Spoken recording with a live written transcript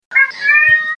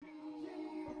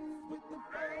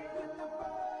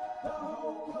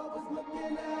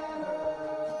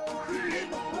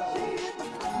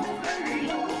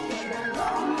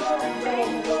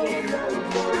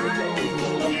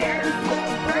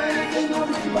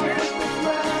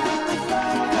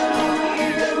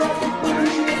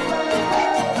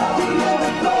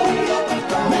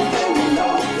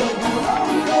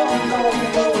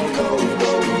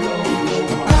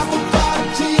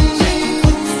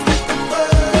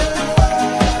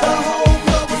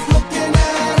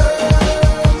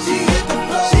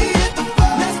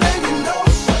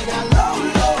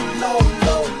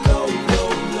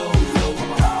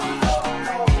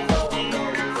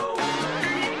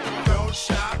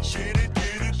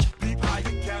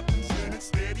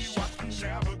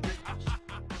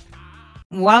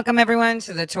Welcome, everyone,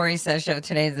 to the Tori Says Show.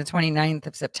 Today is the 29th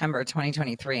of September,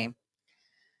 2023.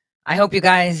 I hope you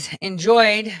guys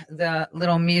enjoyed the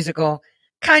little musical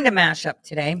kind of mashup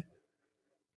today.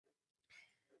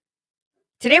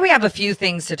 Today we have a few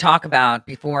things to talk about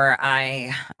before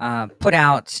I put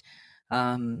out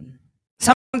something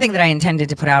that I intended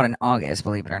to put out in August,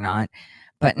 believe it or not,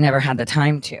 but never had the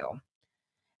time to.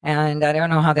 And I don't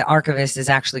know how the archivist is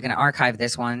actually going to archive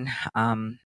this one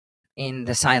in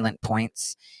the silent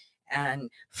points. And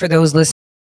for those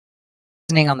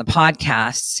listening on the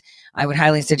podcasts, I would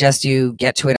highly suggest you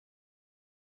get to it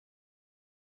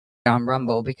on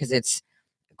Rumble because it's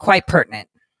quite pertinent.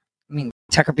 I mean,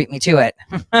 Tucker beat me to it,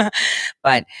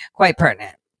 but quite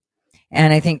pertinent.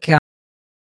 And I think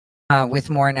with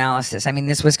more analysis, I mean,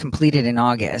 this was completed in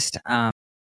August, but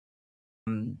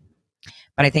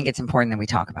I think it's important that we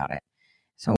talk about it.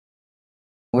 So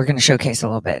we're going to showcase a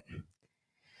little bit.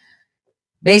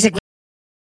 Basically,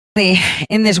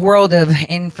 in this world of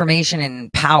information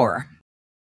and power,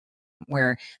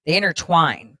 where they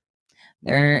intertwine,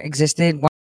 there existed one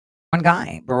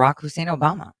guy, Barack Hussein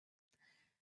Obama.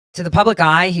 To the public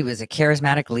eye, he was a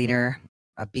charismatic leader,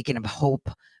 a beacon of hope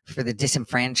for the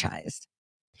disenfranchised.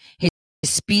 His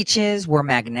speeches were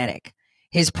magnetic,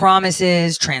 his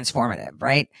promises transformative,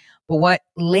 right? But what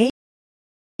lay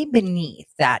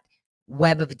beneath that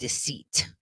web of deceit,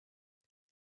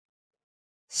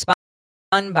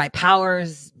 spun by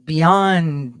powers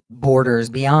beyond borders,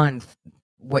 beyond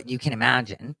what you can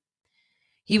imagine,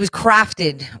 he was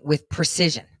crafted with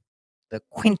precision. The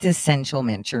quintessential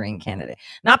Manchurian candidate,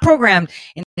 not programmed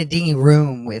in a dingy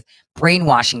room with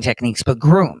brainwashing techniques, but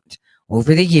groomed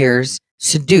over the years,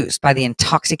 seduced by the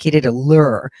intoxicated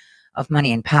allure of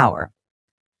money and power.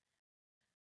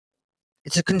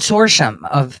 It's a consortium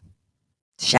of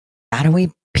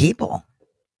shadowy people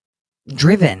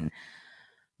driven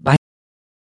by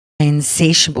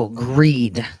insatiable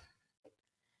greed.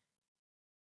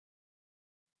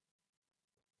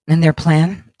 And their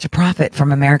plan to profit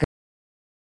from America's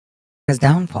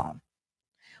downfall.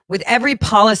 With every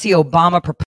policy Obama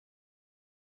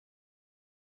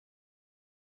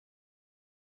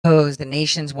proposed, the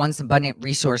nation's once abundant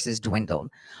resources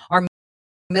dwindled. Our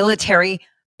military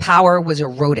power was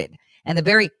eroded, and the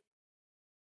very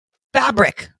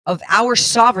fabric of our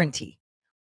sovereignty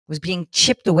was being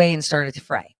chipped away and started to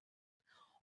fray.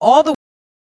 All the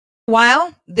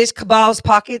while, this cabal's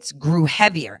pockets grew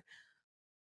heavier,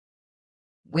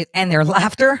 and their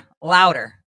laughter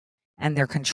louder, and their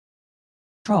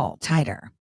control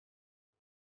tighter.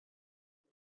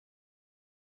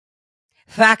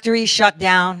 Factories shut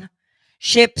down,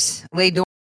 ships lay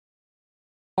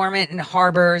dormant in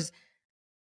harbors,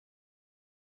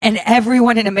 and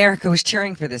everyone in America was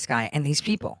cheering for this guy and these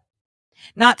people,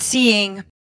 not seeing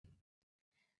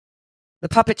the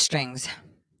puppet strings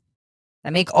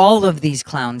that make all of these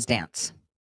clowns dance.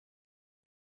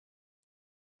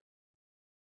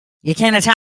 You can't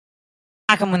attack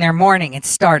them when they're mourning. It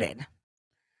started.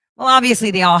 Well,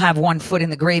 obviously, they all have one foot in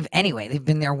the grave anyway. They've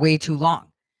been there way too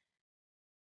long.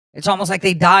 It's almost like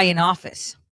they die in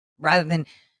office rather than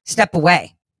step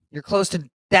away. You're close to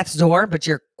death's door, but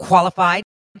you're qualified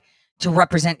to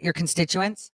represent your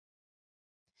constituents.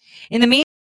 In the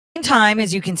meantime,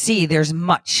 as you can see, there's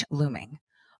much looming.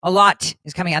 A lot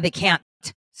is coming out. They can't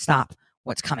stop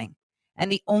what's coming.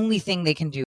 And the only thing they can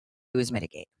do is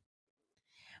mitigate.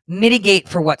 Mitigate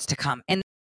for what's to come. And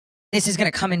this is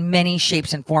going to come in many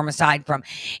shapes and forms aside from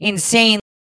insane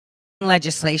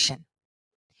legislation.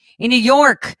 In New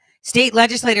York, state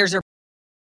legislators are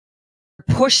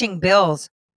pushing bills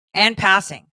and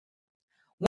passing.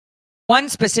 One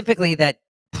specifically that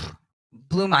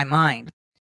blew my mind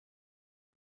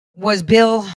was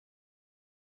Bill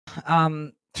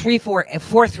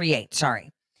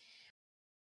 438,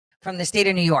 from the state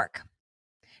of New York.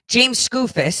 James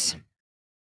Skoufis,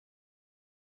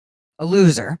 a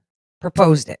loser,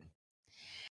 proposed it.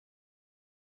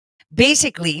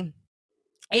 Basically,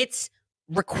 it's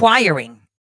requiring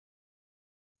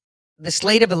the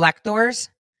slate of electors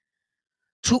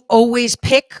to always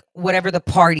pick whatever the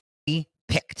party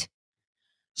picked.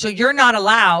 So you're not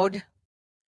allowed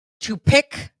to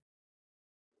pick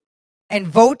and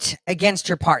vote against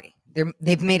your party.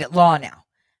 They've made it law now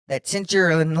that since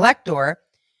you're an elector,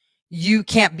 you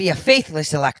can't be a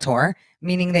faithless elector,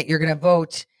 meaning that you're going to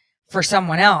vote for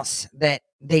someone else that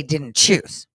they didn't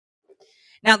choose.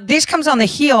 Now, this comes on the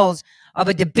heels of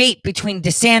a debate between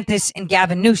DeSantis and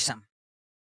Gavin Newsom.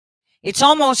 It's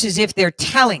almost as if they're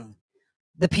telling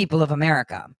the people of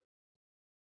America,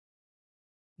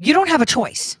 you don't have a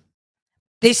choice.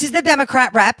 This is the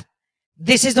Democrat rep.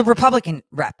 This is the Republican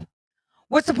rep.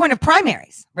 What's the point of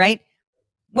primaries, right?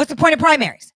 What's the point of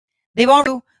primaries? We're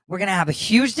going to have a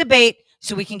huge debate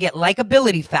so we can get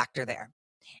likability factor there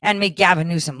and make Gavin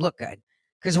Newsom look good,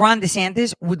 because Ron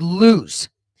DeSantis would lose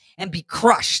and be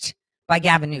crushed by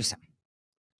Gavin Newsom.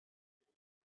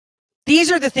 These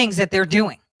are the things that they're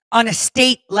doing on a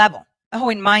state level. Oh,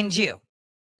 and mind you,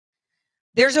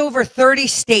 there's over 30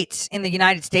 states in the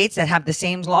United States that have the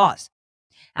same laws.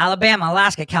 Alabama,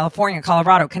 Alaska, California,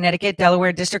 Colorado, Connecticut,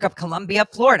 Delaware, District of Columbia,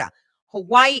 Florida,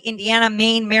 Hawaii, Indiana,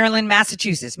 Maine, Maryland,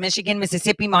 Massachusetts, Michigan,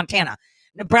 Mississippi, Montana,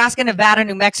 Nebraska, Nevada,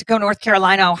 New Mexico, North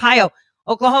Carolina, Ohio,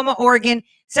 Oklahoma, Oregon,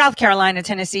 South Carolina,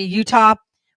 Tennessee, Utah,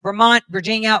 Vermont,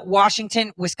 Virginia,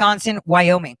 Washington, Wisconsin,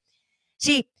 Wyoming.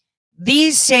 See,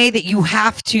 these say that you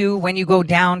have to, when you go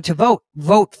down to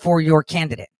vote for your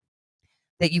candidate,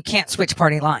 that you can't switch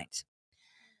party lines.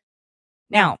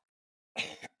 Now,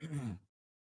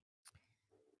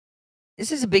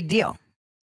 this is a big deal.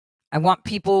 I want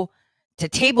people to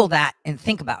table that and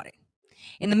think about it.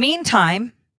 In the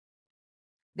meantime,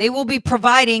 they will be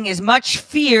providing as much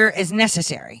fear as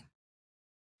necessary.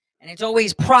 And it's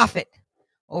always profit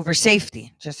over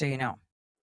safety, just so you know.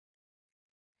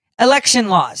 Election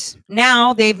laws.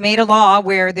 Now they've made a law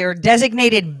where there are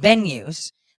designated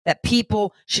venues that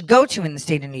people should go to in the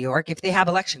state of New York if they have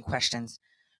election questions.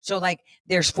 So like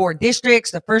there's 4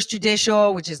 districts, the first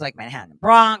judicial, which is like Manhattan,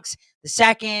 Bronx, the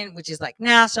second, which is like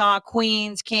Nassau,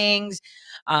 Queens, Kings,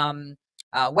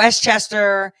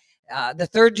 Westchester, the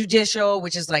third judicial,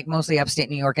 which is like mostly upstate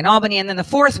New York and Albany, and then the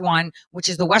fourth one, which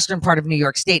is the western part of New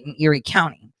York State in Erie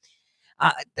County.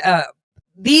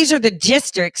 These are the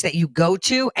districts that you go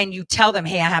to and you tell them,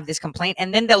 hey, I have this complaint.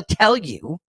 And then they'll tell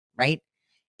you, right,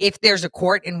 if there's a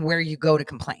court and where you go to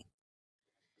complain.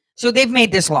 So they've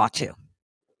made this law too.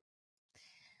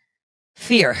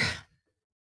 Fear.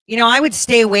 You know, I would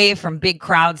stay away from big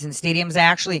crowds in stadiums. I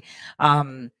actually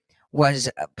was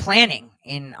planning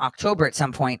in October at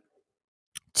some point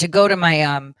to go to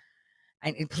my,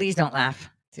 please don't laugh,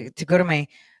 to go to my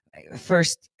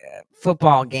first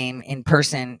football game in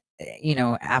person, you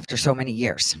know, after so many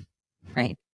years,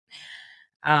 right?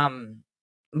 But I'm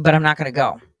not going to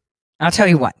go. I'll tell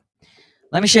you what.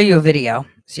 Let me show you a video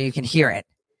so you can hear it.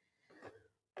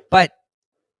 But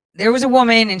there was a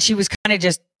woman, and she was kind of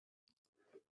just,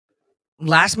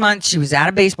 last month, she was at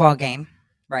a baseball game,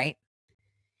 right?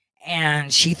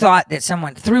 And she thought that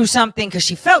someone threw something because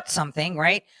she felt something,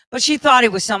 right? But she thought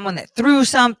it was someone that threw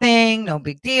something, no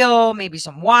big deal, maybe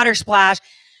some water splash.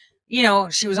 You know,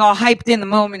 she was all hyped in the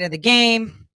moment of the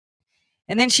game.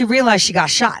 And then she realized she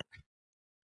got shot.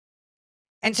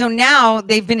 And so now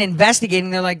they've been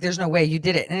investigating. They're like, there's no way you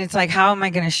did it. And it's like, how am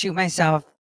I going to shoot myself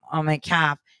on my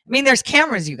calf? I mean, there's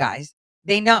cameras, you guys.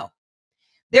 They know.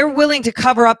 They're willing to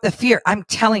cover up the fear. I'm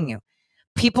telling you,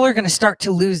 people are going to start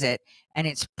to lose it. And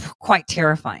it's quite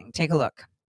terrifying. Take a look.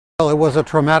 Well, it was a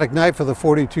traumatic night for the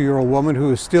 42-year-old woman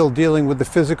who is still dealing with the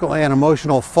physical and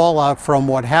emotional fallout from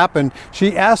what happened.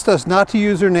 She asked us not to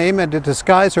use her name and to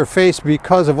disguise her face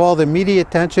because of all the media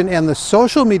attention and the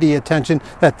social media attention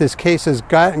that this case has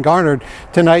garnered.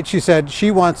 Tonight, she said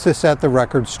she wants to set the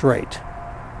record straight.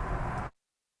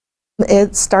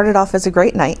 It started off as a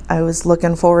great night. I was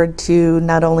looking forward to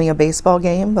not only a baseball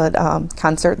game, but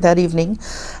concert that evening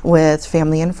with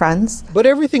family and friends. But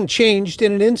everything changed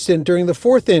in an instant during the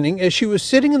 4th inning as she was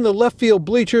sitting in the left field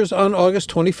bleachers on August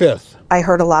 25th. I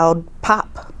heard a loud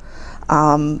pop.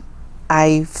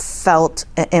 I felt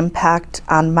an impact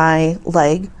on my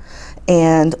leg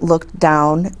and looked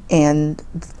down and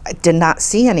I did not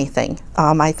see anything.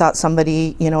 I thought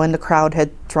somebody, you know, in the crowd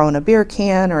had thrown a beer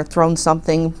can or thrown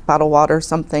something, bottled water or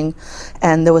something,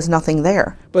 and there was nothing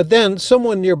there. But then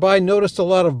someone nearby noticed a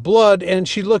lot of blood and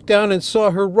she looked down and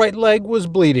saw her right leg was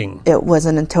bleeding. It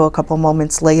wasn't until a couple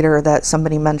moments later that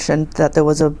somebody mentioned that there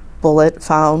was a bullet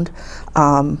found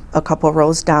a couple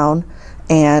rows down,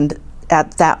 and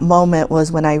at that moment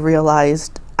was when I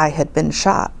realized I had been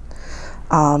shot.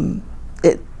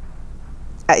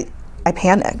 I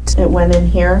panicked. It went in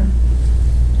here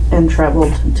and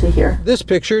traveled to here. This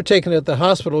picture taken at the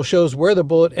hospital shows where the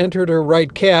bullet entered her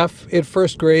right calf. It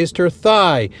first grazed her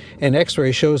thigh. An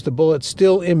x-ray shows the bullet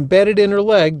still embedded in her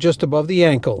leg just above the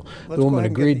ankle. The woman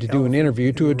agreed to do an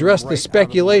interview to address the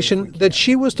speculation that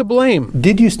she was to blame.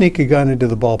 Did you sneak a gun into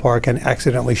the ballpark and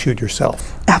accidentally shoot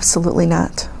yourself? Absolutely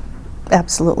not.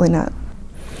 Absolutely not.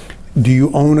 Do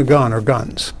you own a gun or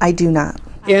guns? I do not.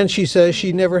 And she says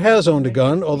she never has owned a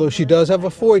gun, although she does have a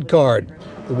FOID card.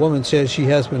 The woman says she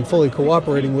has been fully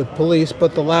cooperating with police,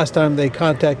 but the last time they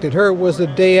contacted her was the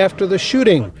day after the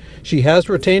shooting. She has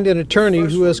retained an attorney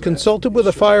who has consulted with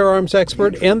a firearms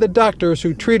expert and the doctors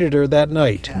who treated her that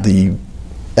night. The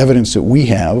evidence that we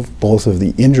have, both of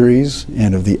the injuries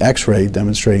and of the x-ray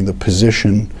demonstrating the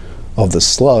position of the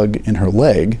slug in her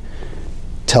leg,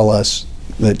 tell us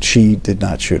that she did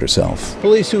not shoot herself.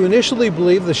 Police who initially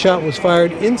believed the shot was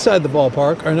fired inside the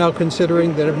ballpark are now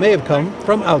considering that it may have come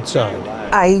from outside.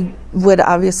 I would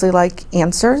obviously like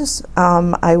answers.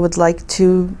 I would like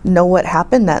to know what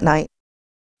happened that night.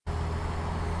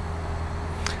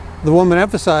 The woman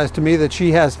emphasized to me that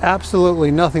she has absolutely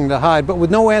nothing to hide, but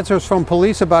with no answers from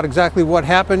police about exactly what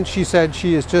happened, she said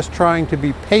she is just trying to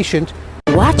be patient.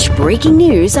 Watch breaking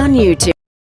news on YouTube.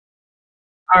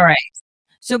 All right.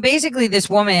 So basically, this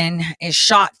woman is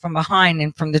shot from behind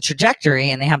and from the trajectory,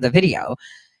 and they have the video.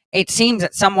 It seems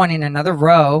that someone in another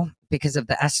row, because of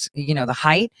the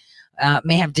height,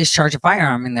 may have discharged a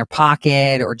firearm in their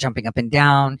pocket or jumping up and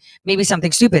down, maybe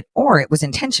something stupid, or it was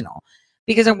intentional.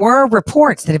 Because there were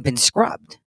reports that have been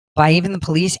scrubbed by even the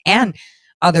police and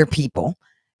other people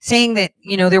saying that,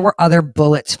 there were other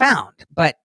bullets found.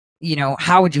 But,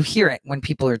 how would you hear it when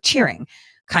people are cheering?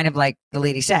 Kind of like the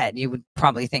lady said, you would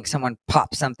probably think someone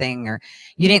popped something, or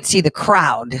you didn't see the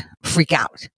crowd freak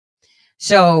out.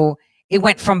 So it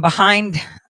went from behind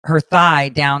her thigh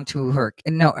down to her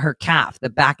calf, the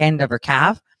back end of her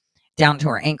calf, down to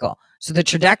her ankle. So the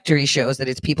trajectory shows that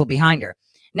it's people behind her.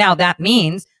 Now that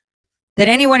means that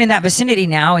anyone in that vicinity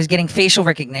now is getting facial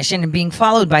recognition and being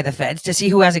followed by the feds to see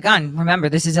who has a gun. Remember,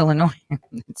 this is Illinois.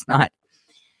 It's not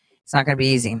going to be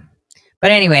easy.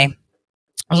 But anyway,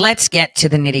 let's get to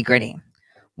the nitty gritty.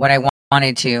 What I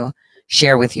wanted to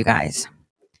share with you guys.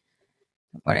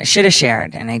 What I should have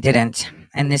shared and I didn't.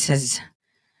 And this has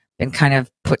been kind of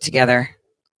put together.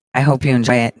 I hope you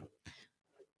enjoy it.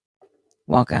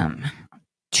 Welcome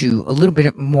to a little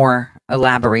bit more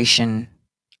elaboration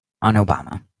on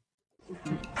Obama.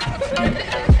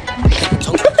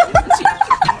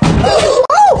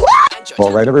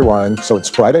 All right, everyone. So it's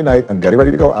Friday night. I'm getting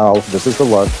ready to go out. This is the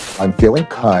look. I'm feeling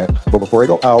kind. But before I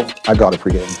go out, I got to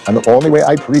pregame. And the only way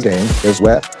I pregame is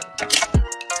with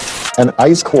an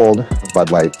ice cold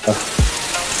Bud Light.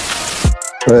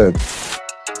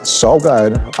 So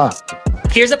good.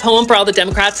 Here's a poem for all the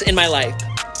Democrats in my life.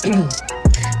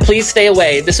 Please stay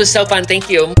away. This was so fun. Thank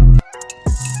you.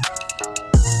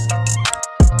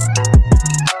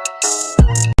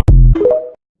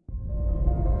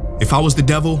 If I was the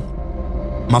devil,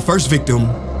 my first victim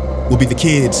would be the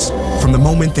kids. From the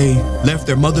moment they left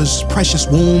their mother's precious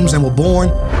wombs and were born,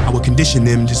 I would condition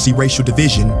them to see racial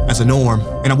division as a norm.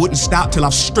 And I wouldn't stop till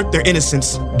I've stripped their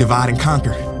innocence, divide and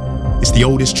conquer. It's the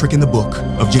oldest trick in the book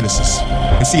of Genesis.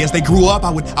 And see, as they grew up,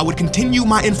 I would continue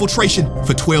my infiltration.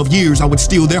 For 12 years, I would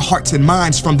steal their hearts and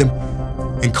minds from them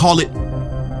and call it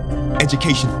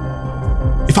education.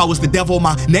 If I was the devil,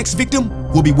 my next victim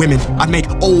will be women. I'd make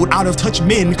old, out-of-touch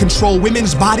men control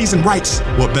women's bodies and rights.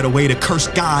 What better way to curse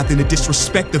God than to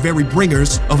disrespect the very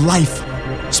bringers of life?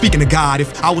 Speaking of God,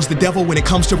 if I was the devil when it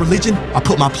comes to religion, I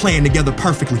put my plan together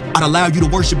perfectly. I'd allow you to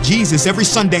worship Jesus every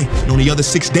Sunday, and on the other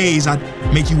 6 days, I'd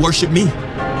make you worship me.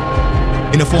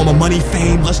 In the form of money,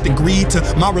 fame, lust, and greed,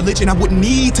 to my religion, I wouldn't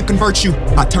need to convert you.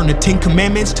 I'd turn the 10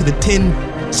 commandments to the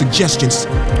 10 suggestions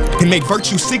and make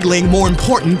virtue signaling more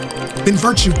important than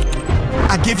virtue.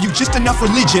 I give you just enough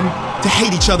religion to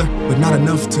hate each other, but not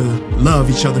enough to love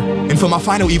each other. And for my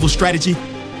final evil strategy,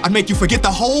 I'd make you forget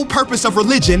the whole purpose of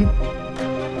religion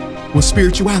was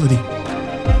spirituality.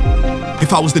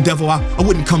 If I was the devil, I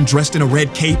wouldn't come dressed in a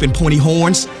red cape and pointy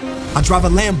horns. I'd drive a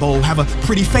Lambo, have a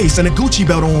pretty face and a Gucci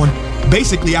belt on.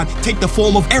 Basically, I'd take the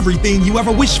form of everything you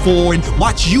ever wished for and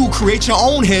watch you create your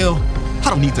own hell. I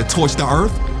don't need to torch the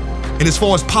earth. And as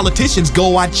far as politicians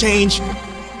go, I'd change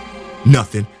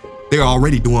nothing. They're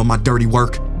already doing my dirty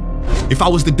work. If I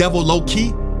was the devil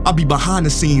low-key, I'd be behind the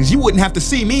scenes. You wouldn't have to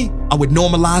see me. I would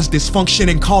normalize dysfunction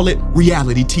and call it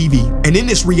reality TV. And in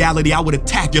this reality, I would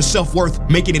attack your self-worth,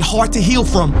 making it hard to heal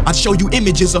from. I'd show you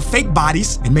images of fake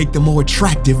bodies and make them more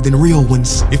attractive than real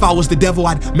ones. If I was the devil,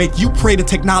 I'd make you pray to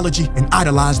technology and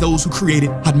idolize those who create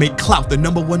it. I'd make clout the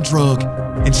 #1 drug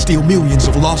and steal millions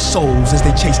of lost souls as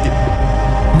they chased it.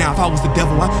 Now, if I was the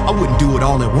devil, I wouldn't do it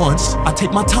all at once. I'd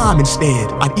take my time instead.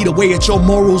 I'd eat away at your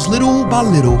morals little by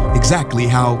little, exactly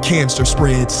how cancer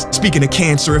spreads. Speaking of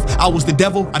cancer, if I was the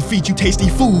devil, I'd feed you tasty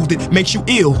food that makes you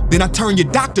ill. Then I'd turn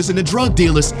your doctors into drug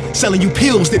dealers, selling you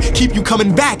pills that keep you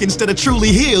coming back instead of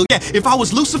truly healed. Yeah, if I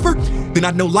was Lucifer, then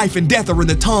I'd know life and death are in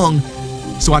the tongue.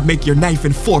 So I'd make your knife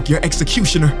and fork your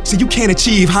executioner. So you can't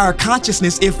achieve higher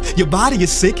consciousness if your body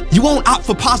is sick. You won't opt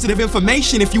for positive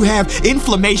information if you have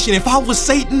inflammation. If I was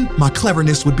Satan, my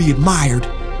cleverness would be admired.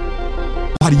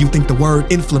 Why do you think the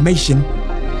word inflammation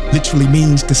literally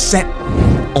means to set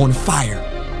on fire?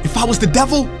 If I was the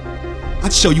devil,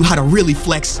 I'd show you how to really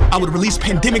flex. I would release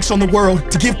pandemics on the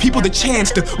world to give people the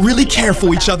chance to really care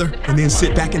for each other and then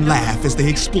sit back and laugh as they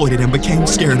exploited and became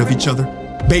scared of each other.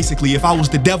 Basically, if I was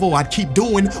the devil, I'd keep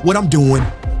doing what I'm doing.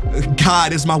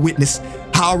 God is my witness.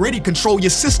 I already control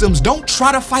your systems. Don't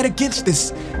try to fight against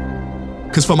this.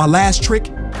 Because for my last trick,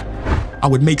 I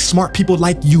would make smart people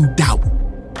like you doubt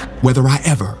whether I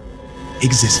ever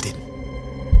existed.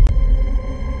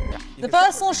 The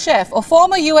personal chef of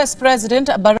former US President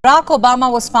Barack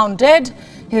Obama was found dead.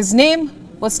 His name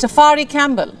was Tafari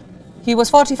Campbell. He was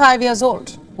 45 years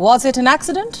old. Was it an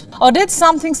accident? Or did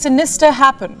something sinister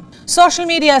happen? Social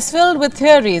media is filled with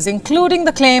theories, including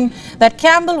the claim that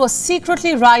Campbell was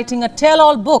secretly writing a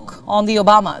tell-all book on the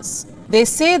Obamas. They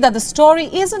say that the story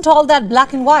isn't all that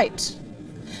black and white.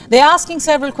 They're asking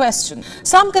several questions.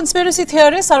 Some conspiracy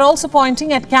theorists are also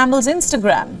pointing at Campbell's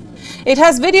Instagram. It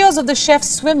has videos of the chef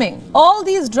swimming. All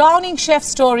these drowning chef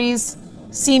stories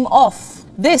seem off.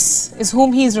 This is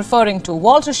whom he's referring to,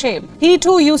 Walter Shabe. He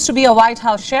too used to be a White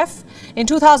House chef. In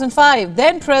 2005,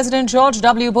 then President George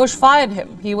W. Bush fired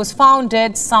him. He was found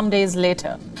dead some days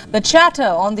later. The chatter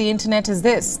on the internet is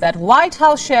this, that White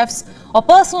House chefs or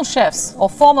personal chefs or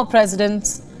former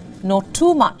presidents know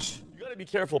too much. You gotta be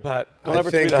careful, Pat. Don't I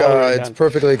ever think tweet out it's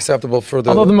perfectly acceptable for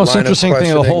the. Although the most line of interesting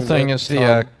thing of the whole questioning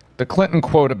thing is the Clinton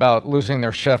quote about losing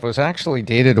their chef was actually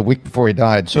dated a week before he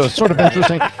died. So it's sort of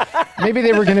interesting. Maybe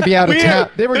they were going to be out of town.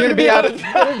 They were going to be out of. They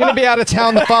were going to be out of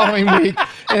town the following week,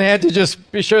 and they had to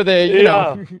just be sure they, you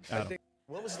know.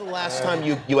 When was the last time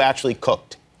you actually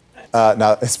cooked?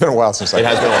 Now, it's been a while since It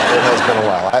has been a while. It has been a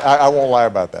while. I won't lie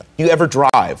about that. You ever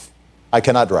drive? I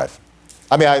cannot drive.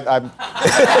 I mean, I'm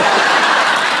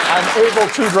able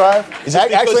to drive. Is it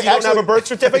because you don't have a birth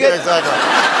certificate? Exactly.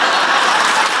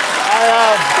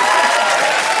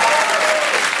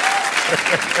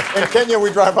 In Kenya,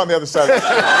 we drive on the other side of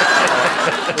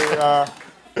the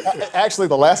street. Actually,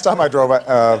 the last time I drove,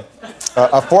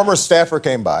 a former staffer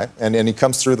came by, and he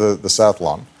comes through the South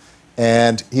Lawn,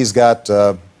 and he's got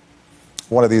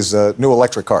one of these new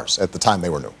electric cars. At the time, they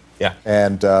were new. Yeah.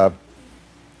 And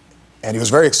he was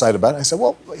very excited about it. I said,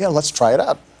 well, yeah, let's try it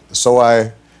out. So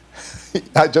I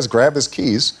just grab his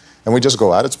keys, and we just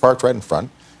go out. It's parked right in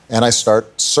front, and I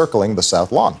start circling the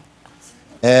South Lawn.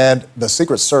 And the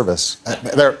Secret Service,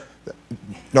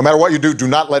 no matter what you do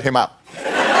not let him out.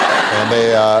 And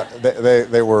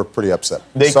they were pretty upset.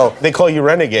 They call you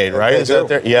renegade, right? They Is do.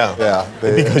 that yeah. Yeah.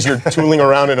 Because you're tooling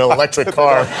around in an electric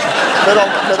car,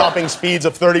 topping speeds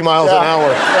of 30 miles an hour.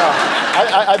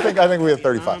 Yeah. I think we had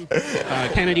 35.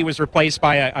 Kennedy was replaced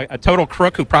by a total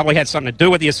crook who probably had something to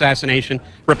do with the assassination,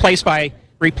 replaced by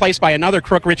another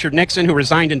crook, Richard Nixon, who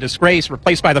resigned in disgrace,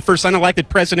 replaced by the first unelected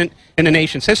president in the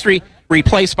nation's history,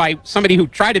 replaced by somebody who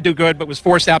tried to do good but was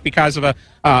forced out because of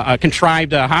a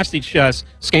contrived hostage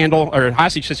scandal or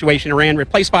hostage situation in Iran,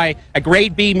 replaced by a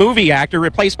grade B movie actor,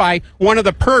 replaced by one of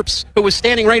the perps who was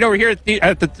standing right over here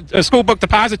at the school book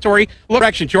depository.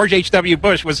 Correction, George H.W.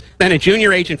 Bush was then a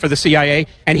junior agent for the CIA,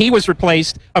 and he was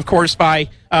replaced, of course, by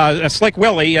a Slick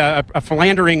Willie, a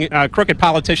philandering, crooked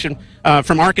politician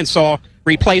from Arkansas,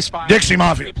 replaced by Dixie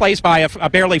Mafia, replaced by a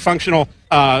barely functional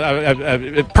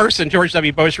person, George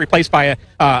W. Bush, replaced by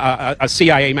a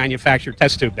CIA manufactured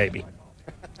test tube baby.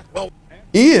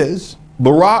 Is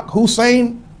Barack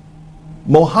Hussein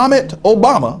Mohammed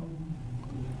Obama,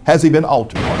 has he been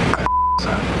altered?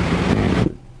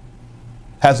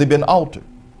 Has he been altered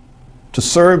to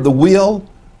serve the will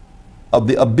of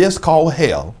the abyss called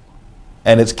hell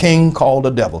and its king called the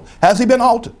devil? Has he been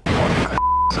altered?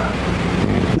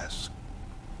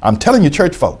 I'm telling you,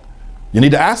 church folk, you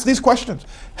need to ask these questions.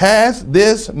 Has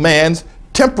this man's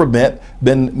temperament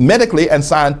been medically and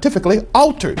scientifically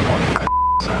altered?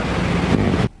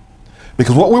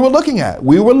 Because what we were looking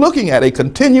at a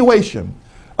continuation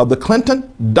of the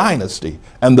Clinton dynasty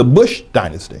and the Bush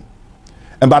dynasty.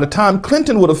 And by the time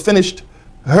Clinton would have finished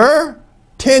her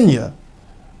tenure,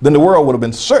 then the world would have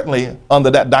been certainly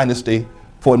under that dynasty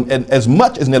for as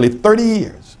much as nearly 30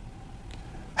 years.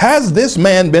 Has this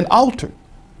man been altered?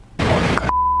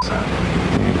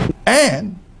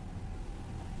 And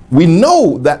we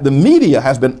know that the media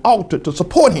has been altered to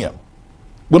support him.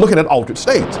 We're looking at altered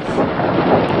states.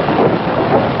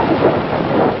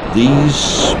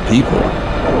 These people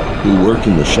who work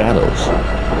in the shadows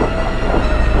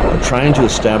are trying to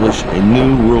establish a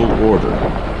new world order,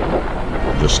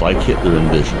 just like Hitler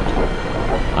envisioned.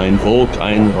 Ein Volk,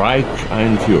 ein Reich,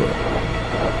 ein Führer.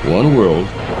 One world,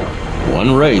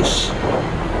 one race,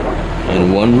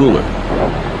 and one ruler.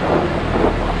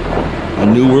 A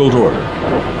new world order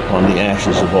upon the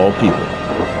ashes of all people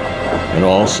and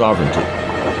all sovereignty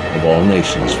of all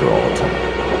nations for all time.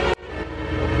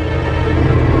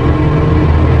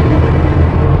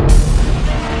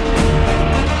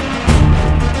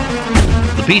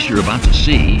 The piece you're about to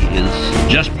see is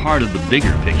just part of the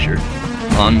bigger picture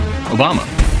on Obama.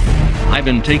 I've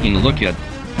been taking a look at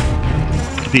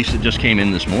the piece that just came in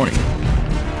this morning.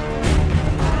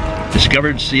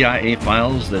 Discovered CIA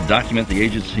files that document the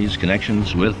agency's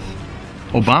connections with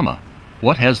Obama.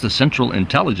 What has the Central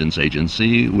Intelligence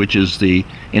Agency, which is the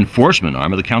enforcement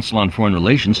arm of the Council on Foreign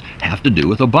Relations, have to do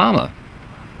with Obama?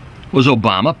 Was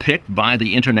Obama picked by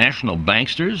the international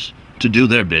banksters to do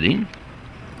their bidding?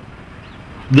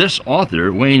 This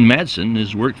author, Wayne Madsen,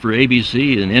 has worked for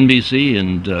ABC and NBC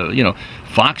and,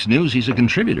 Fox News. He's a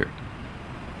contributor.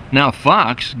 Now,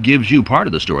 Fox gives you part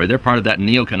of the story. They're part of that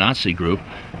neo-Nazi group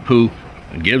who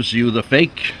gives you the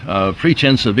fake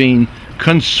pretense of being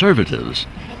conservatives.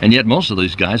 And yet most of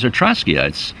these guys are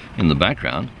Trotskyites in the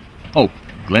background. Oh,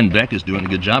 Glenn Beck is doing a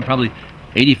good job, probably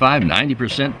 85,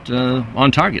 90%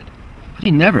 on target. But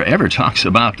he never, ever talks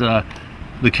about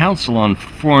the Council on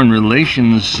Foreign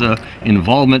Relations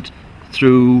involvement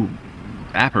through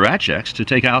apparatchiks to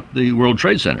take out the World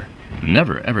Trade Center.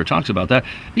 Never, ever talks about that.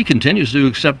 He continues to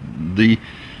accept the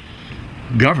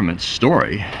government's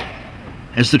story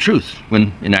as the truth,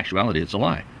 when in actuality it's a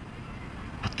lie.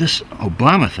 But this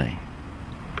Obama thing,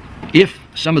 if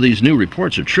some of these new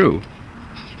reports are true,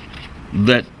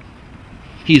 that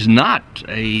he's not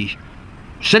a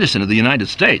citizen of the United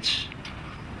States,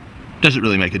 does it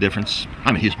really make a difference?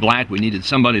 I mean, he's black. We needed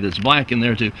somebody that's black in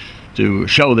there to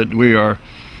show that we are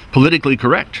politically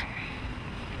correct.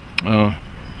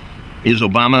 Is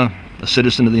Obama a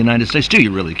citizen of the United States? Do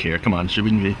you really care? Come on, should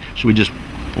we just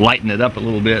lighten it up a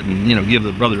little bit and give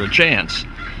the brother a chance?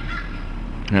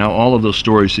 Now, all of those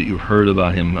stories that you've heard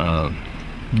about him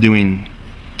doing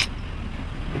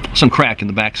some crack in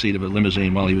the backseat of a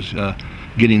limousine while he was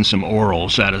getting some oral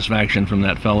satisfaction from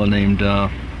that fella named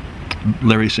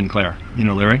Larry Sinclair. You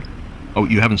know Larry? Oh,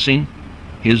 you haven't seen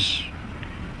his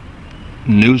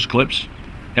news clips?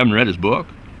 Haven't read his book?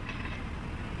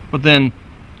 But then,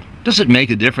 does it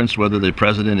make a difference whether the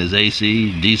president is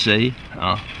AC, DC,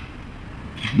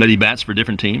 that he bats for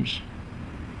different teams?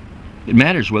 It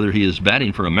matters whether he is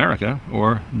batting for America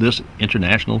or this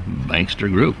international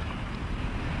bankster group.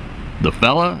 The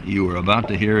fella you are about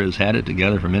to hear has had it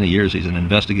together for many years. He's an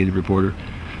investigative reporter.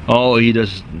 Oh, he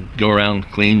does go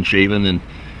around clean shaven, and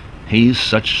he's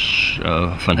such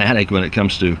a fanatic when it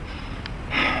comes to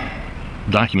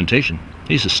documentation.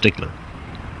 He's a stickler.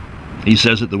 He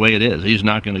says it the way it is. He's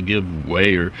not going to give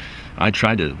way, or I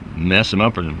tried to mess him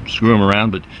up or screw him around,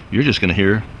 but you're just going to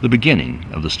hear the beginning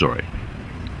of the story.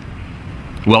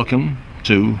 Welcome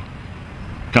to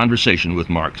Conversation with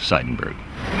Mark Seidenberg.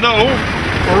 No,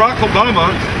 Barack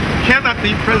Obama cannot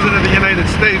be president of the United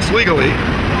States legally,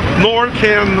 nor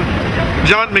can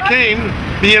John McCain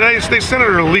be a United States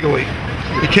senator legally.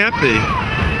 He can't be.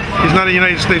 He's not a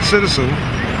United States citizen.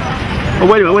 Oh,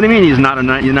 wait a minute, what do you mean he's not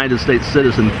a United States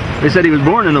citizen? They said he was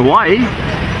born in Hawaii.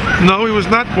 No, he was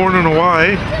not born in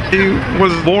Hawaii. He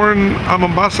was born on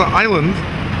Mombasa Island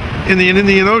in the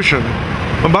Indian Ocean.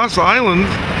 Mombasa Island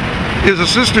is a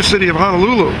sister city of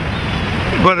Honolulu,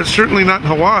 but it's certainly not in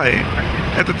Hawaii.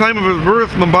 At the time of his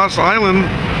birth, Mombasa Island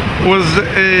was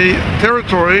a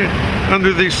territory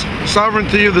under the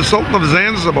sovereignty of the Sultan of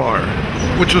Zanzibar,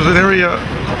 which was an area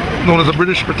known as a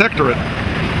British protectorate,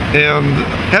 and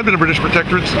had been a British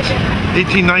protectorate since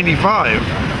 1895.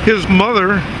 His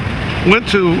mother went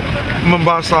to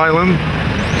Mombasa Island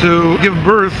to give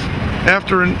birth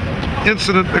after an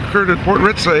incident occurred at Port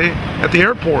Ritze at the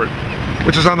airport,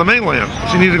 which is on the mainland.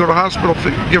 She needed to go to the hospital to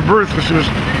give birth because she was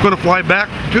going to fly back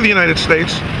to the United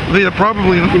States via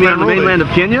probably You mean on the mainland of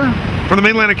Kenya? From the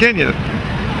mainland of Kenya.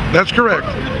 That's correct.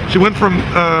 She went from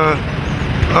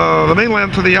the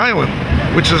mainland to the island,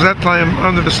 which is at that time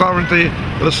under the sovereignty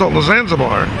of the Sultan of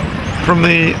Zanzibar, from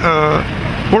the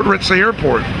Port Ritze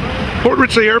Airport. Port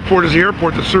Ritze Airport is the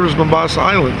airport that serves Mombasa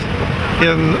Island.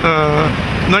 In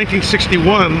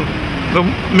 1961, the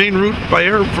main route by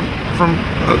air from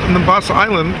Mombasa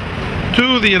Island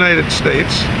to the United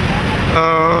States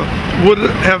would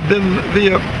have been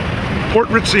via Port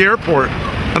Ritze Airport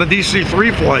on a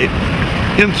DC-3 flight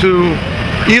into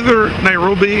either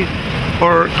Nairobi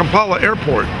or Kampala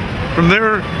Airport. From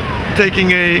there,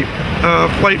 taking a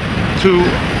flight to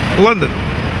London.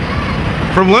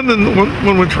 From London,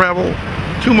 one would travel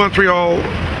to Montreal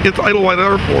into Idlewild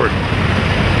Airport.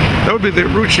 That would be the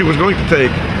route she was going to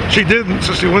take. She didn't,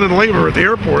 since she went in labor at the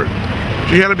airport.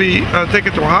 She had to be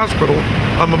taken to a hospital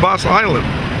on Mombasa Island.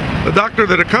 The doctor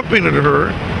that accompanied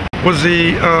her was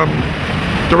the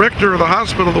director of the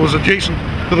hospital that was adjacent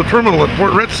to the terminal at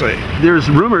Port Ritze. There's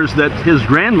rumors that his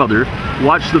grandmother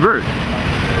watched the birth.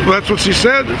 Well, that's what she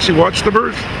said. She watched the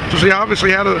birth. So she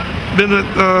obviously had been at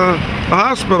a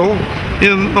hospital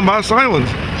in Mombasa Island.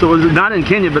 So it was not in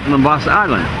Kenya, but Mombasa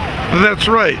Island. That's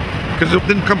right, because it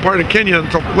didn't come part of Kenya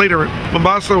until later.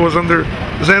 Mombasa was under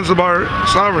Zanzibar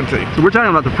sovereignty. So we're talking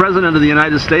about the President of the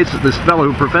United States, this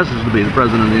fellow who professes to be the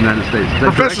President of the United States.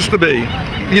 Professes to be.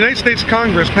 The United States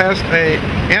Congress passed a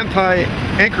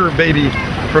anti-anchor baby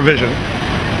provision.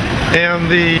 And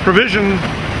the provision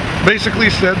basically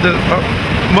said that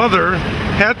a mother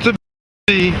had to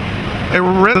be a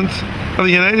resident of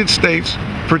the United States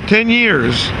for 10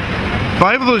 years.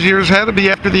 5 of those years had to be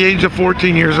after the age of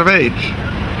 14 years of age.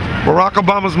 Barack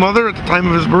Obama's mother at the time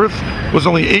of his birth was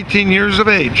only 18 years of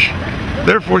age.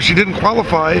 Therefore, she didn't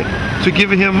qualify to give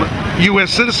him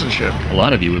U.S. citizenship. A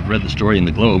lot of you have read the story in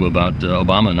the Globe about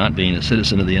Obama not being a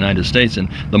citizen of the United States, and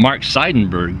the Mark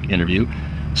Seidenberg interview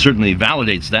certainly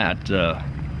validates that.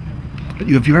 But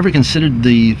have you ever considered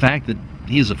the fact that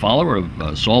he is a follower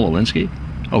of Saul Alinsky?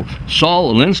 Oh,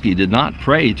 Saul Alinsky did not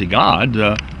pray to God.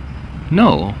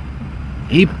 No,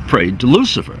 he prayed to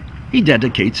Lucifer. He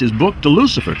dedicates his book to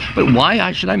Lucifer. But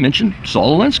why should I mention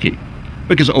Saul Alinsky?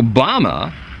 Because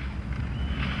Obama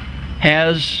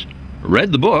has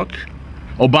read the book.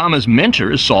 Obama's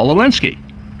mentor is Saul Alinsky,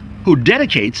 who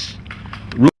dedicates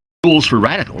Rules for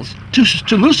Radicals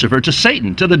to Lucifer, to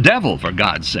Satan, to the devil, for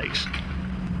God's sakes.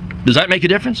 Does that make a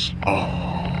difference?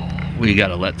 Oh, we got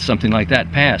to let something like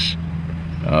that pass.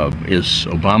 Is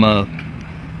Obama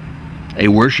a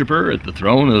worshiper at the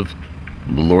throne of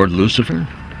the Lord Lucifer?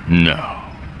 No,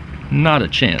 not a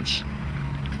chance.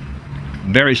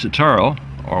 Barry Soetoro,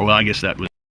 or well, I guess that was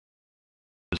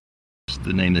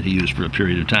the name that he used for a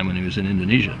period of time when he was in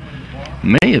Indonesia,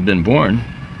 may have been born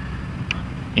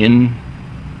in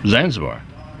Zanzibar.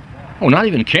 Oh, not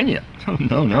even Kenya. Oh,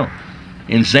 no.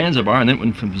 In Zanzibar, and then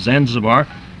went from Zanzibar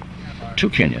to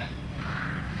Kenya.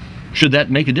 Should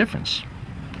that make a difference?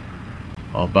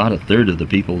 About a third of the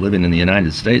people living in the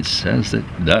United States says it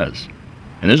does.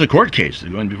 And there's a court case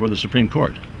going before the Supreme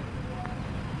Court.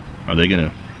 Are they going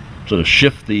to sort of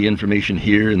shift the information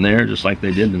here and there, just like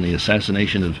they did in the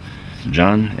assassination of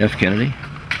John F. Kennedy?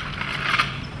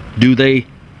 Do they,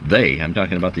 I'm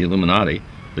talking about the Illuminati,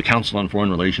 the Council on Foreign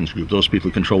Relations Group, those people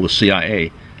who control the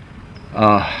CIA,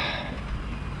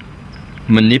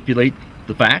 manipulate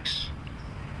the facts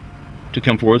to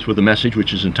come forth with a message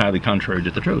which is entirely contrary to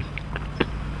the truth?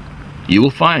 You will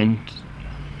find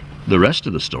the rest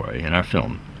of the story in our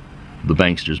film, The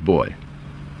Bankster's Boy.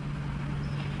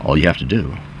 All you have to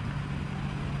do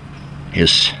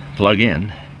is plug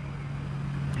in,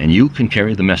 and you can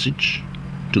carry the message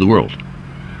to the world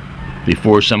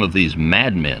before some of these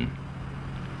madmen,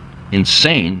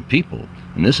 insane people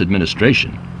in this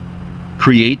administration,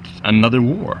 create another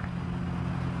war,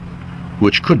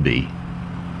 which could be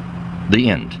the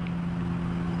end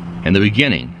and the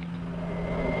beginning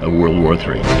of World War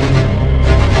III.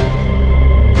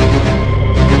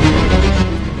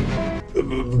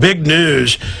 Big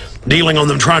news dealing on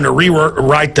them trying to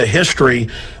rewrite the history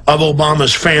of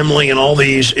Obama's family and all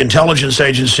these intelligence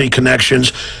agency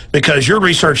connections, because your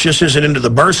research just isn't into the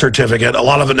birth certificate, a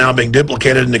lot of it now being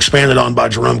duplicated and expanded on by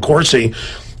Jerome Corsi,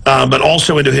 but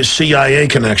also into his CIA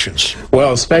connections.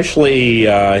 Well, especially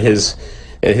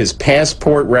his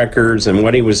passport records and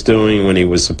what he was doing when he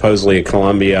was supposedly at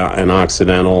Columbia and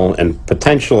Occidental and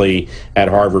potentially at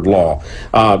Harvard Law.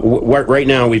 Right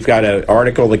now we've got an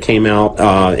article that came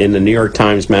out in the New York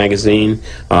Times Magazine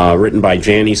written by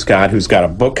Janie Scott, who's got a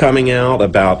book coming out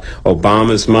about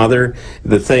Obama's mother.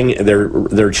 The thing,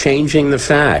 they're changing the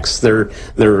facts.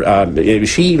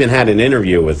 She even had an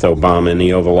interview with Obama in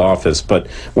the Oval Office, but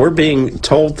we're being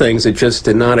told things that just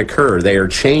did not occur. They are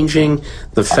changing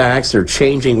the facts. They're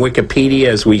changing Wikipedia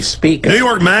as we speak. New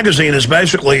York Magazine is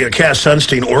basically a Cass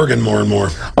Sunstein organ more and more.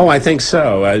 Oh, I think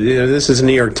so. This is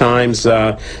New York Times,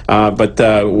 but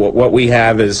what we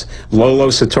have is Lolo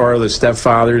Soetoro, the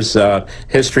stepfather's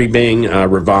history being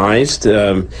revised.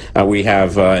 We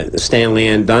have Stanley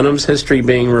Ann Dunham's history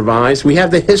being revised. We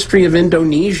have the history of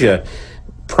Indonesia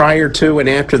prior to and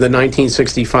after the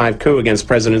 1965 coup against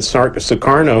President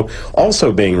Sukarno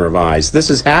also being revised. This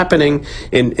is happening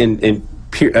in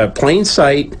plain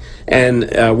sight, and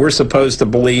we're supposed to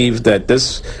believe that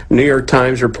this New York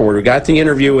Times reporter got the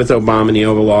interview with Obama in the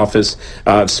Oval Office,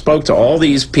 spoke to all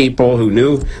these people who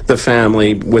knew the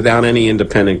family without any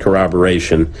independent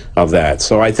corroboration of that.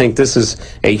 So I think this is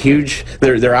a huge,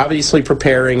 they're obviously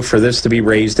preparing for this to be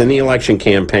raised in the election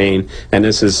campaign, and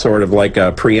this is sort of like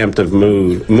a preemptive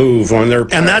move on their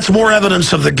part. And that's more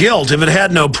evidence of the guilt. If it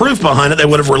had no proof behind it, they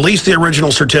would have released the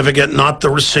original certificate, not the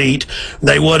receipt.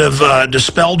 They would have disposed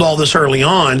expelled all this early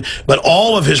on, but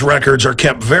all of his records are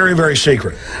kept very, very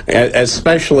secret.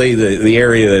 Especially the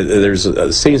area that there's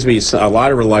seems to be a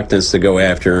lot of reluctance to go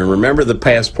after. And remember, the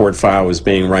passport file was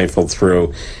being rifled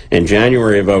through in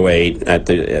January of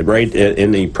 2008, right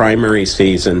in the primary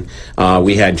season.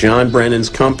 We had John Brennan's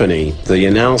company, the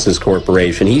Analysis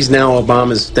Corporation. He's now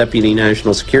Obama's deputy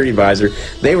national security advisor.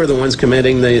 They were the ones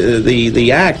committing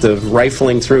the act of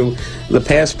rifling through the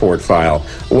passport file.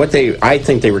 I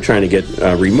think they were trying to get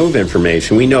remove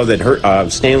information. We know that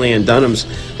Stanley Ann Dunham's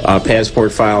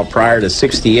passport file prior to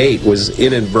 '68 was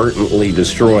inadvertently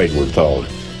destroyed, we're told.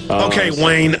 Okay,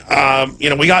 Wayne,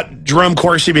 we got Jerome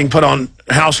Corsi being put on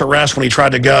house arrest when he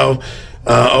tried to go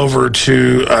over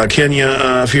to Kenya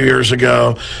a few years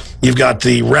ago. You've got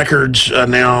the records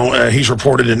now. He's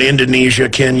reported in Indonesia,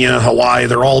 Kenya, Hawaii.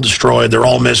 They're all destroyed. They're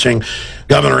all missing.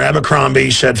 Governor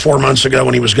Abercrombie said 4 months ago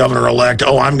when he was governor-elect,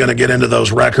 I'm going to get into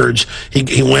those records.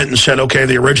 He went and said, okay,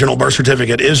 the original birth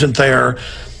certificate isn't there.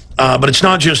 But it's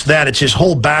not just that, it's his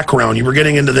whole background. You were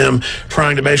getting into them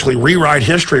trying to basically rewrite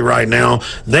history right now.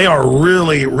 They are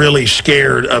really, really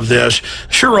scared of this.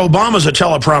 Sure, Obama's a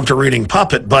teleprompter reading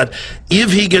puppet, but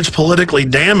if he gets politically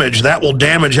damaged, that will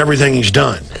damage everything he's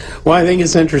done. Well, I think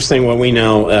it's interesting what we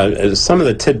know. Some of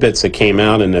the tidbits that came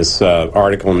out in this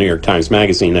article in New York Times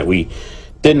Magazine that we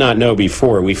did not know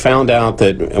before. We found out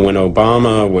that when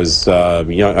Obama was a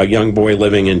young boy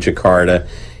living in Jakarta,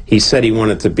 he said he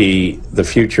wanted to be the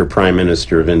future Prime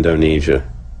Minister of Indonesia.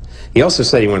 He also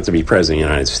said he wanted to be President of the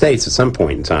United States at some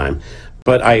point in time.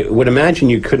 But I would imagine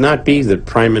you could not be the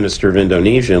Prime Minister of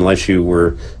Indonesia unless you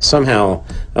were somehow,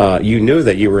 you knew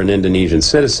that you were an Indonesian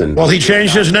citizen. Well, he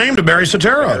changed his name to Barry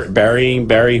Soetoro.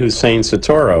 Barry Hussein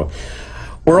Soetoro.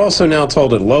 We're also now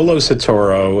told that Lolo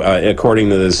Soetoro, according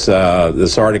to this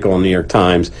article in the New York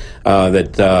Times,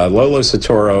 that Lolo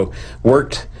Soetoro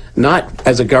worked not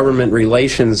as a government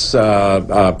relations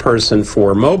person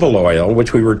for Mobil Oil,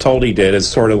 which we were told he did as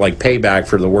sort of like payback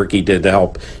for the work he did to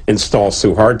help install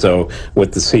Suharto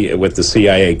with the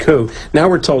CIA coup. Now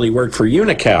we're told he worked for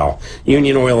Unical,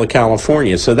 Union Oil of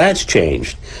California. So that's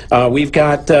changed. We've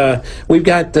got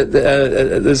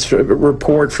this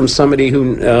report from somebody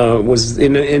who was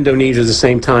in Indonesia at the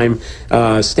same time.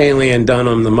 Stanley Ann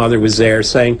Dunham, the mother, was there,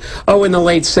 saying, in the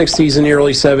late 60s and the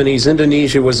early 70s,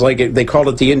 Indonesia was like, they called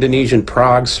it the Indonesian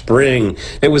Prague Spring.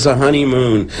 It was a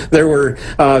honeymoon. There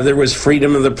was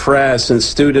freedom of the press, and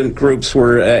student groups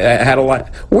had a lot.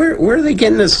 Where are they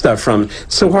getting this stuff from?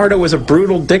 Suharto was a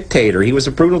brutal dictator. He was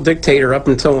a brutal dictator up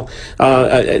until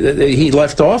he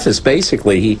left office.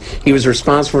 Basically, he was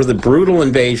responsible for the brutal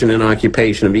invasion and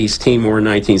occupation of East Timor in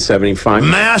 1975.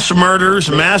 Mass murders,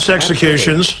 mass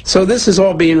executions. So this is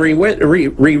all being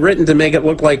rewritten to make it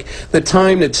look like the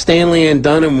time that Stanley Ann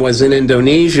Dunham was in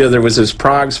Indonesia, there was this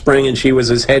Prague Spring, and she was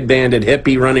this headbanded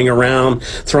hippie running around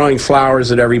throwing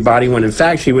flowers at everybody, when in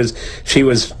fact she was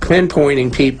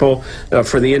pinpointing people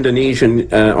for the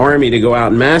Indonesian army to go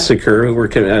out and massacre who were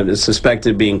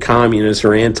suspected of being communist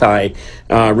or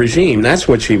anti-regime. That's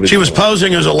what she was. She was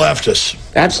posing as a leftist.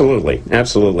 Absolutely,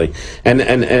 absolutely, and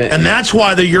that's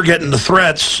why you're getting the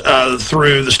threats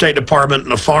through the State Department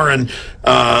and a foreign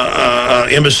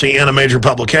embassy and a major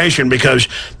publication, because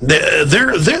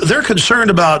they're concerned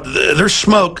about there's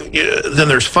smoke, then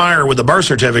there's fire with the birth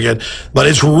certificate, but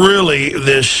it's really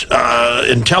this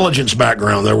intelligence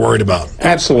background they're worried about.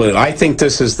 Absolutely. I think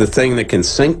this is the thing that can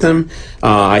sink them.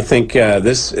 I think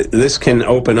this can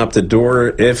open up the door.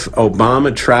 If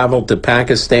Obama traveled to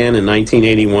Pakistan in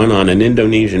 1981 on an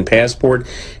Indonesian passport,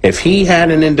 if he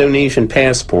had an Indonesian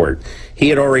passport, he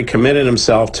had already committed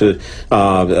himself to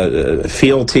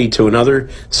fealty to another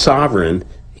sovereign.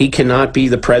 He cannot be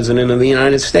the president of the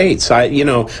United States. I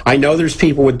know there's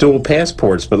people with dual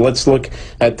passports, but let's look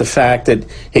at the fact that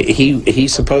he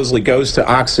supposedly goes to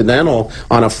Occidental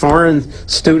on a foreign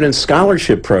student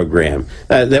scholarship program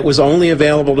that was only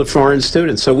available to foreign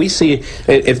students. So we see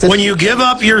if this, when you give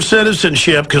up your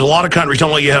citizenship, because a lot of countries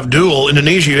don't let you have dual.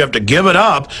 Indonesia, you have to give it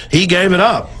up. He gave it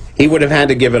up. He would have had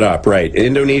to give it up, right?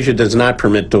 Indonesia does not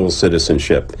permit dual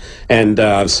citizenship, and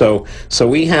so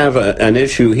we have an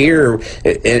issue here.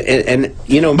 And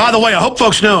by the way, I hope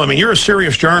folks know. I mean, you're a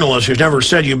serious journalist who's never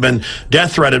said you've been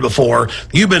death threatened before.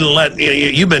 You've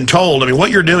been told. I mean,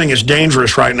 what you're doing is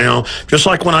dangerous right now. Just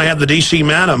like when I had the D.C.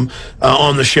 madam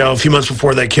on the show a few months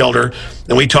before they killed her,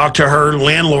 and we talked to her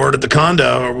landlord at the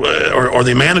condo or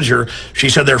the manager. She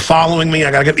said they're following me. I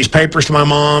got to get these papers to my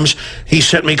mom's. He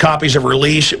sent me copies of her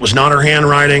lease. It was not her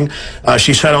handwriting.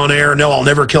 She said on air, "No, I'll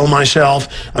never kill myself."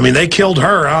 I mean, they killed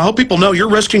her. I hope people know you're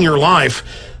risking your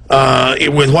life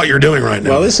with what you're doing right now?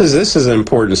 Well, this is an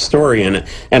important story, and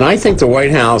I think the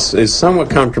White House is somewhat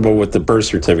comfortable with the birth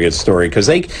certificate story because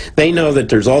they know that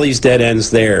there's all these dead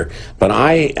ends there. But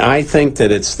I think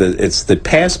that it's the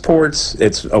passports,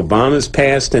 it's Obama's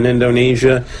past in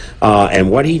Indonesia, and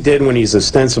what he did when he's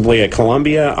ostensibly at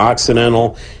Columbia,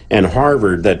 Occidental, and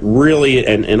Harvard that really,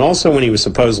 and also when he was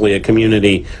supposedly a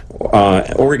community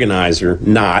organizer.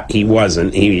 He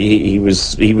wasn't. He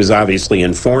was obviously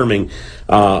informing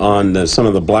on some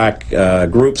of the black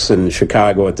groups in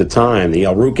Chicago at the time, the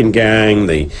El Rukin Gang,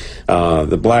 the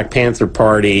Black Panther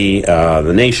Party,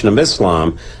 the Nation of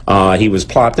Islam. He was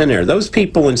plopped in there. Those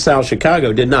people in South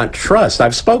Chicago did not trust.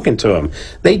 I've spoken to them.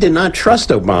 They did not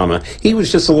trust Obama. He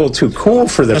was just a little too cool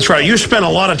for them. That's right. You spent a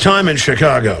lot of time in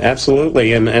Chicago.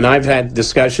 Absolutely. And I've had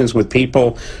discussions with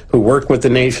people who worked with the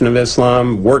Nation of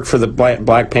Islam, worked for the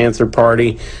Black Panther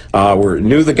Party,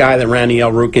 knew the guy that ran the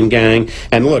El Rukin Gang.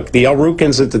 And look, the El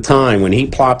Rukins at the time, when he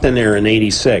plopped in there in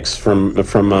 '86 from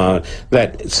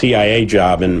that CIA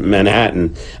job in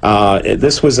Manhattan,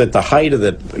 this was at the height of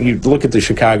you look at the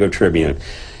Chicago Tribune.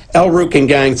 El Rukin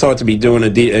Gang thought to be doing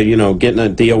getting a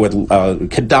deal with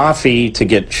Gaddafi to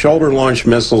get shoulder-launched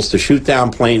missiles to shoot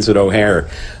down planes at O'Hare.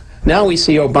 Now we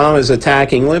see Obama's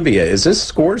attacking Libya. Is this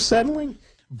score settling?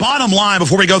 Bottom line,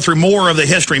 before we go through more of the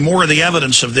history, more of the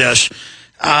evidence of this,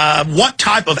 what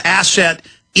type of asset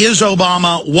is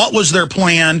Obama? What was their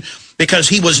plan? Because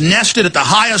he was nested at the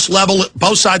highest level,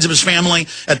 both sides of his family,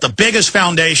 at the biggest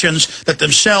foundations that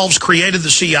themselves created the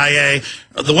CIA.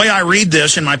 The way I read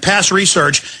this in my past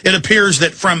research, it appears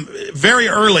that from very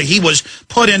early he was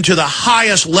put into the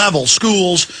highest level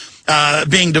schools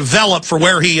being developed for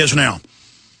where he is now.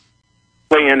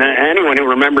 And anyone who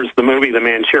remembers the movie The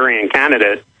Manchurian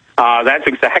Candidate, that's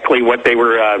exactly what they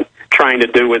were trying to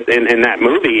do in that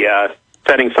movie,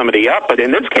 setting somebody up. But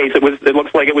in this case, it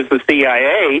looks like it was the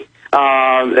CIA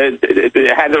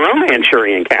it had their own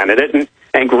Manchurian Candidate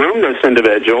and groomed this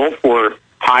individual for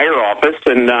higher office,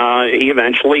 and he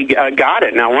eventually got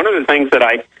it. Now, one of the things that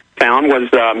I found was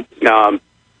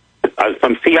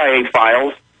some CIA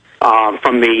files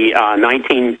from the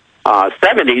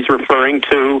 1970s referring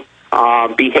to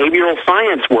behavioral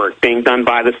science work being done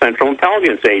by the Central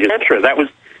Intelligence Agency. That was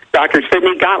Dr.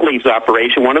 Sidney Gottlieb's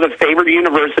operation. One of the favored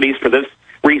universities for this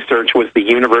research was the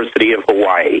University of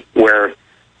Hawaii, where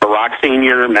Barack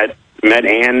Sr. met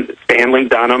Ann Stanley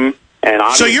Dunham. And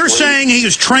so you're saying he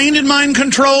was trained in mind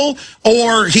control,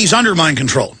 or he's under mind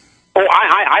control? Oh,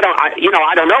 I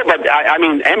don't know, but I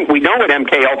mean, we know what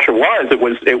MKUltra was.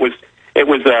 It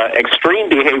was extreme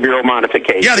behavioral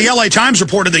modification. Yeah, the LA Times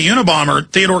reported the Unabomber,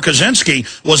 Theodore Kaczynski,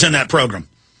 was in that program.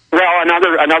 Well,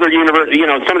 another university,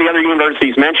 some of the other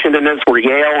universities mentioned in this were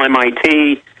Yale,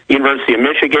 MIT, University of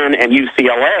Michigan, and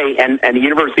UCLA, and the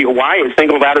University of Hawaii is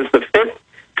singled out as the fifth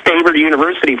favored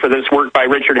university for this work by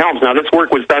Richard Helms. Now, this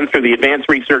work was done through the Advanced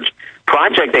Research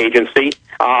Project Agency,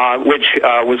 which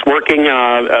was working,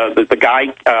 the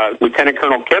guy, Lieutenant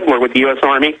Colonel Kibler with the U.S.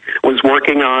 Army, was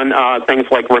working on things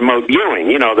like remote viewing.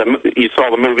 You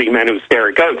saw the movie Men Who Stare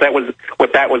at Ghosts. That was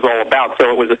what that was all about. So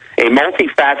it was a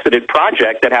multifaceted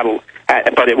project that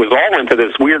but it was all into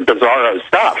this weird, bizarro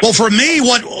stuff. Well, for me,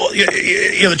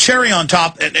 the cherry on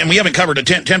top, and we haven't covered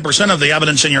 10% of the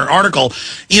evidence in your article,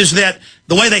 is that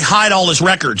the way they hide all his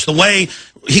records, the way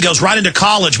he goes right into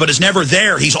college but is never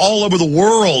there. He's all over the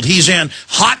world. He's in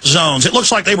hot zones. It looks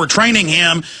like they were training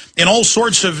him in all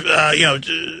sorts of,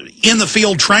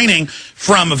 in-the-field training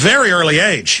from a very early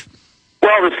age.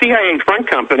 Well, the CIA front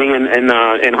company in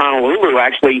Honolulu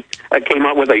actually came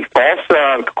up with a false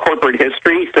corporate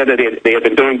history, said that they had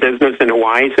been doing business in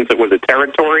Hawaii since it was a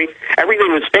territory.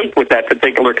 Everything was fake with that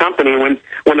particular company. When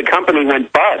the company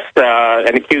went bust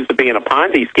and accused of being a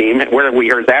Ponzi scheme, where have we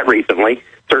heard that recently?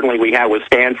 Certainly we had with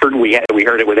Stanford. We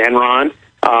heard it with Enron.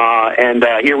 And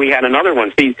here we had another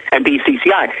one, and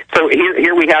BCCI. So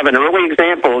here we have an early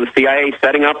example of the CIA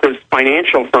setting up this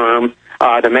financial firm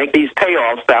to make these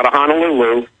payoffs out of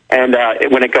Honolulu, and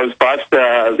when it goes bust,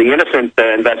 the innocent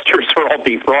investors are all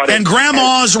defrauded. And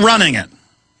Grandma's running it.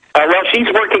 Well, she's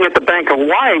working at the Bank of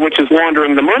Hawaii, which is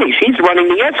laundering the money. She's running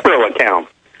the escrow account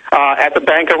at the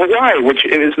Bank of Hawaii, which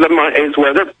is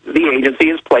where the agency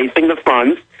is placing the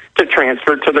funds to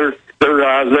transfer to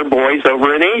their boys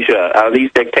over in Asia, these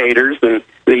dictators and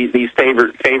these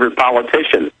favored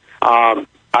politicians.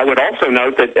 I would also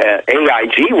note that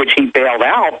AIG, which he bailed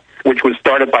out, which was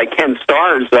started by Ken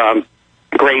Starr's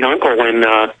great uncle in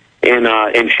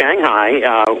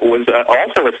Shanghai, was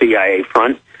also a CIA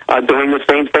front, doing the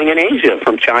same thing in Asia,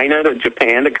 from China to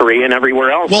Japan to Korea and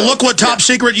everywhere else. Well, look what Top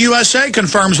Secret USA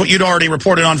confirms what you'd already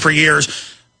reported on for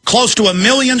years. Close to 1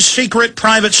 million secret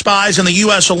private spies in the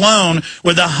U.S. alone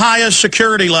with the highest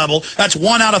security level. That's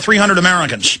 1 out of 300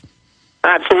 Americans.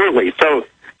 Absolutely. So,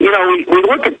 you know,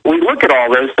 we look at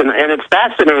all this, and it's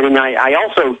fascinating. I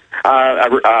also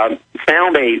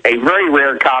found a very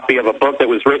rare copy of a book that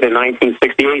was written in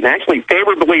 1968 and actually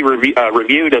favorably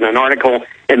reviewed in an article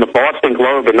in the Boston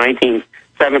Globe in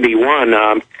 1971,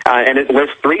 and it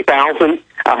lists 3,000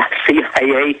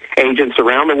 CIA agents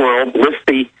around the world, lists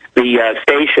the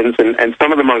stations, and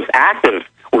some of the most active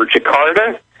were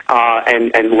Jakarta,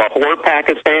 and Lahore,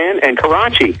 Pakistan, and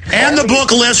Karachi. And the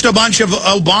book lists a bunch of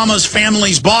Obama's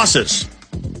family's bosses.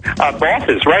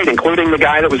 Bosses, right, including the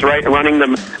guy that was running the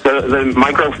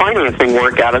microfinancing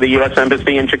work out of the U.S.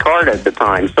 Embassy in Jakarta at the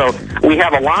time. So we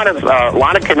have a lot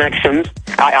of connections.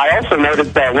 I also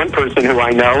noticed that one person who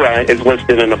I know is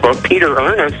listed in the book, Peter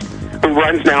Ernest, who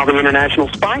runs now the International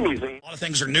Spy Museum. A lot of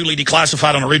things are newly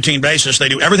declassified on a routine basis. They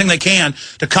do everything they can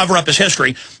to cover up his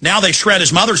history. Now they shred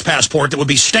his mother's passport that would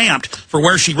be stamped for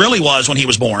where she really was when he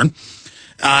was born,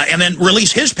 and then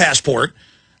release his passport,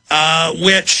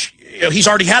 which... You know, he's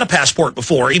already had a passport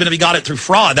before, even if he got it through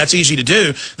fraud. That's easy to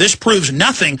do. This proves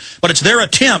nothing, but it's their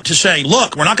attempt to say,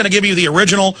 look, we're not going to give you the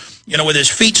original, you know, with his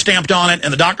feet stamped on it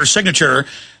and the doctor's signature,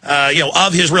 you know,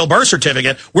 of his real birth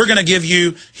certificate. We're going to give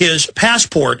you his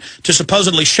passport to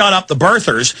supposedly shut up the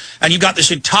birthers. And you've got this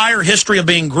entire history of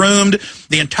being groomed,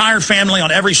 the entire family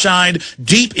on every side,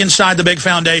 deep inside the big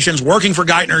foundations, working for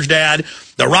Geithner's dad,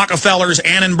 the Rockefellers,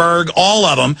 Annenberg, all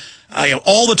of them. You know,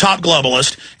 all the top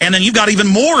globalists, and then you've got even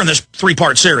more in this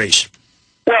 3-part series.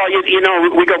 Well, you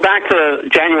know, we go back to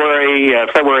February of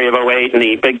 2008 and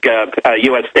the big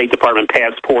U.S. State Department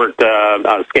passport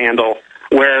scandal,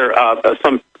 where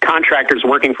some contractors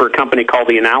working for a company called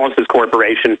the Analysis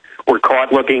Corporation were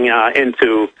caught looking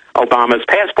into Obama's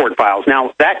passport files.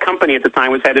 Now, that company at the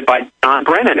time was headed by John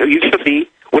Brennan, who used to be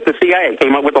with the CIA,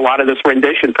 came up with a lot of this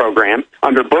rendition program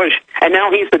under Bush, and now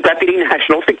he's the Deputy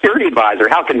National Security Advisor.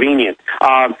 How convenient.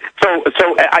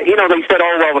 You know, they said,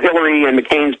 oh, well, Hillary and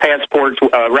McCain's passports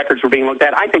records were being looked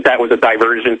at. I think that was a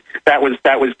diversion. That was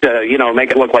you know,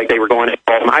 make it look like they were going to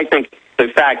involve them. I think the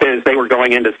fact is they were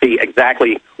going in to see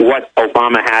exactly what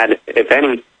Obama had, if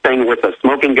anything, with a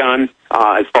smoking gun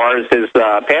as far as his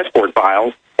passport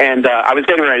files. And I was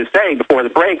getting ready to say before the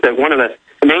break that one of the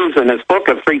names in this book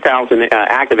of 3,000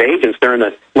 active agents during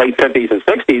the late 50s and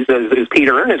 60s is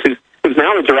Peter Ernest, who's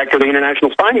now the director of the International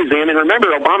Spy Museum. And remember,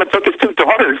 Obama took his 2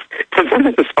 daughters to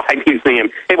visit the Spy Museum.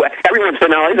 Everyone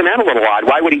said, now, isn't that a little odd?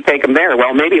 Why would he take them there?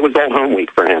 Well, maybe it was old home week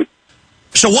for him.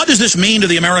 So what does this mean to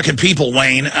the American people,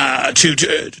 Wayne,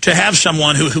 to have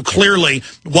someone who clearly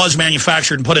was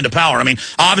manufactured and put into power? I mean,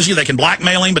 obviously they can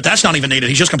blackmail him, but that's not even needed.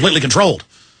 He's just completely controlled.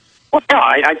 Well, yeah,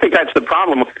 I think that's the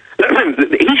problem.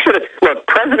 He should have, look,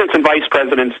 presidents and vice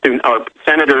presidents or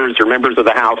senators or members of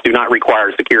the House do not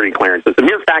require security clearances. The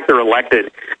mere fact they're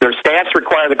elected, their staffs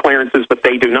require the clearances, but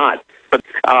they do not. But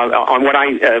on what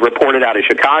I reported out of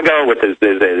Chicago with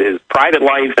his private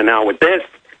life and now with this,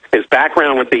 his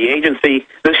background with the agency,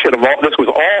 this was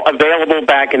all available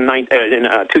back in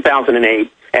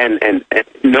 2008. And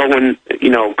no one,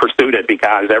 you know, pursued it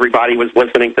because everybody was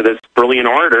listening to this brilliant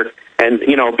orator. And,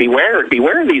 you know, beware of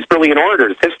these brilliant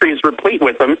orators. History is replete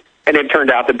with them, and it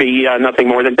turned out to be nothing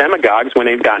more than demagogues when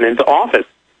they've gotten into office.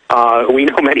 We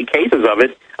know many cases of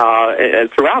it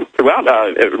throughout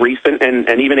recent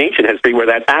and even ancient history where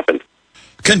that's happened.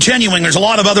 Continuing, there's a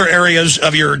lot of other areas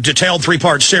of your detailed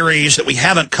 3-part series that we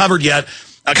haven't covered yet.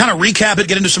 Kind of recap it,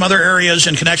 get into some other areas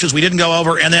and connections we didn't go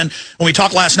over. And then when we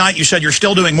talked last night, you said you're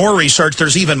still doing more research.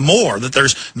 There's even more, that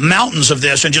there's mountains of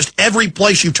this, and just every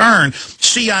place you turn,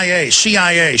 CIA,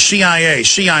 CIA, CIA,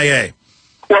 CIA.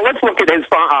 Well, let's look at his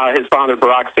father,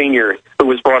 Barack Sr., who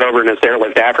was brought over in this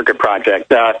Airlift Africa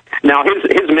project. Now,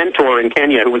 his mentor in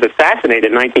Kenya, who was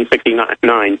assassinated in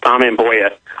 1969, Tom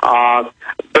Mboya,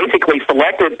 basically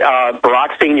selected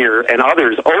Barack Sr. and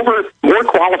others over more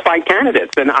qualified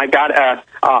candidates. And I got a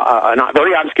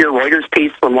very obscure Reuters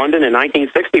piece from London in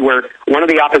 1960 where one of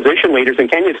the opposition leaders in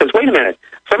Kenya says, wait a minute,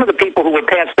 some of the people who were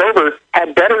passed over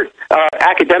had better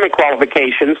academic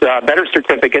qualifications, better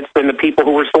certificates than the people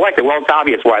who were selected. Well, it's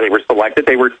obvious why they were selected.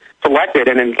 They were selected,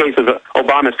 and in the case of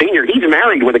Obama Sr., he's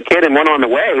married with a kid and one on the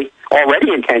way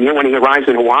already in Kenya. When he arrives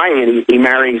in Hawaii, and he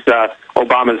marries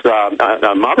Obama's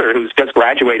mother, who's just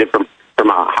graduated from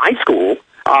high school,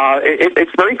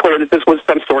 it's very clear that this was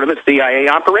some sort of a CIA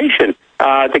operation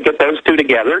to get those two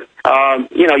together.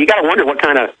 You know, you got to wonder what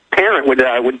kind of parent would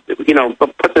you know,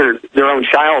 put their own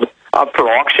child up for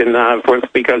auction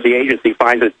because the agency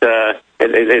finds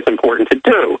it's important to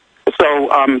do. So,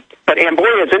 but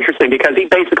Amboya is interesting because he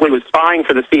basically was spying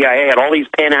for the CIA at all these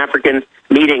Pan-African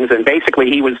meetings, and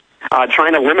basically he was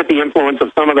trying to limit the influence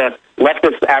of some of the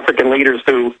leftist African leaders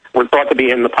who were thought to be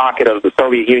in the pocket of the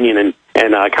Soviet Union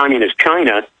and communist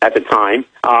China at the time,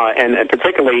 and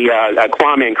particularly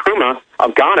Kwame Nkrumah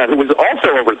of Ghana, who was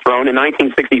also overthrown in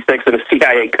 1966 in a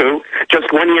CIA coup,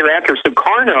 just 1 year after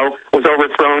Sukarno was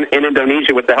overthrown in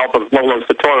Indonesia with the help of Lolo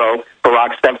Soetoro,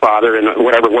 Barack's stepfather, and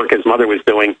whatever work his mother was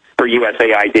doing for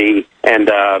USAID and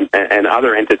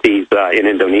other entities in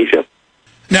Indonesia.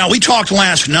 Now, we talked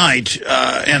last night,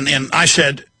 and I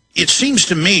said, it seems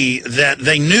to me that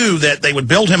they knew that they would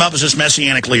build him up as this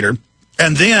messianic leader,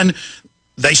 and then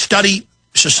they study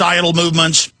societal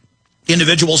movements,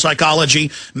 individual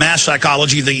psychology, mass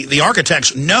psychology. The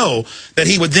architects know that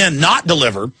he would then not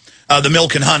deliver the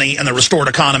milk and honey and the restored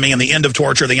economy and the end of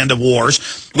torture, the end of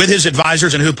wars, with his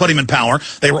advisors and who put him in power.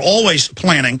 They were always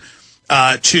planning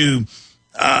to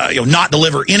not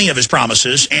deliver any of his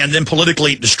promises and then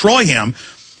politically destroy him.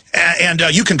 And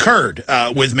you concurred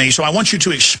with me, so I want you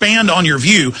to expand on your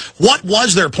view. What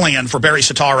was their plan for Barry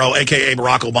Soetoro, a.k.a.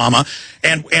 Barack Obama,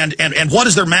 and what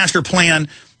is their master plan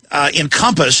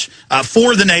encompass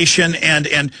for the nation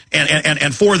and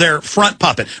for their front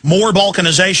puppet? More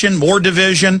balkanization, more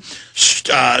division,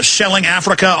 selling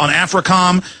Africa on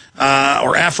AFRICOM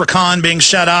or AFRICON being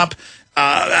set up.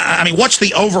 I mean, what's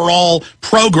the overall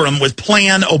program with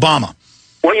Plan Obama?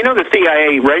 Well, you know, the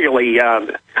CIA regularly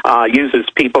uses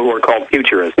people who are called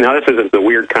futurists. Now, this isn't the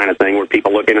weird kind of thing where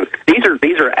people look into. These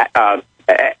are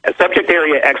subject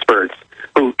area experts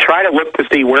who try to look to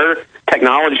see where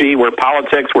technology, where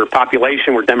politics, where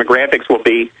population, where demographics will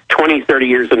be 20, 30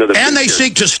 years into the future. And they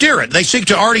seek to steer it. They seek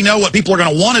to already know what people are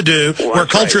going to want to do, where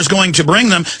culture is going to bring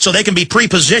them, so they can be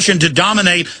pre-positioned to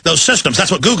dominate those systems.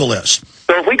 That's what Google is.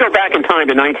 So if we go back in time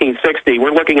to 1960,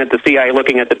 we're looking at the CIA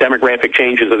looking at the demographic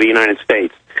changes of the United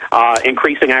States,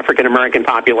 increasing African-American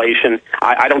population.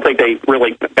 I don't think they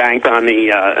really banked on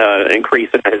the increase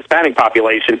in the Hispanic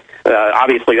population.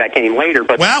 Obviously, that came later.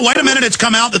 But well, wait a minute. It's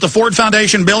come out that the Ford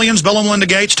Foundation, billions, Bill and Melinda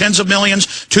Gates, tens of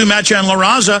millions, to Mecha and La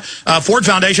Raza, Ford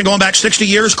Foundation going back 60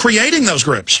 years, creating those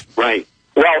groups. Right.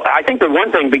 Well, I think the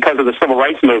one thing, because of the civil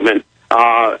rights movement,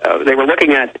 they were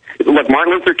looking at, look,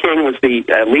 Martin Luther King was the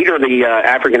leader of the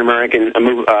African-American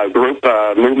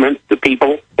movement, the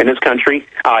people in this country.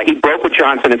 He broke with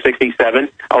Johnson in 67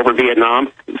 over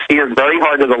Vietnam, steered very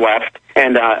hard to the left,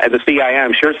 and the CIA,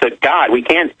 I'm sure, said, God, we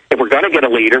can't, if we're going to get a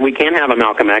leader, we can't have a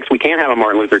Malcolm X, we can't have a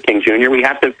Martin Luther King Jr., we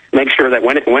have to make sure that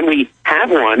when we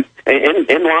have one,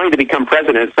 in line to become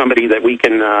president, it's somebody that we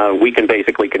can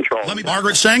basically control.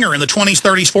 Margaret Sanger in the 20s,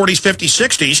 30s, 40s, 50s,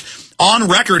 60s, on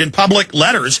record in public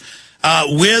letters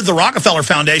with the Rockefeller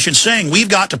Foundation saying we've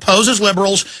got to pose as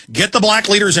liberals, get the black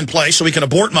leaders in place so we can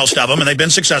abort most of them, and they've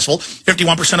been successful.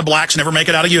 51% of blacks never make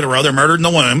it out of utero. They're murdered in the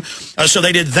womb. So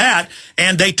they did that,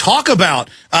 and they talk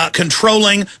about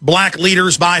controlling black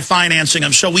leaders by financing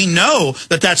them. So we know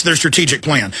that that's their strategic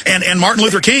plan. And Martin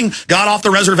Luther King got off the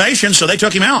reservation, so they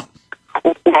took him out.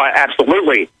 Well,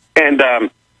 absolutely. And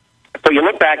so you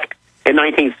look back in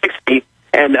 1960,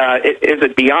 and is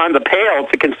it beyond the pale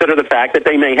to consider the fact that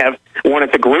they may have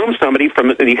wanted to groom somebody from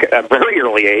a very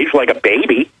early age, like a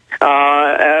baby?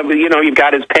 You've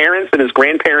got his parents and his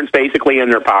grandparents basically in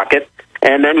their pocket,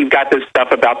 and then you've got this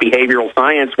stuff about behavioral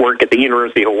science work at the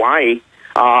University of Hawaii.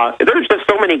 There's just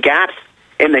so many gaps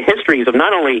in the histories of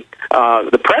not only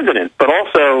the president, but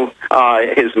also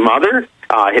his mother,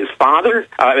 his father,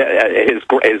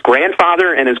 his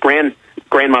grandfather, and his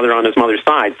grandmother on his mother's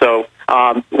side. So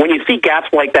when you see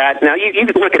gaps like that, now you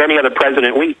can look at any other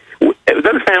president.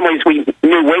 Those families we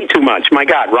knew way too much. My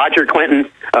God, Roger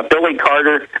Clinton, Billy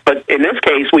Carter. But in this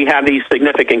case, we have these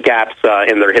significant gaps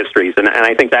in their histories, and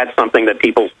I think that's something that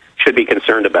people should be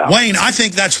concerned about. Wayne, I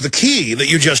think that's the key that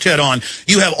you just hit on.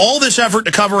 You have all this effort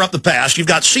to cover up the past. You've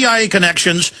got CIA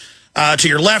connections to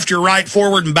your left, your right,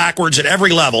 forward, and backwards at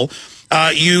every level.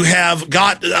 You have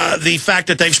got the fact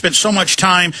that they've spent so much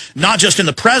time, not just in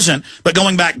the present, but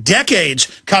going back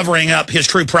decades covering up his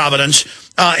true providence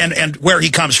and where he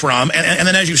comes from. And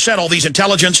then, as you said, all these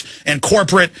intelligence and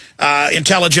corporate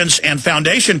intelligence and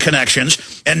foundation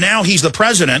connections. And now he's the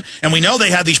president. And we know they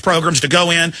have these programs to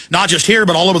go in, not just here,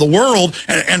 but all over the world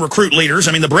and recruit leaders.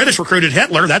 I mean, the British recruited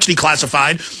Hitler. That's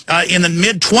declassified in the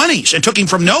mid-20s and took him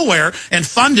from nowhere and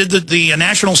funded the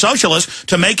National Socialists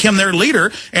to make him their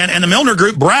leader. And the Milner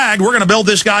Group bragged, we're going to build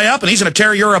this guy up, and he's going to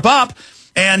tear Europe up.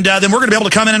 And then we're going to be able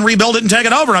to come in and rebuild it and take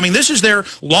it over. I mean, this is their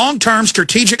long-term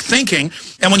strategic thinking.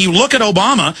 And when you look at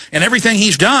Obama and everything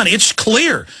he's done, it's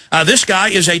clear this guy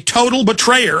is a total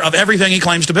betrayer of everything he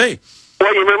claims to be.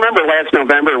 Well, you remember last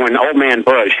November when old man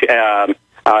Bush,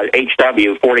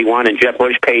 HW 41, and Jeb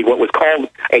Bush paid what was called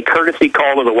a courtesy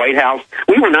call to the White House.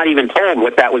 We were not even told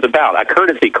what that was about, a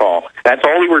courtesy call. That's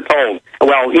all we were told.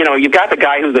 Well, you know, you've got the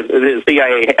guy who the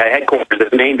CIA headquarters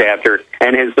is named after,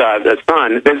 and his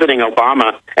son visiting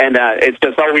Obama, and it's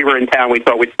just, oh, we were in town, we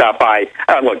thought we'd stop by.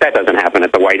 Look, that doesn't happen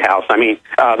at the White House. I mean,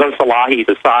 those Salahis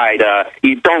aside,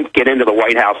 you don't get into the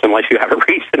White House unless you have a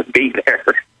reason to be there.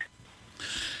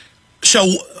 So,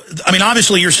 I mean,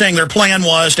 obviously you're saying their plan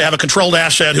was to have a controlled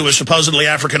asset who was supposedly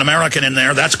African-American in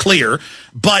there. That's clear.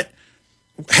 But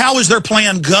how is their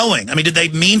plan going? I mean, did they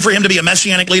mean for him to be a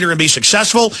messianic leader and be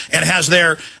successful? And has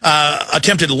their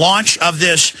attempted launch of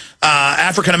this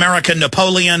African-American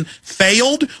Napoleon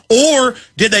failed? Or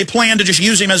did they plan to just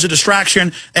use him as a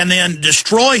distraction and then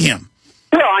destroy him?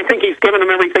 Well, I think he's given them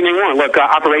everything they want. Look,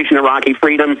 Operation Iraqi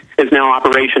Freedom is now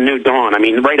Operation New Dawn. I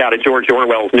mean, right out of George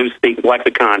Orwell's Newspeak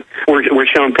lexicon, we're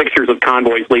shown pictures of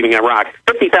convoys leaving Iraq.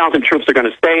 50,000 troops are going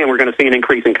to stay, and we're going to see an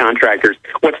increase in contractors.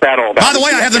 What's that all about? By the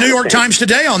way, I have the New York Times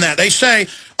today on that. They say,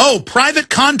 oh, private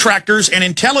contractors and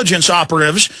intelligence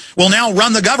operatives will now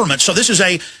run the government. So this is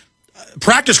a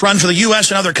practice run for the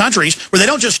U.S. and other countries where they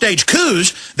don't just stage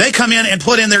coups, they come in and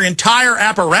put in their entire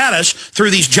apparatus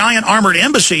through these giant armored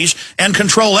embassies and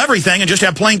control everything and just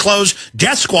have plainclothes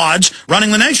death squads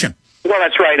running the nation. Well,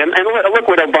 that's right. And look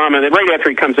what Obama, right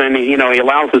after he comes in, he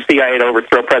allows the CIA to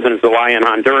overthrow President Zelaya in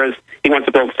Honduras. He wants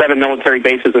to build 7 military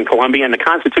bases in Colombia, and the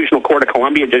Constitutional Court of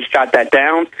Colombia just shot that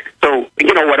down. So,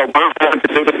 you know, what Obama wants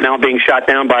to do is now being shot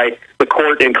down by the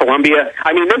court in Colombia.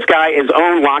 I mean, this guy is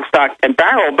owned lock, stock, and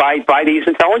barrel by these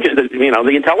intelligence,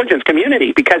 the intelligence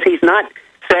community, because he's not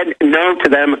said no to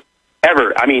them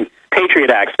ever. I mean,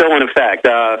 Patriot Act still in effect.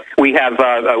 We have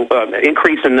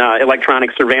increase in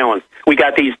electronic surveillance. We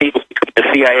got these deals between the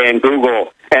CIA and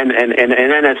Google and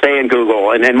NSA and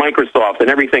Google and Microsoft and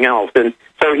everything else. And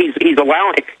so he's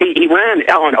allowing. He ran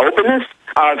on openness.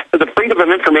 The Freedom of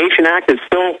Information Act is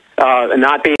still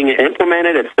not being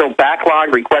implemented. It's still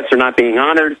backlogged. Requests are not being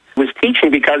honored. He was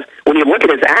teaching because when you look at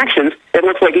his actions, it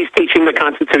looks like he's teaching the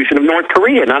Constitution of North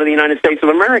Korea, not of the United States of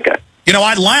America. You know,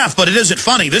 I'd laugh, but it isn't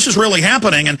funny. This is really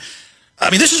happening. And, I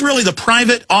mean, this is really the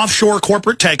private offshore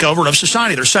corporate takeover of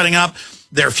society. They're setting up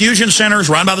their fusion centers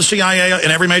run by the CIA in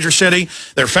every major city.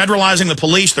 They're federalizing the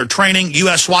police. They're training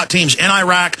U.S. SWAT teams in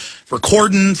Iraq for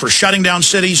cordon, for shutting down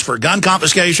cities, for gun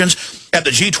confiscations. At the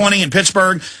G20 in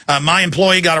Pittsburgh, my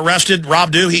employee got arrested,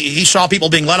 Rob Dew. He saw people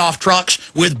being let off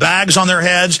trucks with bags on their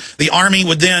heads. The Army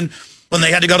would then, when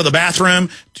they had to go to the bathroom,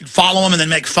 to follow them and then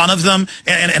make fun of them.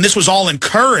 And this was all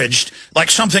encouraged, like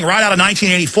something right out of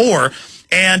 1984.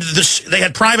 And they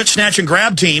had private snatch and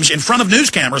grab teams in front of news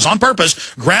cameras on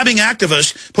purpose, grabbing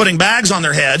activists, putting bags on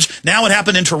their heads. Now it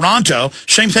happened in Toronto.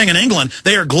 Same thing in England.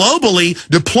 They are globally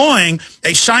deploying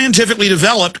a scientifically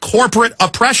developed corporate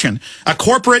oppression, a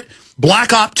corporate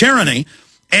black op tyranny.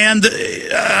 And,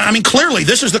 I mean, clearly,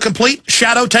 this is the complete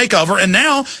shadow takeover, and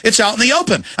now it's out in the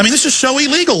open. I mean, this is so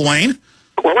illegal, Wayne.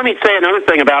 Well, let me say another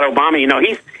thing about Obama. You know,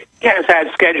 he has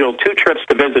had scheduled 2 trips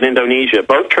to visit Indonesia.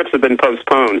 Both trips have been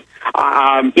postponed.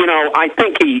 You know, I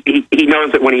think he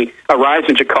knows that when he arrives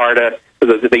in Jakarta,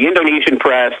 the Indonesian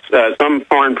press, some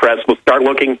foreign press, will start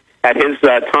looking at his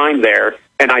time there.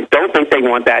 And I don't think they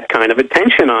want that kind of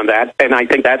attention on that. And I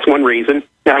think that's one reason.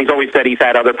 Now, he's always said he's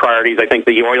had other priorities. I think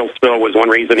the oil spill was one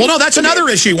reason. Well, no, that's another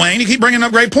issue, Wayne. You keep bringing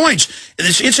up great points.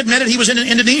 It's admitted he was in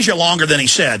Indonesia longer than he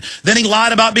said. Then he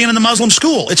lied about being in the Muslim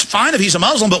school. It's fine if he's a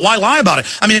Muslim, but why lie about it?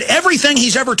 I mean, everything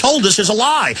he's ever told us is a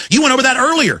lie. You went over that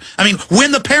earlier. I mean,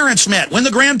 when the parents met, when the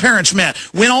grandparents met,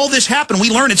 when all this happened, we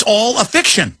learned it's all a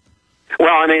fiction.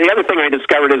 Well, and the other thing I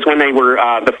discovered is when they were,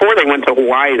 before they went to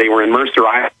Hawaii, they were in Mercer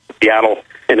Island, Seattle,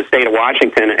 in the state of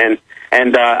Washington, and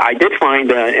I did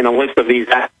find in a list of these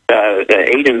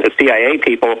CIA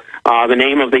people the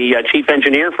name of the chief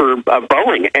engineer for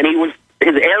Boeing, and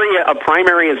his area of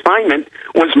primary assignment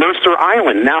was Mercer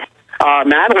Island. Now,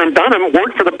 Madeline Dunham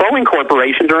worked for the Boeing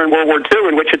Corporation during World War II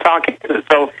in Wichita, Kansas,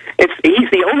 so he's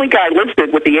the only guy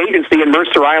listed with the agency in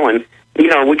Mercer Island. You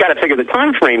know, we got to figure the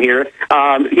time frame here.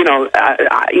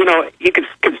 You could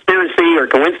conspiracy or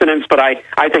coincidence, but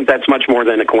I think that's much more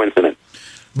than a coincidence.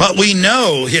 But we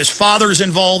know his father's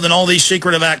involved in all these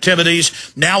secretive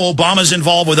activities. Now Obama's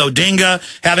involved with Odinga,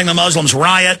 having the Muslims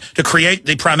riot to create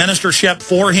the prime ministership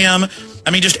for him. I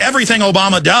mean, just everything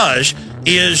Obama does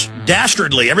is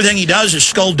dastardly. Everything he does is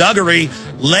skullduggery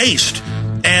laced.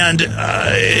 And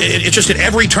it's just at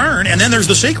every turn. And then there's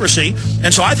the secrecy.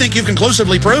 And so I think you've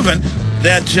conclusively proven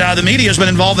that the media has been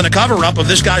involved in a cover-up of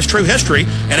this guy's true history,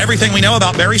 and everything we know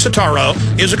about Barry Soetoro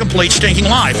is a complete stinking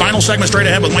lie. Final segment straight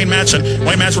ahead with Wayne Madsen,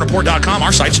 WayneMadsenReport.com.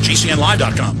 Our site's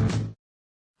GCNlive.com.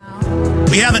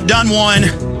 We haven't done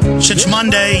one since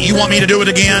Monday. You want me to do it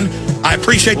again? I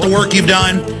appreciate the work you've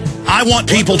done. I want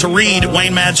people to read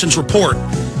Wayne Madsen's report,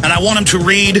 and I want them to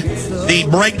read the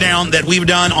breakdown that we've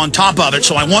done on top of it.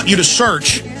 So I want you to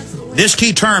search this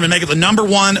key term and make it the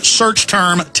 #1 search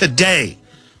term today.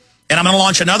 And I'm going to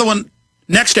launch another one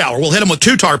next hour. We'll hit them with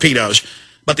 2 torpedoes.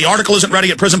 But the article isn't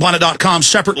ready at prisonplanet.com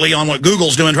separately on what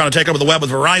Google's doing, trying to take over the web with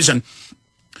Verizon.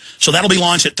 So that'll be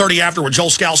launched at 30 after with Joel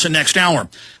Skousen next hour.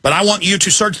 But I want you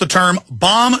to search the term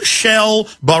Bombshell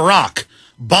Barack.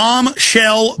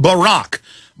 Bombshell Barack.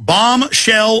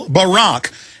 Bombshell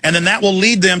Barack. And then that will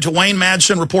lead them to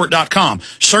WayneMadsenReport.com.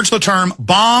 Search the term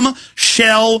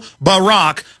Bombshell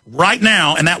Barack right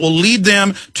now, and that will lead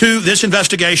them to this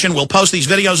investigation. We'll post these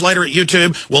videos later at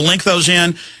YouTube. We'll link those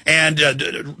in, and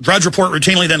Drudge Report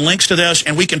routinely then links to this,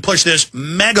 and we can push this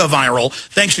mega viral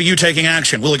thanks to you taking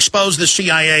action. We'll expose this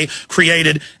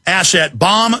CIA-created asset.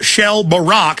 Bombshell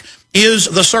Barack is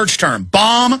the search term.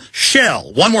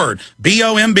 Bombshell, one word,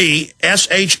 B-O-M-B-S-H-E-L-L,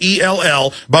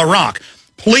 Barack.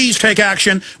 Please take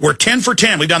action. We're 10 for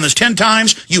 10. We've done this 10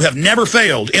 times. You have never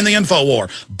failed in the info war.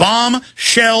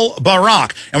 Bombshell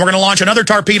Barack. And we're going to launch another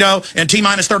torpedo in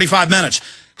T-minus 35 minutes.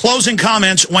 Closing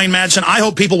comments, Wayne Madsen. I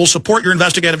hope people will support your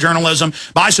investigative journalism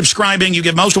by subscribing. You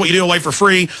give most of what you do away for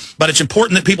free, but it's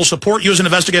important that people support you as an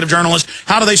investigative journalist.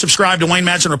 How do they subscribe to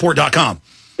WayneMadsenReport.com?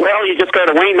 Well, you just go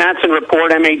to Wayne Madsen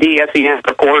Report, M-A-D-S-E-N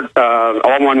Report,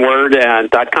 all one word,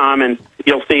 .com, and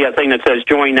you'll see a thing that says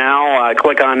Join Now.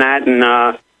 Click on that, and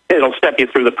it'll step you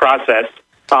through the process.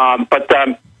 You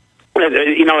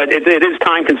know, it is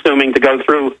time-consuming to go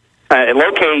through,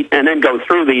 locate, and then go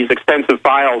through these extensive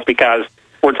files because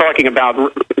we're talking about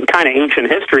kind of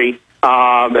ancient history.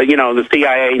 You know, the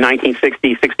CIA,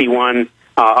 1960, 61,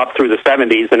 up through the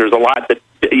 70s, and there's a lot that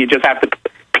you just have to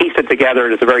piece it together,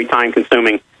 and it's a very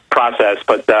time-consuming process.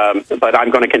 But I'm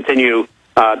going to continue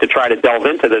to try to delve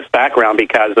into this background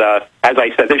because, as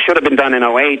I said, this should have been done in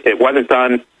 2008. It wasn't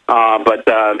done, but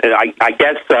I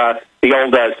guess the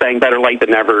old saying "better late than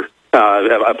never"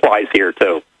 applies here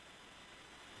too.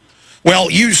 Well,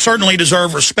 you certainly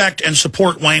deserve respect and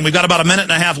support, Wayne. We've got about a minute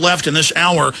and a half left in this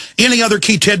hour. Any other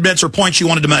key tidbits or points you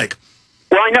wanted to make?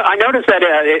 Well, I noticed that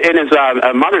in his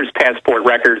mother's passport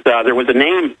records, there was a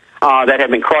name that had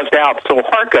been crossed out,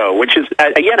 Suharto, which is,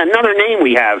 again, another name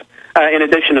we have in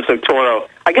addition to Soetoro.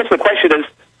 I guess the question is,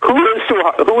 who is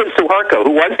Suharto?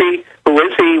 Who was he? Who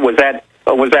is he? Was that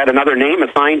another name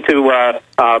assigned to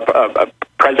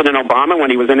President Obama when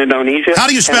he was in Indonesia? How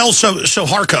do you spell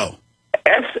Suharto?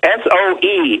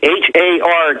 S-O-E-H-A-R-K-O.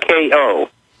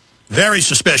 Very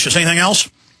suspicious. Anything else?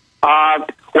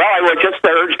 Well, I would just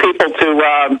urge people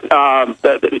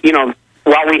to, you know,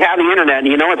 while we have the internet,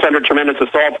 you know it's under tremendous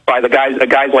assault by the guys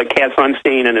like Cass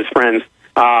Sunstein and his friends.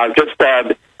 Just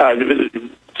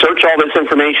search all this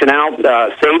information out,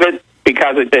 save it,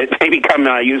 because it may become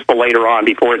useful later on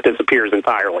before it disappears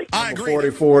entirely. I agree.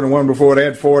 44 and the one before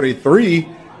that, 43,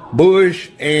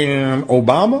 Bush and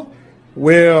Obama.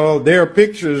 Well, there are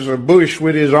pictures of Bush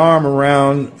with his arm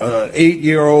around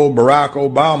 8-year-old Barack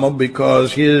Obama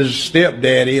because his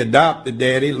stepdaddy, adopted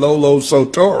daddy, Lolo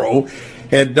Soetoro,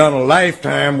 had done a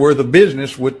lifetime worth of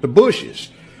business with the Bushes.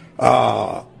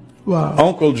 Wow.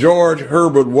 Uncle George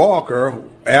Herbert Walker,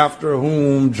 after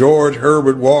whom George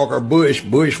Herbert Walker Bush,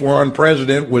 Bush 1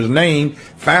 president, was named,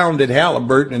 founded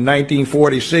Halliburton in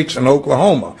 1946 in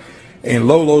Oklahoma. And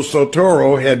Lolo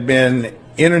Soetoro had been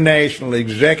international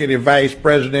executive vice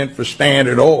president for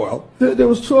Standard Oil. There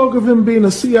was talk of him being a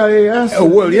CIA asset.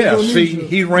 Well, yeah. See,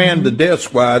 he ran the death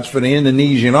squads for the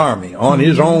Indonesian army. On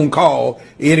his own call,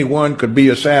 anyone could be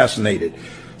assassinated.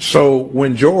 So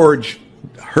when George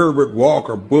Herbert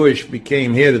Walker Bush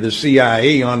became head of the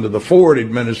CIA under the Ford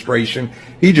administration,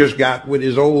 he just got with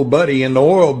his old buddy in the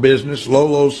oil business,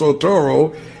 Lolo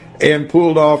Soetoro, and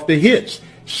pulled off the hits.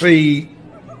 See,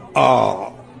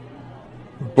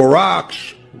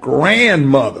 Barack's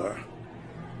grandmother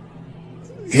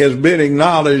has been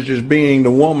acknowledged as being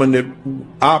the woman that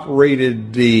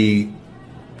operated the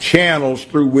channels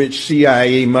through which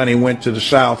CIA money went to the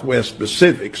Southwest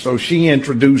Pacific. So she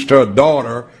introduced her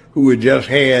daughter, who had just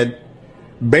had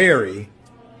Barry,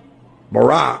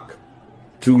 Barack,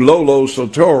 to Lolo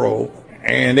Soetoro,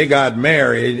 and they got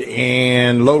married,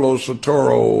 and Lolo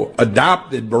Soetoro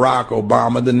adopted Barack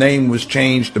Obama. The name was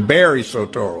changed to Barry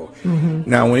Soetoro.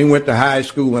 Now, when he went to high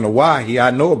school in Hawaii, I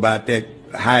know about that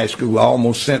high school. I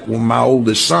almost sent my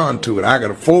oldest son to it. I could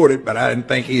afford it, but I didn't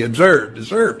think he deserved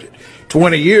it.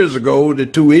 20 years ago, the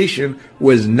tuition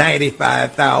was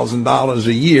 $95,000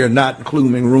 a year, not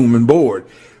including room and board.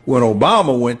 When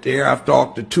Obama went there, I've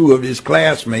talked to two of his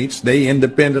classmates. They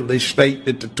independently state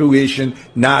that the tuition,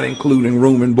 not including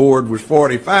room and board, was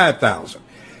 $45,000.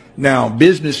 Now,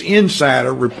 Business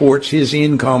Insider reports his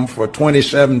income for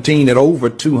 2017 at over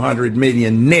 $200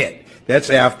 million net. That's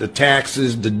after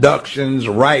taxes, deductions,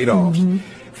 write-offs.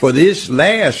 For this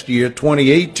last year,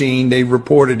 2018, they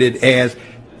reported it as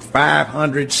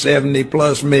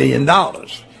 $570+ million.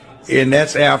 And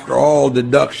that's after all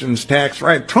deductions, tax,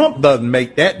 right? Trump doesn't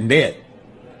make that net.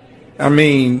 I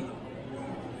mean,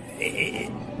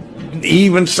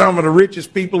 even some of the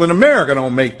richest people in America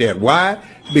don't make that. Why?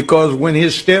 Because when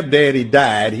his stepdaddy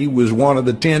died, he was one of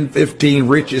the 10, 15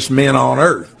 richest men on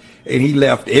earth. And he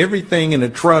left everything in a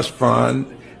trust fund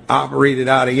operated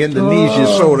out of Indonesia,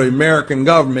 so the American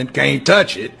government can't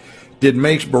touch it. That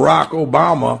makes Barack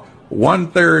Obama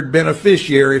 1/3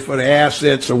 beneficiary for the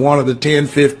assets of one of the 10,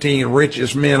 15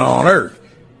 richest men on earth.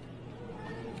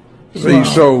 See,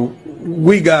 so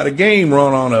we got a game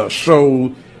run on us.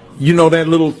 So, you know that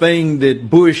little thing that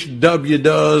Bush W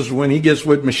does when he gets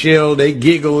with Michelle, they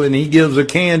giggle and he gives her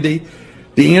candy.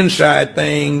 The inside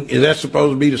thing, is that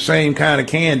supposed to be the same kind of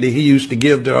candy he used to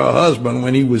give to her husband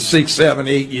when he was 6, 7,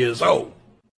 8 years old?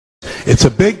 It's a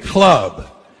big club,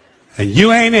 and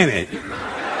you ain't in it.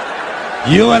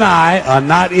 You and I are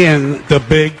not in the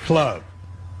big club.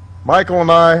 Michael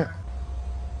and I.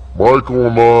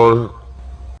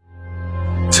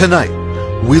 Tonight,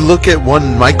 we look at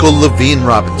one Michael Levine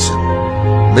Robinson.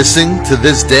 Missing to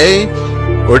this day?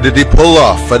 Or did he pull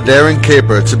off a daring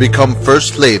caper to become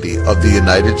First Lady of the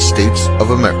United States of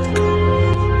America?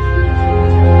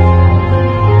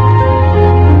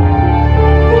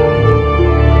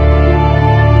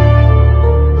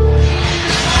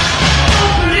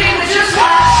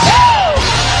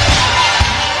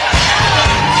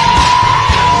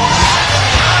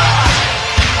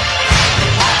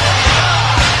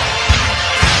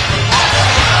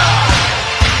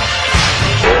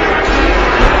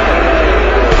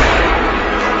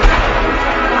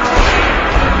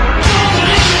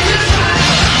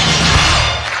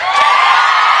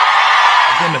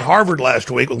 Harvard last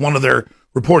week with one of their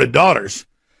reported daughters,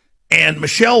 and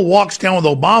Michelle walks down with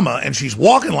Obama, and she's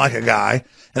walking like a guy,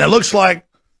 and it looks like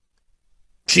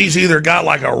she's either got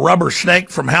like a rubber snake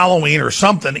from Halloween or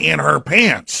something in her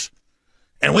pants.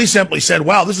 And we simply said,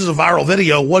 wow, this is a viral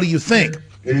video. What do you think?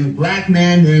 A black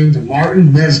man named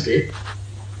Martin Nesbitt,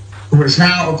 who is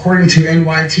now, according to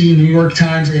NYT New York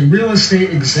Times, a real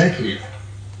estate executive.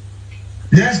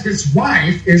 Nesbitt's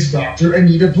wife is Dr.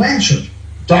 Anita Blanchard.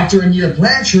 Dr. Anita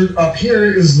Blanchard up here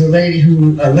is the lady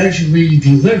who allegedly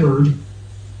delivered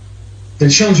the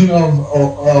children of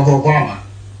Obama.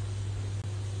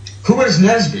 Who is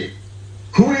Nesbitt?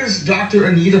 Who is Dr.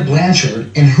 Anita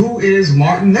Blanchard? And who is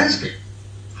Martin Nesbitt?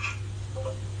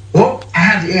 Well, I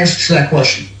have the answer to that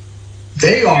question.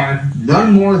 They are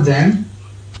none more than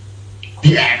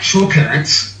the actual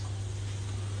parents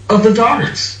of the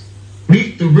daughters.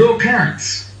 Meet the real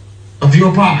parents of the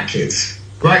Obama kids,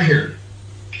 right here.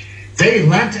 They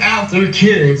lent out their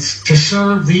kids to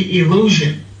serve the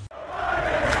illusion.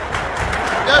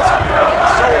 Yes.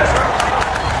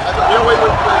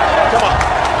 Come on.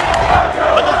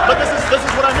 But this is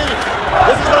what I mean.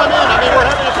 This is what I mean. I mean, we're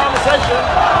having a conversation.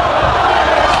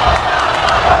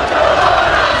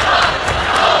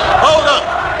 Hold up.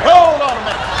 Hold on a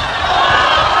minute.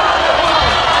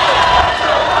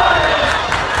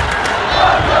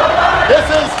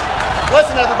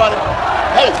 Listen, everybody.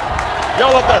 Hey.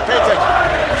 Y'all up there, pay attention.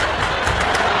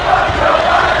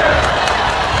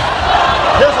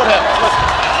 Here's what happens.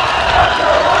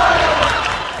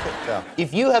 Listen.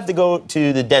 If you have to go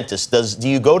to the dentist, do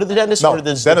you go to the dentist or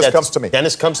does the dentist comes to me?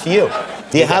 Dentist comes to you.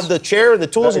 Do you have the chair, the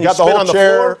tools, and you got spit the whole on the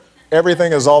chair. floor?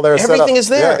 Everything is all there. Everything is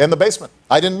there. Yeah, in the basement.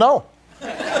 I didn't know.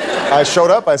 I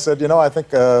showed up. I said, I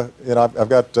think, I've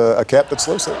got a cat that's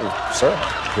loose. Sir,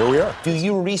 here we are. Do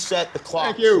you reset the clock?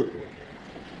 Thank you,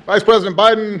 Vice President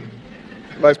Biden.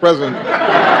 Vice President.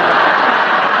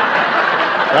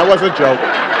 That was a joke.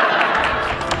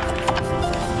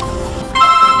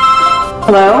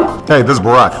 Hello? Hey, this is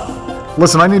Barack.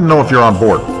 Listen, I need to know if you're on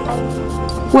board.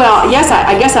 Well, yes,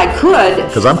 I guess I could.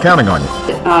 Because I'm counting on you.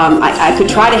 I could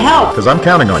try to help. Because I'm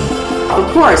counting on you.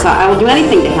 Of course, I will do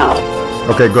anything to help.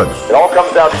 Okay, good. It all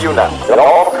comes down to you now. It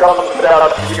all comes down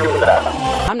to you now.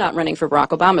 I'm not running for Barack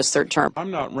Obama's third term. I'm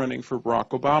not running for Barack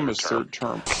Obama's third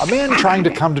term. A man trying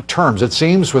to come to terms, it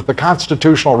seems, with the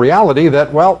constitutional reality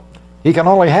that, well, he can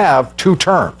only have 2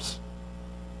 terms.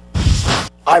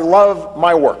 I love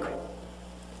my work.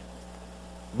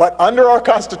 But under our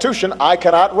Constitution, I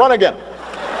cannot run again.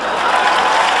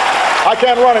 I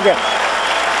can't run again.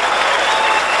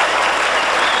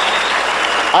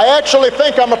 I actually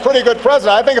think I'm a pretty good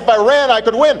president. I think if I ran, I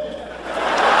could win.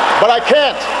 But I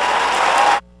can't.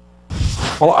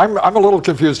 Well, I'm a little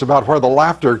confused about where the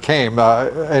laughter came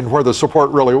and where the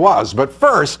support really was. But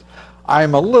first,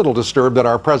 I'm a little disturbed that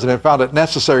our president found it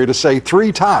necessary to say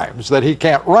 3 times that he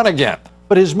can't run again.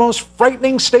 But his most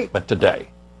frightening statement today,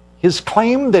 his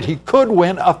claim that he could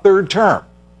win a 3rd term.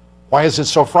 Why is it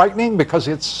so frightening? Because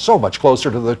it's so much closer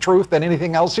to the truth than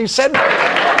anything else he said.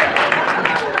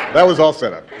 That was all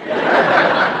set up.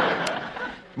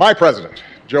 My president,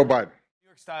 Joe Biden. New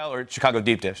York style or Chicago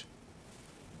deep dish?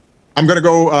 I'm going to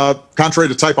go contrary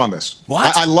to type on this.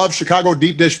 What? I love Chicago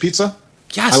deep dish pizza.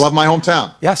 Yes. I love my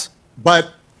hometown. Yes.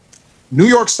 But New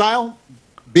York style,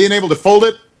 being able to fold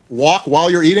it, walk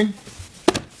while you're eating,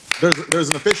 there's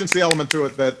an efficiency element to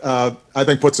it that I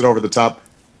think puts it over the top.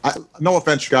 No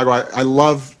offense, Chicago. I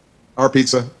love our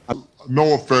pizza.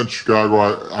 No offense, Chicago.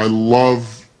 I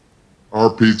love our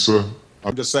pizza.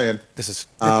 I'm just saying. This is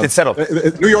it's settled.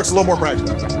 New York's a little more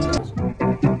practical.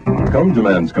 Come to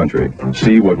Man's Country.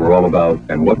 See what we're all about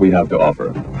and what we have to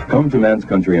offer. Come to Man's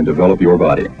Country and develop your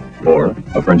body, or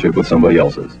a friendship with somebody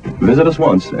else's. Visit us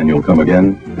once and you'll come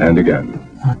again and again.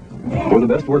 For the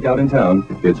best workout in town,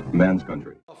 it's Man's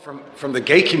Country. From the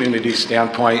gay community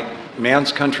standpoint,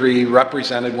 Man's Country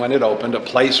represented, when it opened, a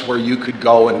place where you could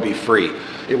go and be free.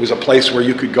 It was a place where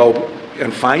you could go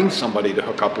and find somebody to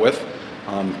hook up with.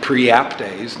 Pre-app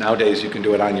days, nowadays you can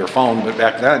do it on your phone, but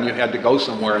back then you had to go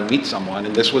somewhere and meet someone,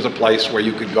 and this was a place where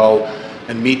you could go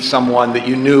and meet someone that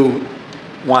you knew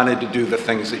wanted to do the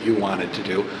things that you wanted to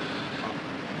do.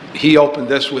 He opened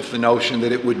this with the notion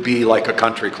that it would be like a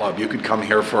country club. You could come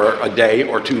here for a day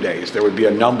or 2 days. There would be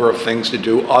a number of things to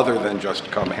do other than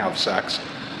just come have sex.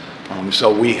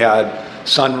 So we had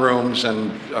sunrooms,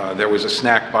 and there was a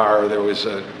snack bar, there was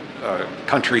a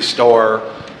country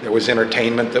store, there was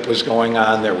entertainment that was going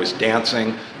on, there was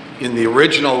dancing. In the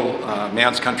original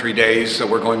Man's Country days, so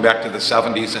we're going back to the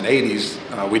 70s and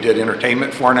 80s, we did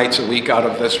entertainment 4 nights a week out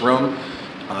of this room.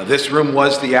 This room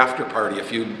was the after party.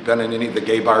 If you've been in any of the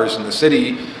gay bars in the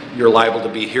city, you're liable to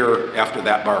be here after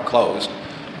that bar closed.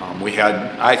 We had,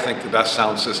 I think, the best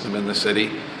sound system in the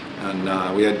city,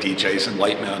 and we had DJs and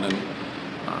light men,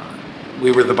 and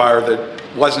we were the bar that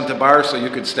wasn't a bar, so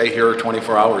you could stay here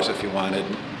 24 hours if you wanted.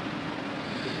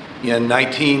 In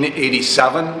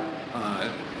 1987,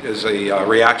 as a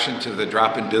reaction to the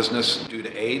drop in business due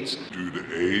to AIDS.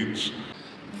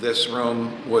 This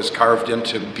room was carved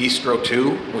into Bistro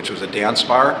 2, which was a dance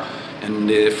bar,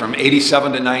 and from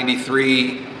 87 to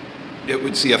 93, it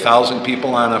would see 1,000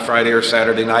 people on a Friday or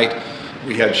Saturday night.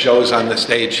 We had shows on the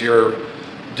stage here,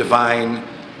 Divine,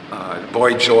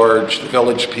 Boy George, the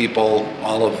Village People,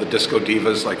 all of the disco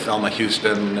divas like Thelma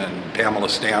Houston and Pamela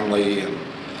Stanley. And,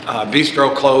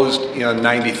 Bistro closed in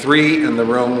 93, and the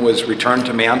room was returned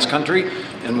to Man's Country,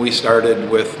 and we started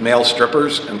with male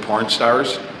strippers and porn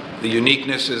stars. The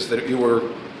uniqueness is that you were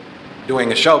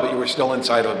doing a show, but you were still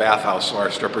inside of a bathhouse, so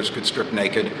our strippers could strip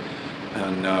naked.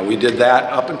 And we did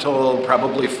that up until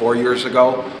probably 4 years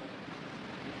ago.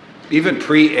 Even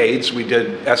pre-AIDS, we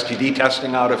did STD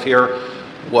testing out of here.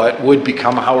 What would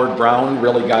become Howard Brown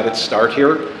really got its start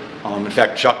here. In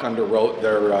fact, Chuck underwrote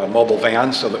their mobile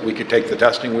vans so that we could take the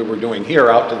testing we were doing here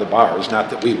out to the bars.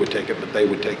 Not that we would take it, but they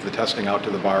would take the testing out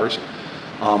to the bars.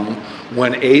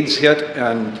 When AIDS hit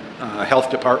and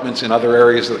health departments in other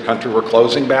areas of the country were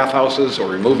closing bathhouses or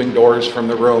removing doors from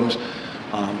the rooms,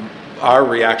 our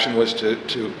reaction was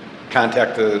to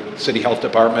contact the city health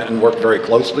department and work very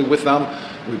closely with them.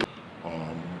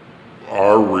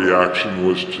 Our reaction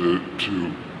was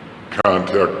to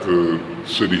contact the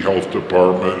city health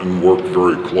department and work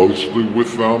very closely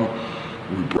with them.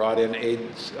 We brought in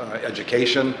AIDS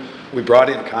education. We brought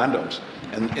in condoms.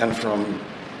 And from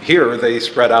here, they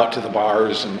spread out to the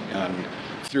bars and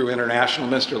through International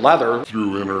Mr. Leather.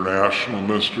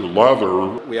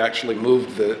 We actually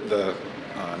moved the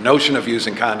notion of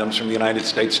using condoms from the United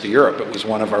States to Europe. It was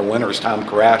one of our winners, Tom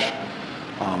Karash,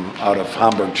 out of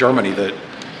Hamburg, Germany, that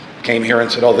came here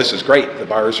and said, oh, this is great. The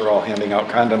bars are all handing out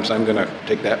condoms. I'm going to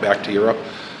take that back to Europe.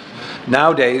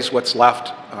 Nowadays, what's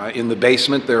left in the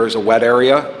basement, there is a wet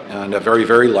area and a very,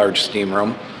 very large steam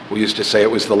room. We used to say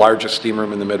it was the largest steam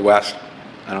room in the Midwest.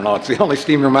 I don't know, it's the only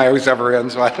steam room I was ever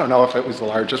in, so I don't know if it was the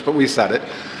largest, but we said it.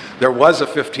 There was a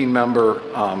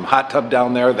 15-member hot tub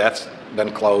down there. That's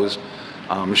been closed.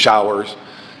 Showers.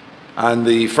 On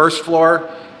the first floor,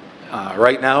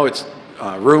 right now it's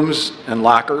rooms and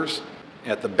lockers.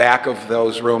 At the back of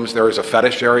those rooms, there is a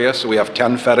fetish area, so we have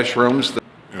 10 fetish rooms.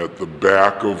 At the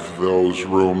back of those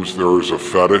rooms, there is a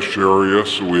fetish area,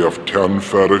 so we have 10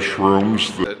 fetish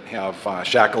rooms that have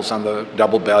shackles on the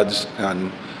double beds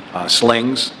and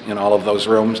slings in all of those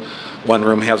rooms. One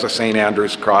room has a St.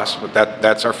 Andrew's cross, but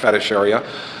that's our fetish area.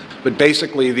 But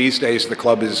basically, these days, the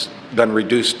club has been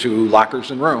reduced to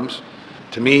lockers and rooms.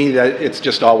 To me, it's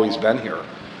just always been here.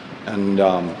 And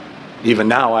even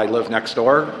now, I live next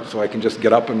door, so I can just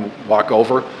get up and walk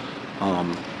over.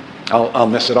 I'll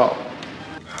miss it all.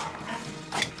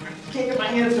 Can't get my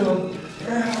hands to him.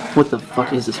 What the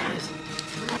fuck is this place?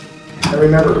 And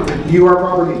remember, you are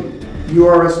property. You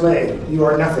are a slave. You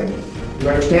are nothing. You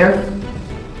understand?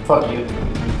 Fuck you.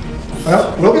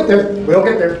 Well, we'll get there. We'll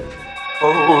get there.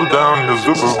 Oh, down the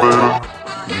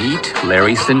zipper, baby. Meet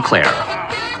Larry Sinclair.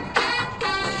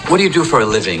 What do you do for a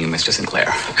living, Mr. Sinclair?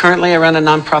 Currently, I run a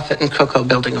nonprofit in Cocoa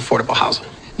building affordable housing.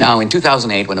 Now, in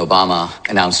 2008, when Obama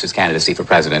announced his candidacy for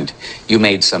president, you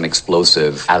made some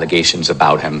explosive allegations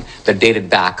about him that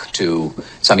dated back to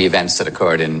some events that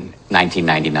occurred in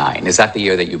 1999. Is that the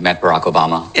year that you met Barack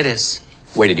Obama? It is.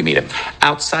 Where did you meet him?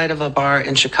 Outside of a bar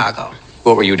in Chicago.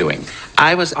 What were you doing?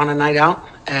 I was on a night out.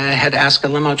 Had asked a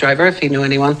limo driver if he knew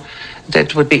anyone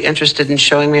that would be interested in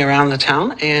showing me around the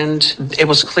town, and it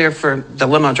was clear for the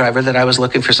limo driver that I was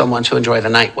looking for someone to enjoy the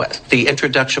night with. The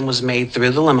introduction was made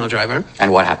through the limo driver.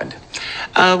 And what happened?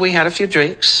 We had a few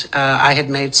drinks. I had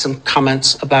made some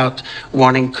comments about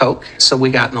wanting Coke, so we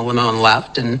got in the limo and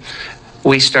left, and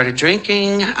we started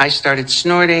drinking. I started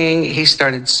snorting. He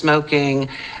started smoking.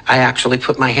 I actually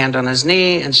put my hand on his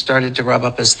knee and started to rub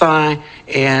up his thigh,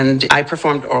 and I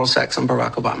performed oral sex on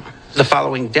Barack Obama. The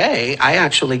following day, I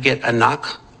actually get a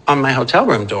knock on my hotel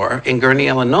room door in Gurnee,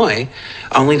 Illinois,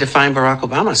 only to find Barack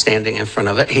Obama standing in front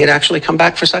of it. He had actually come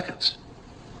back for seconds.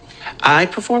 I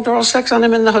performed oral sex on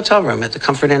him in the hotel room at the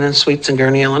Comfort Inn and Suites in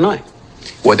Gurnee, Illinois.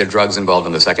 Were there drugs involved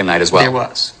on the second night as well? There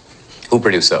was. Who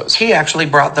produced those? He actually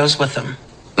brought those with him.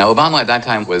 Now, Obama at that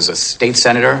time was a state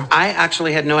senator. I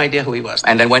actually had no idea who he was.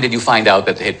 And then when did you find out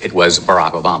that it was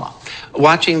Barack Obama?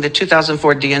 Watching the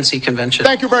 2004 DNC convention.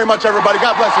 Thank you very much, everybody.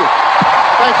 God bless you.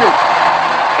 Thank you.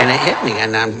 And it hit me,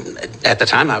 and at the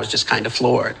time, I was just kind of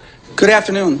floored. Good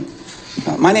afternoon.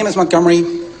 My name is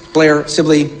Montgomery Blair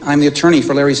Sibley. I'm the attorney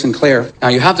for Larry Sinclair. Now,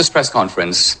 you have this press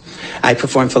conference. I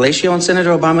performed fellatio on Senator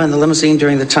Obama in the limousine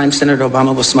during the time Senator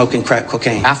Obama was smoking crack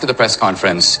cocaine. After the press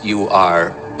conference, you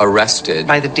are arrested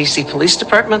by the D.C. Police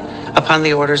Department upon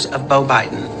the orders of Beau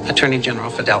Biden, Attorney General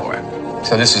for Delaware.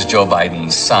 So this is Joe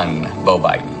Biden's son, Beau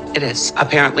Biden. It is.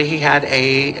 Apparently, he had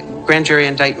a grand jury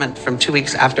indictment from 2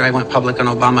 weeks after I went public on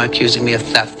Obama accusing me of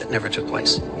theft that never took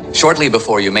place. Shortly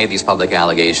before you made these public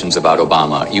allegations about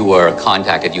Obama, you were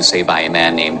contacted, you say, by a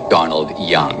man named Donald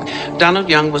Young. Donald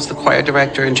Young was the choir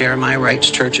director in Jeremiah Wright's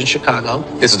church in Chicago.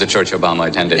 This is the church Obama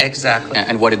attended? Exactly.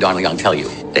 And what did Donald Young tell you?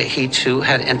 That he, too,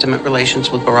 had intimate relations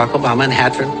with Barack Obama and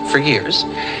had for years,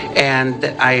 and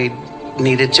that I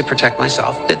needed to protect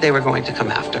myself, that they were going to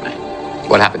come after me.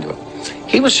 What happened to him?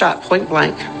 He was shot point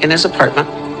blank in his apartment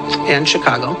in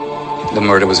Chicago. The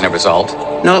murder was never solved?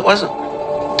 No, it wasn't.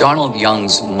 Donald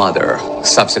Young's mother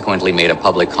subsequently made a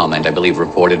public comment, I believe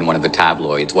reported in one of the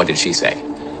tabloids. What did she say?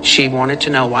 She wanted to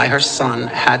know why her son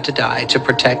had to die to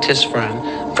protect his friend,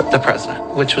 the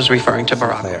president, which was referring to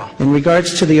Barack Obama. In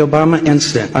regards to the Obama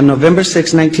incident, on November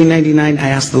 6, 1999, I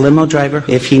asked the limo driver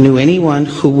if he knew anyone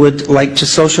who would like to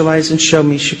socialize and show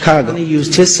me Chicago. He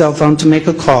used his cell phone to make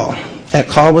a call. That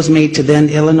call was made to then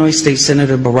Illinois State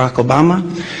Senator Barack Obama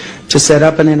to set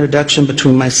up an introduction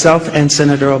between myself and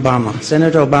Senator Obama.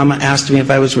 Senator Obama asked me if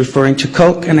I was referring to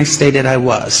Coke, and I stated I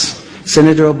was.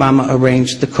 Senator Obama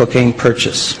arranged the cocaine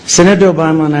purchase. Senator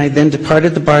Obama and I then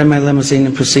departed the bar in my limousine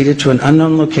and proceeded to an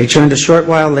unknown location. Returned a short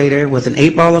while later with an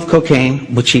 8-ball of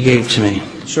cocaine, which he gave to me.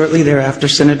 Shortly thereafter,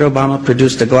 Senator Obama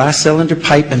produced a glass cylinder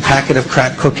pipe and packet of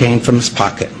crack cocaine from his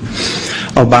pocket.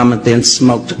 Obama then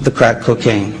smoked the crack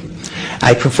cocaine.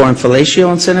 I performed fellatio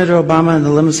on Senator Obama in the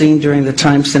limousine during the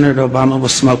time Senator Obama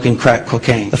was smoking crack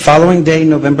cocaine. The following day,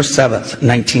 November 7th,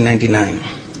 1999,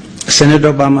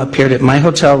 Senator Obama appeared at my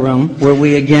hotel room where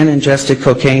we again ingested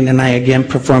cocaine and I again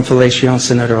performed fellatio on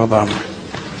Senator Obama.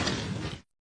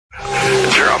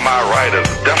 Jeremiah Wright is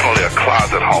definitely a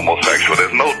closet homosexual.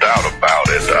 There's no doubt about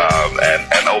it.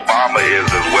 And Obama is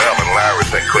as well, and Larry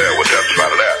Sinclair would testify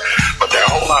to that. But there are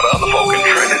a whole lot of other folk in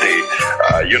Trinity.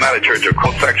 You're not a church, you're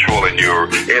co-sexual, and you're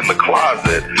in the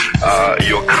closet.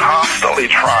 You're constantly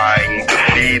trying to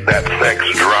feed that sex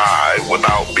drive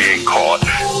without being caught.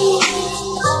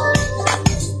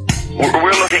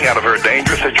 We're looking at a very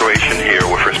dangerous situation here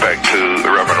with respect to the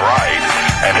Reverend Wright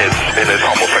and his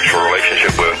homosexual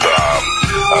relationship with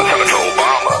Senator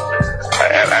Obama.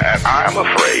 And I'm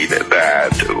afraid that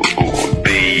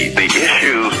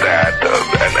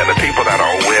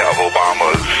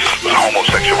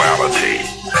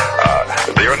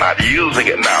not using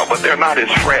it now, but they're not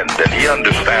his friends, and he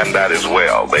understands that as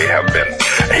well. They have been,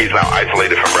 he's now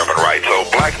isolated from Reverend Wright. So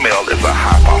blackmail is a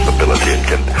high possibility. It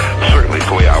can certainly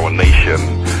sway our nation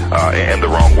in the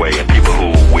wrong way, and people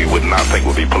who we would not think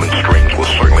would be pulling strings will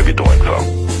certainly be doing so.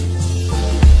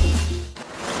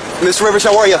 Mr. Rivers,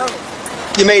 how are you?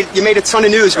 You made a ton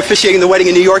of news officiating the wedding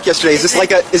in New York yesterday. Is this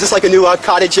like a new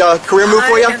cottage career move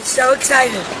for you? I am so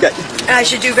excited. Yeah. And I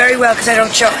should do very well because I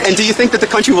don't charge. And do you think that the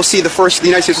country will see the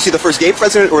United States will see the first gay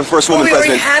president or the first woman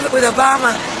president? We already have it with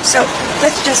Obama, so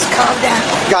let's just calm down.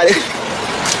 Got it.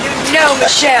 You know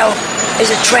Michelle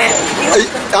is a trans.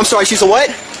 I'm sorry, she's a what?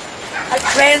 A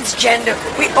transgender.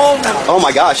 We all know. Oh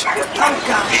my gosh. Oh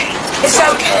gosh. It's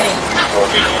okay.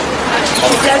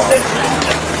 She doesn't.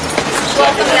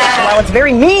 Well, it's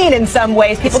very mean in some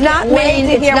ways. People It's not mean.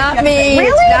 It's not mean. Really?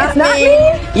 It's not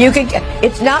mean. You could.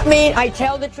 It's not mean. I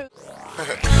tell the truth.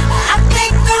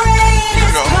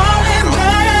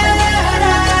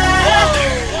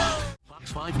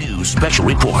 Fox 5 News special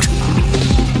report.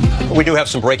 We do have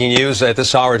some breaking news at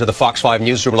this hour to the Fox 5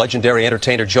 newsroom. Legendary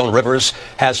entertainer Joan Rivers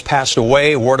has passed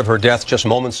away. Word of her death just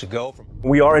moments ago.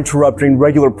 We are interrupting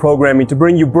regular programming to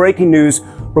bring you breaking news,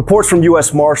 reports from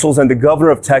U.S. Marshals and the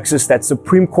governor of Texas that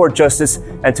Supreme Court Justice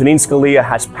Antonin Scalia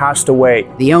has passed away.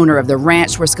 The owner of the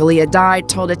ranch where Scalia died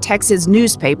told a Texas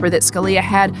newspaper that Scalia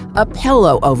had a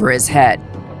pillow over his head.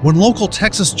 When local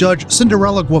Texas judge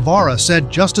Cinderella Guevara said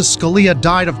Justice Scalia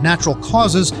died of natural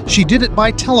causes, she did it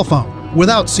by telephone,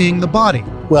 without seeing the body.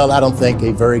 Well, I don't think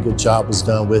a very good job was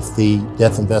done with the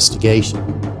death investigation.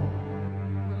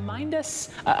 Remind us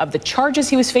of the charges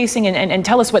he was facing and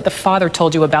tell us what the father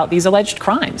told you about these alleged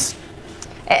crimes.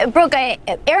 Brooke,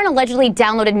 Aaron allegedly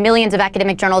downloaded millions of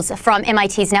academic journals from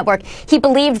MIT's network. He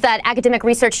believed that academic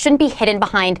research shouldn't be hidden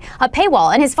behind a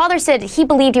paywall. And his father said he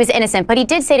believed he was innocent. But he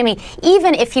did say to me,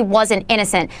 even if he wasn't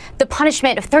innocent, the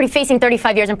punishment of facing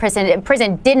 35 years in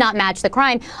prison did not match the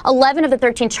crime. 11 of the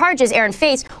 13 charges Aaron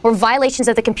faced were violations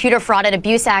of the Computer Fraud and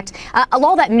Abuse Act, a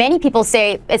law that many people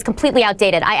say is completely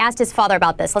outdated. I asked his father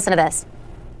about this. Listen to this.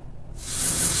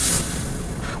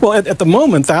 Well, at the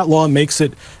moment, that law makes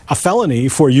it a felony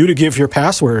for you to give your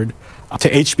password to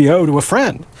HBO to a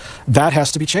friend. That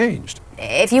has to be changed.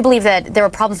 If you believe that there were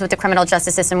problems with the criminal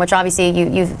justice system, which obviously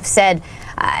you've said,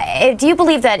 do you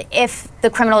believe that if the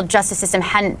criminal justice system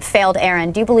hadn't failed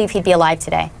Aaron, do you believe he'd be alive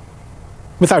today?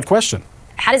 Without question.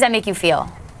 How does that make you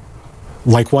feel?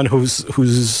 Like one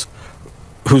who's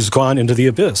gone into the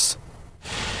abyss.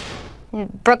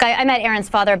 Brooke, I met Aaron's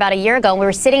father about a year ago, and we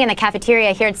were sitting in the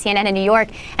cafeteria here at CNN in New York,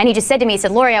 and he just said to me, he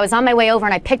said, Lori, I was on my way over,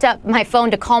 and I picked up my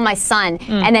phone to call my son,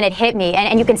 and then it hit me.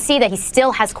 And you can see that he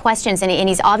still has questions, and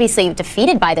he's obviously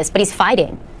defeated by this, but he's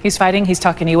fighting. He's fighting. He's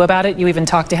talking to you about it. You even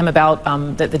talked to him about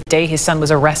the day his son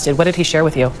was arrested. What did he share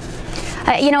with you?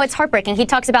 It's heartbreaking. He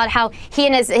talks about how he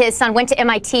and his son went to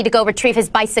MIT to go retrieve his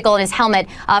bicycle and his helmet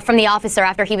from the officer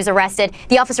after he was arrested.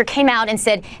 The officer came out and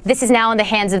said, this is now in the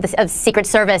hands of the Secret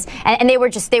Service. And they were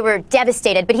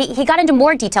devastated. But he got into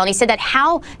more detail, and he said that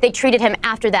how they treated him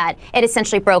after that, it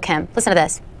essentially broke him. Listen to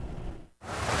this.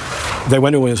 They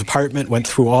went to his apartment, went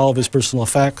through all of his personal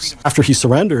effects. After he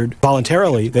surrendered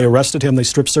voluntarily, they arrested him, they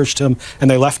strip searched him, and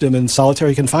they left him in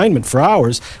solitary confinement for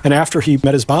hours. And after he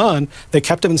met his bond, they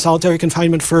kept him in solitary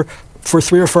confinement for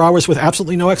 3 or 4 hours with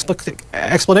absolutely no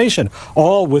explanation,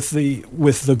 all with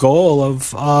the goal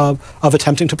of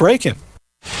attempting to break him.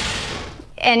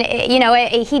 And,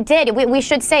 he did. We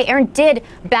should say Aaron did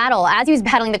battle. As he was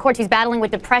battling the courts, he was battling with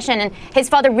depression. And his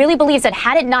father really believes that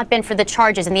had it not been for the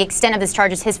charges and the extent of his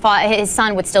charges, his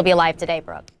son would still be alive today,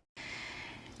 Brooke.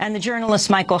 And the journalist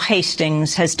Michael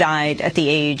Hastings has died at the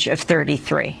age of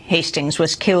 33. Hastings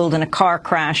was killed in a car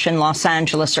crash in Los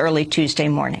Angeles early Tuesday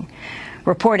morning.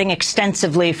 Reporting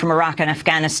extensively from Iraq and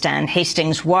Afghanistan,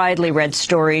 Hastings' widely read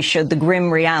stories showed the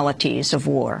grim realities of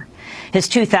war. His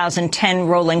 2010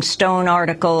 Rolling Stone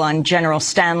article on General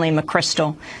Stanley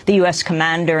McChrystal, the U.S.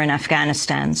 commander in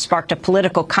Afghanistan, sparked a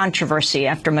political controversy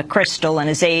after McChrystal and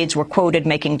his aides were quoted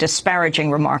making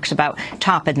disparaging remarks about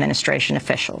top administration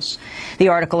officials. The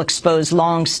article exposed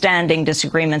long-standing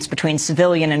disagreements between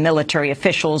civilian and military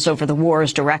officials over the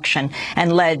war's direction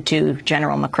and led to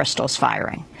General McChrystal's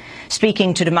firing.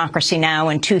 Speaking to Democracy Now!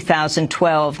 In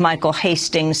 2012, Michael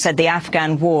Hastings said the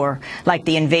Afghan war, like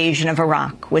the invasion of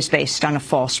Iraq, was based on a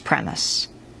false premise.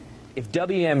 If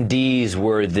WMDs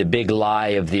were the big lie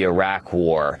of the Iraq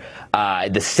war,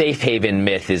 the safe haven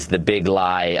myth is the big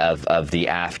lie of the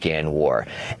Afghan war.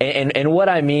 And what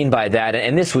I mean by that,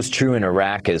 and this was true in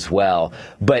Iraq as well,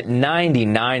 but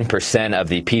 99% of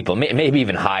the people, maybe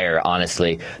even higher,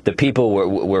 honestly, the people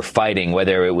were fighting,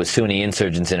 whether it was Sunni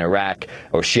insurgents in Iraq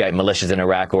or Shiite militias in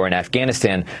Iraq or in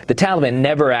Afghanistan, the Taliban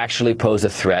never actually posed a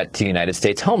threat to the United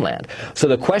States homeland. So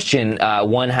the question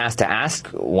one has to ask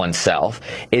oneself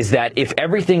is that if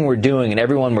everything we're doing and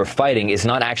everyone we're fighting is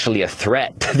not actually a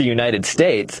threat to the United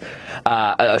States,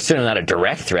 certainly not a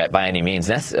direct threat by any means,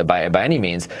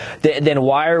 then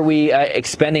why are we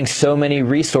expending so many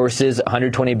resources,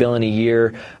 $120 billion a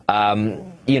year,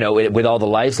 with all the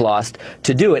lives lost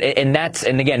to do it? And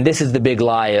again, this is the big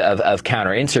lie of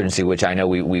counterinsurgency, which I know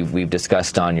we've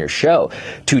discussed on your show.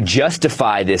 To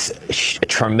justify this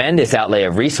tremendous outlay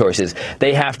of resources,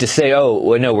 they have to say, oh,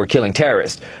 well, no, we're killing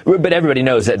terrorists. But everybody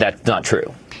knows that that's not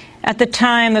true. At the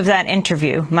time of that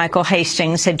interview, Michael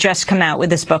Hastings had just come out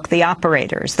with his book, The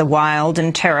Operators, the wild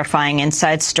and terrifying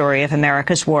inside story of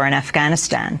America's war in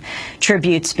Afghanistan.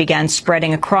 Tributes began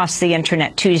spreading across the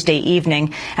internet Tuesday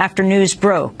evening after news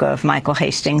broke of Michael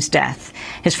Hastings' death.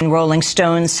 His friend Rolling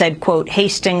Stone said, quote,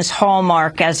 Hastings'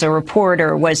 hallmark as a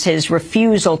reporter was his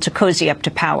refusal to cozy up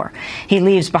to power. He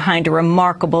leaves behind a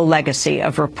remarkable legacy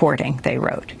of reporting, they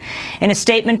wrote. In a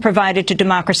statement provided to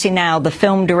Democracy Now!, the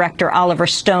film director Oliver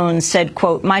Stone said,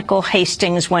 quote, Michael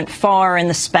Hastings went far in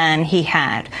the span he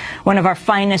had. One of our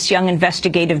finest young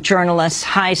investigative journalists,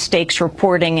 high-stakes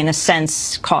reporting, in a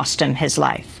sense, cost him his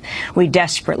life. We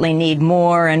desperately need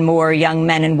more and more young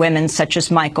men and women such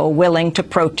as Michael willing to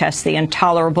protest the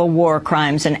intolerable war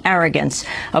crimes and arrogance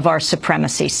of our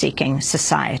supremacy-seeking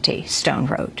society, Stone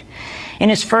wrote. In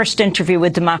his first interview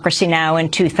with Democracy Now! In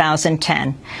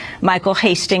 2010, Michael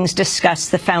Hastings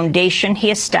discussed the foundation he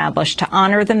established to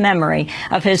honor the memory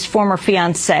of his former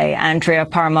fiancée, Andrea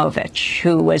Paramovich,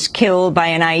 who was killed by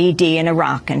an IED in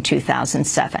Iraq in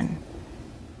 2007.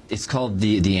 It's called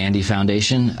the Andy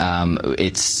Foundation.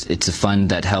 It's a fund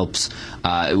that helps.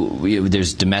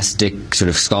 There's domestic sort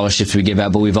of scholarships we give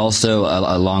out, but we've also,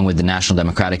 along with the National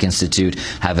Democratic Institute,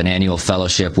 have an annual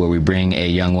fellowship where we bring a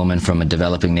young woman from a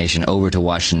developing nation over to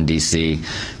Washington, D.C.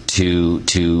 to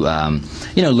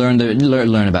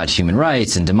learn about human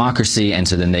rights and democracy, and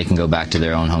so then they can go back to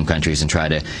their own home countries and try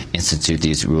to institute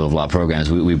these rule of law programs.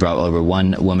 We brought over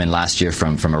one woman last year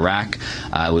from Iraq.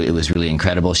 It was really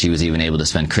incredible. She was even able to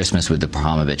spend Christmas with the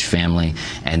Paramovich family,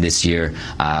 and this year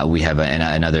we have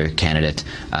another candidate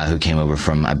who came over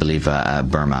from, I believe,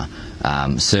 Burma.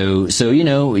 So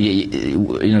the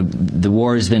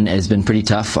war has been pretty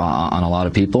tough on a lot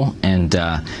of people, and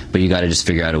but you got to just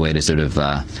figure out a way to sort of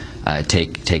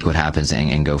take what happens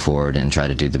and go forward and try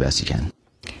to do the best you can.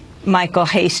 Michael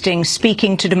Hastings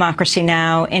speaking to Democracy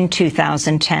Now! In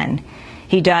 2010.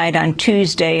 He died on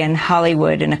Tuesday in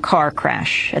Hollywood in a car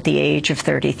crash at the age of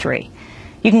 33.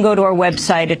 You can go to our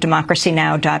website at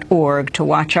democracynow.org to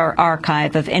watch our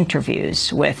archive of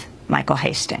interviews with Michael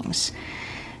Hastings.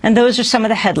 And those are some of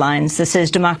the headlines. This is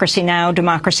Democracy Now!,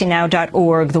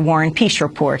 democracynow.org, The War and Peace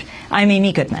Report. I'm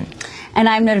Amy Goodman. And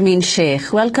I'm Nermeen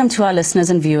Sheikh. Welcome to our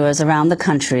listeners and viewers around the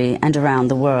country and around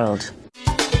the world.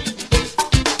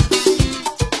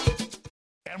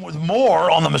 And with more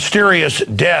on the mysterious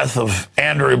death of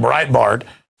Andrew Breitbart,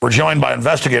 we're joined by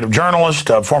investigative journalist,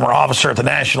 former officer at the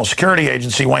National Security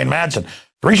Agency, Wayne Madsen.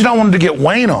 The reason I wanted to get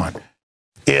Wayne on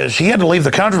is he had to leave the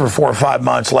country for 4 or 5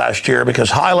 months last year because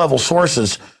high-level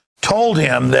sources told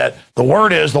him that the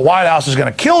word is the White House is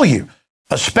going to kill you,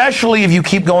 especially if you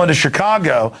keep going to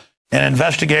Chicago and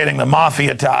investigating the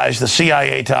mafia ties, the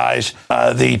CIA ties,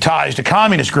 the ties to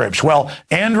communist groups. Well,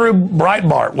 Andrew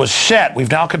Breitbart was set,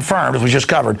 we've now confirmed, as we just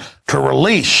covered, to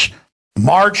release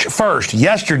March 1st,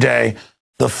 yesterday,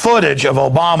 the footage of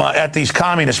Obama at these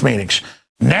communist meetings.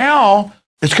 Now,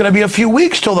 it's going to be a few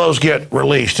weeks till those get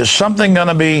released. Is something going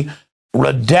to be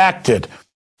redacted?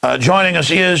 Joining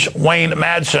us is Wayne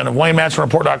Madsen of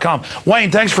WayneMadsenReport.com. Wayne,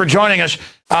 thanks for joining us.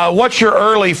 What's your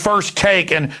early first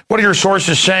take, and what are your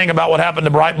sources saying about what happened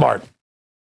to Breitbart?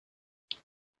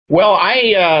 Well,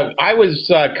 I was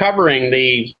covering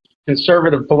the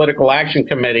Conservative Political Action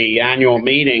Committee annual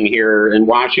meeting here in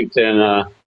Washington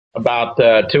about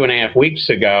 2.5 weeks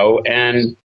ago,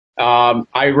 and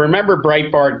I remember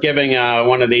Breitbart giving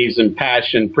one of these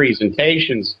impassioned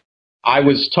presentations. I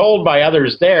was told by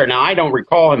others there, now I don't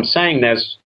recall him saying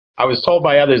this, I was told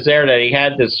by others there that he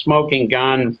had this smoking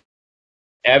gun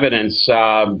evidence.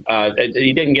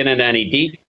 He didn't get into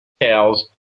any details,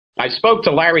 I spoke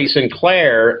to Larry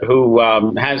Sinclair, who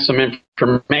has some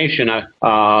information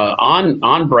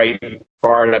on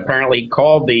Breitbart. Apparently, he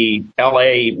called the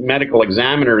L.A. Medical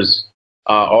Examiner's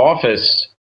office,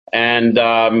 and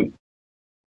I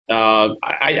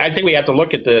think we have to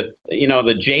look at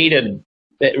the jaded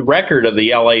record of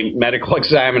the L.A. Medical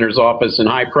Examiner's office in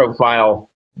high-profile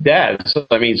deaths.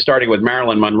 I mean, starting with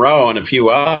Marilyn Monroe and a few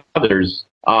others.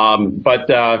 But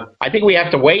I think we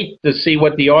have to wait to see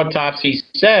what the autopsy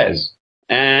says.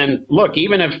 And look,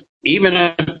 even if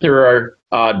there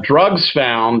are drugs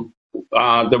found,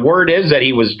 the word is that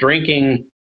he was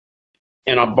drinking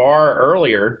in a bar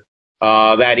earlier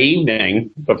that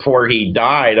evening before he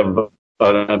died of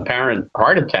an apparent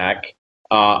heart attack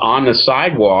on the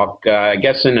sidewalk, I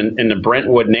guess in the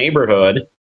Brentwood neighborhood.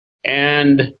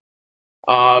 And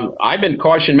I've been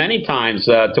cautioned many times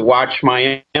to watch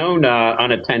my own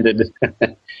unattended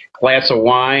glass of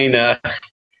wine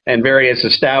and various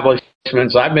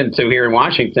establishments I've been to here in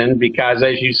Washington, because,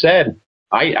 as you said,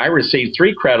 I received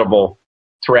 3 credible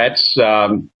threats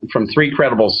from 3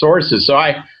 credible sources. So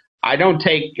I don't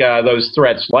take those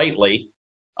threats lightly.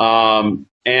 Look,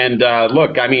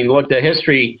 the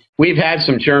history, we've had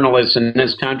some journalists in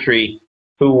this country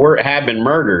who have been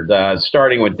murdered,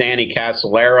 starting with Danny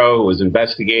Casolaro, who was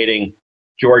investigating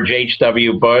George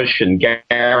H.W. Bush, and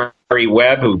Gary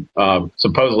Webb, who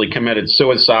supposedly committed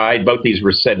suicide. Both these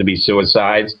were said to be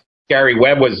suicides. Gary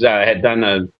Webb had done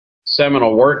a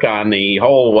seminal work on the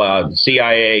whole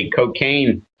CIA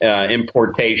cocaine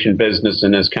importation business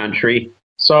in this country.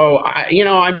 So, I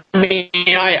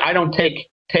don't take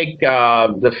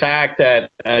the fact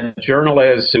that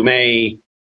journalists who may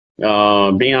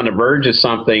be on the verge of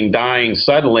something dying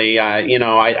suddenly,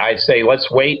 I say let's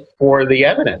wait for the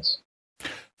evidence.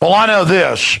 Well, I know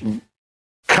this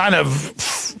kind of,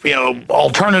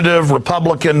 alternative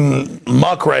Republican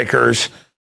muckrakers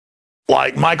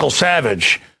like Michael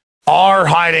Savage are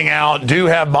hiding out, do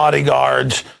have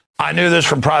bodyguards. I knew this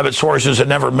from private sources that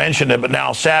never mentioned it, but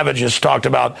now Savage has talked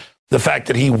about the fact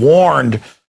that he warned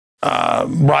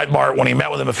Breitbart when he met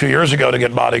with him a few years ago to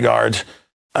get bodyguards.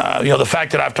 The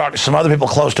fact that I've talked to some other people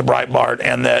close to Breitbart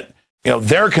and that,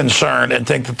 they're concerned and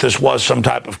think that this was some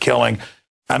type of killing.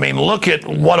 I mean, look at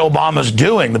what Obama's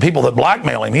doing, the people that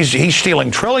blackmail him. He's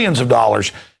stealing trillions of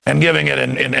dollars and giving it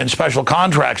in special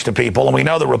contracts to people. And we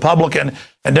know the Republican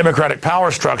and Democratic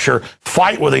power structure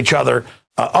fight with each other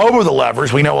over the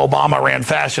levers. We know Obama ran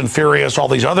Fast and Furious, all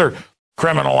these other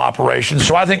criminal operations.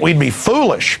 So I think we'd be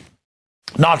foolish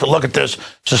not to look at this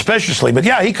suspiciously. But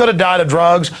yeah, he could have died of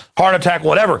drugs, heart attack,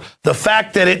 whatever. The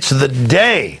fact that it's the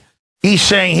day he's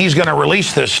saying he's going to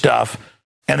release this stuff,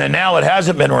 and then now it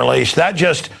hasn't been released, that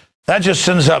just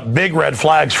sends up big red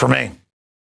flags for me.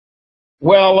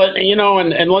 Well,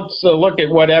 and let's look at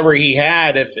whatever he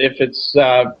had. If it's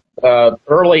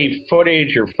early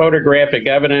footage or photographic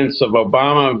evidence of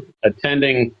Obama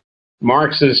attending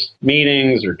Marxist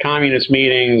meetings or communist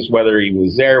meetings, whether he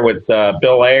was there with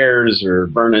Bill Ayers or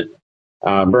Bernardine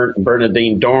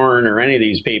Dorn or any of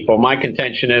these people, my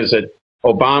contention is that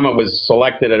Obama was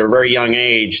selected at a very young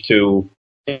age to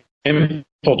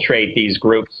infiltrate these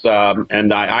groups.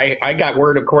 And I got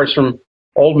word, of course, from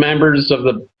old members of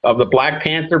the Black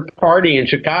Panther Party in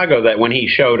Chicago that when he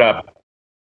showed up,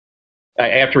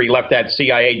 after he left that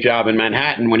CIA job in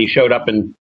Manhattan, when he showed up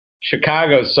in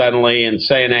Chicago suddenly and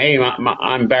saying, "Hey,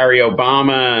 I'm Barry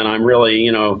Obama, and I'm really,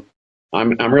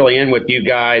 I'm really in with you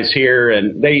guys here."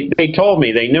 And they told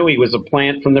me they knew he was a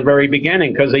plant from the very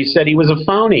beginning because they said he was a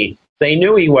phony. They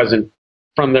knew he wasn't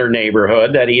from their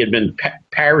neighborhood, that he had been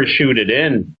parachuted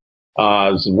in,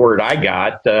 is the word I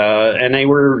got. And they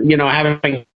were,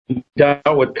 having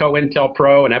dealt with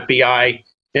COINTELPRO and FBI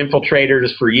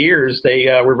infiltrators for years, they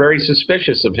were very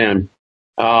suspicious of him.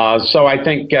 So I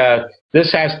think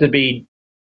this has to be,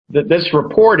 this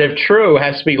report, if true,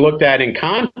 has to be looked at in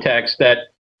context that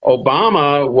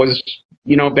Obama was,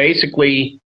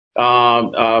 basically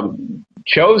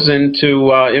chosen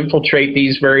to infiltrate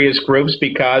these various groups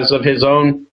because of his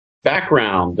own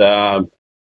background.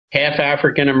 Half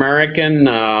African American,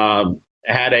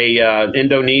 had a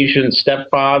Indonesian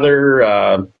stepfather.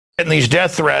 And these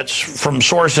death threats from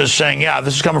sources saying, yeah,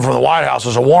 this is coming from the White House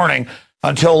as a warning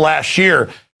until last year.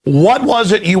 What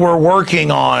was it you were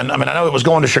working on? I mean, I know it was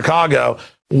going to Chicago.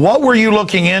 What were you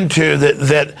looking into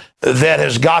that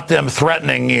has got them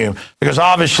threatening you? Because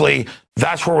obviously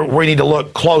that's where we need to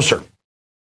look closer.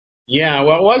 Yeah,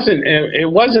 well,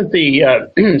 it wasn't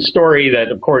the story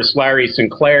that, of course, Larry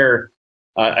Sinclair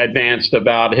advanced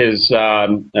about his,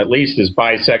 at least his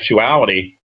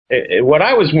bisexuality. What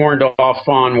I was warned off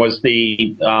on was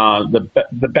the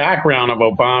background of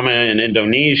Obama in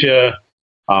Indonesia,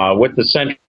 with the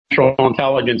Central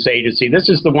Intelligence Agency. This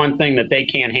is the one thing that they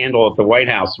can't handle at the White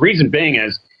House. The reason being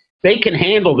is they can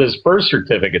handle this birth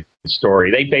certificate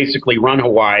story. They basically run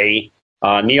Hawaii.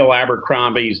 Neil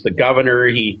Abercrombie's the governor.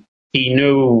 He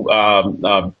knew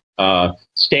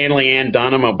Stanley Ann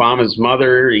Dunham, Obama's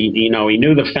mother. He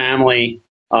knew the family.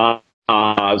 So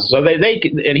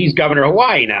and he's governor of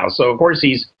Hawaii now. So of course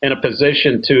he's in a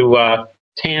position to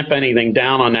tamp anything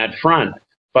down on that front.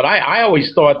 But I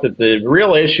always thought that the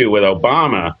real issue with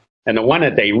Obama, and the one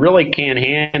that they really can't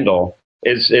handle,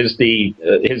 is his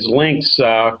links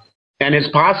and his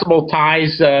possible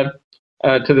ties to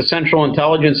the Central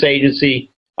Intelligence Agency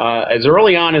as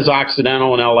early on as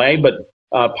Occidental in L.A., but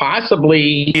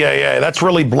possibly. Yeah, that's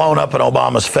really blown up in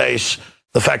Obama's face.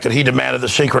 The fact that he demanded the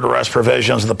secret arrest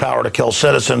provisions and the power to kill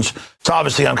citizens. It's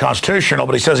obviously unconstitutional,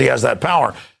 but he says he has that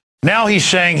power. Now he's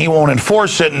saying he won't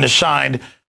enforce it and has signed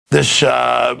this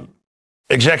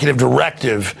executive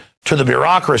directive to the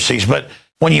bureaucracies. But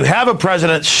when you have a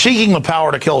president seeking the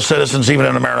power to kill citizens, even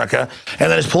in America,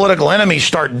 and then his political enemies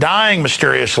start dying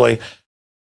mysteriously,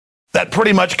 that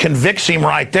pretty much convicts him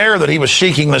right there that he was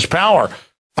seeking this power.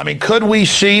 I mean, could we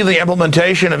see the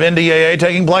implementation of NDAA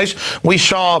taking place? We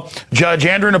saw Judge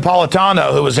Andrew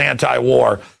Napolitano, who was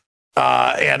anti-war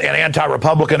and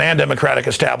anti-Republican and Democratic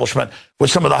establishment,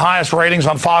 with some of the highest ratings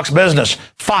on Fox Business,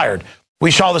 fired. We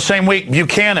saw the same week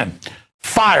Buchanan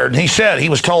fired. And he said he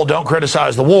was told, don't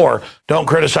criticize the war, don't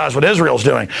criticize what Israel's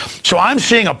doing. So I'm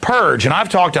seeing a purge, and I've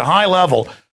talked to high-level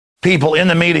people in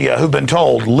the media who've been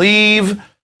told, leave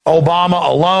Obama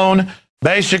alone.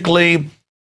 Basically,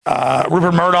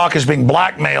 Rupert Murdoch is being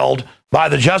blackmailed by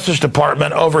the Justice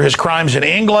Department over his crimes in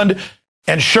England.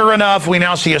 And sure enough, we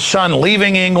now see his son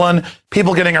leaving England,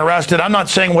 people getting arrested. I'm not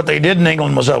saying what they did in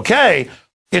England was okay.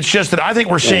 It's just that I think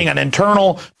we're seeing an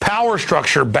internal power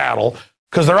structure battle,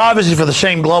 because they're obviously for the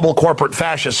same global corporate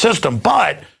fascist system,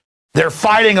 but they're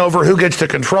fighting over who gets to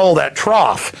control that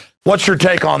trough. What's your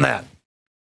take on that?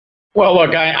 Well,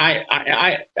 look,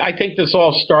 I think this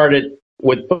all started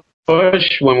with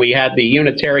Bush, when we had the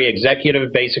unitary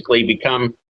executive basically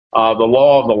become the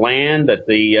law of the land, that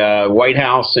the White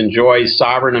House enjoys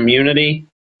sovereign immunity,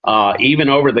 even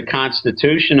over the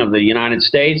Constitution of the United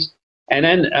States. And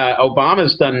then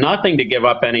Obama's done nothing to give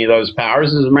up any of those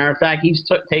powers. As a matter of fact, he's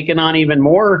taken on even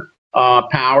more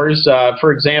powers.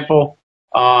 For example,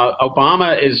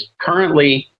 Obama is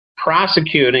currently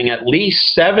prosecuting at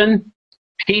least 7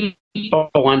 people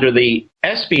under the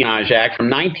Espionage Act from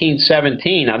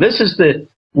 1917. Now, this is the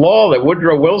law that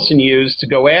Woodrow Wilson used to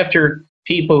go after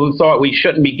people who thought we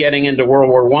shouldn't be getting into World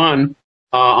War I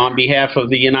on behalf of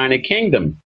the United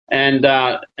Kingdom. And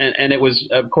it was,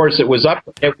 of course, it was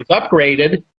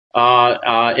upgraded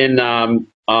in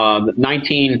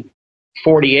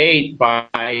 1948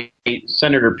 by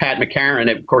Senator Pat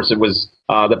McCarran. Of course, it was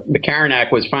the McCarran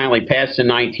Act was finally passed in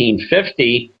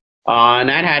 1950. And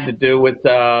that had to do with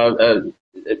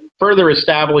further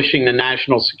establishing the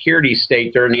national security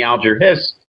state during the Alger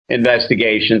Hiss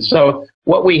investigation. So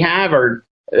what we have are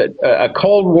a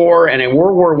Cold War and a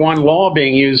World War I law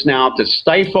being used now to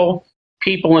stifle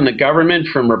people in the government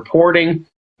from reporting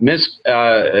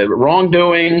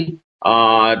wrongdoing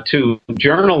to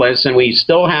journalists. And we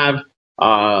still have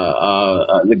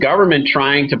the government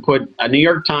trying to put a New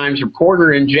York Times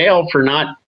reporter in jail for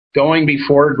not going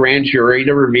before a grand jury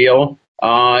to reveal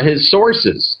his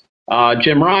sources,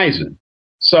 Jim Risen.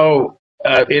 So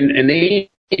in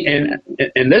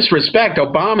this respect,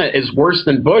 Obama is worse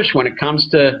than Bush when it comes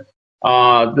to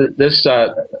this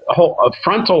whole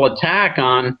frontal attack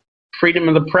on freedom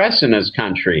of the press in this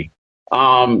country.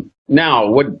 Now,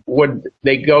 would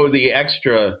they go the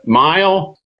extra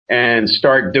mile and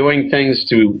start doing things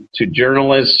to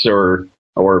journalists or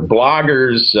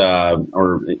bloggers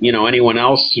or anyone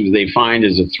else who they find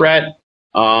is a threat?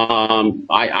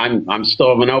 I'm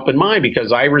still of an open mind,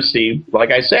 because I received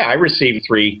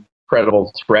 3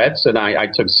 credible threats, and I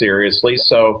took seriously.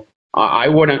 So I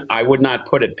would not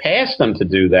put it past them to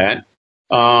do that.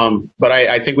 But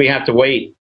I think we have to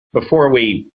wait before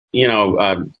we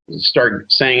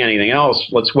start saying anything else.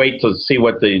 Let's wait to see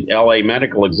what the LA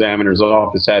Medical Examiner's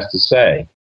office has to say.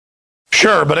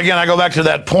 Sure, but again, I go back to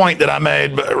that point that I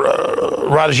made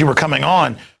right as you were coming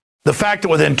on. The fact that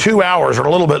within 2 hours or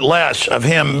a little bit less of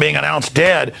him being announced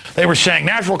dead, they were saying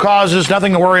natural causes,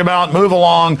 nothing to worry about, move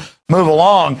along, move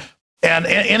along. And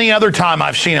any other time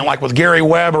I've seen it, like with Gary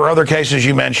Webb or other cases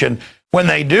you mentioned, when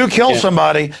they do kill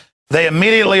somebody, they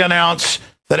immediately announce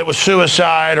that it was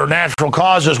suicide or natural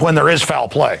causes when there is foul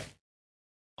play.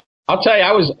 I'll tell you,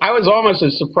 I was almost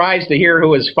as surprised to hear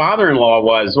who his father-in-law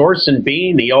was, Orson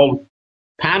Bean, the old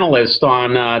panelist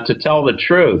on To Tell the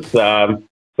Truth.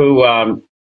 who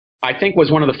I think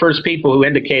was one of the first people who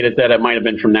indicated that it might have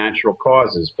been from natural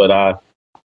causes. But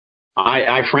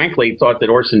I frankly thought that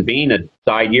Orson Bean had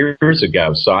died years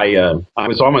ago. So I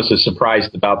was almost as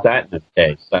surprised about that in this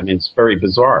case. I mean, it's very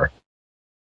bizarre.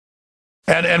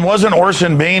 And wasn't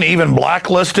Orson Bean even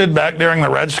blacklisted back during the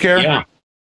Red Scare? Yeah.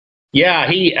 Yeah,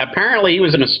 he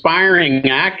was an aspiring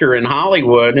actor in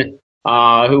Hollywood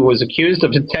who was accused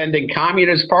of attending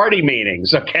Communist Party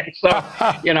meetings. Okay, so,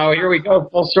 here we go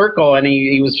full circle. And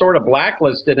he was sort of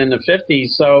blacklisted in the 50s.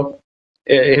 So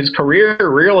his career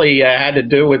really had to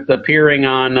do with appearing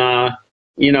on,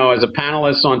 as a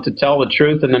panelist on To Tell the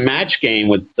Truth in the Match Game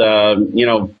with,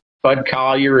 Bud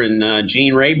Collyer and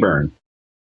Gene Rayburn.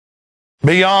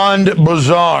 Beyond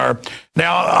bizarre.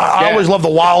 Now, I always love the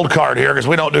wild card here because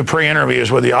we don't do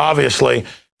pre-interviews with you, obviously.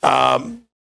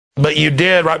 But you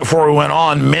did, right before we went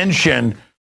on, mention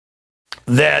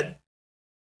that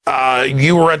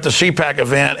you were at the CPAC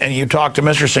event and you talked to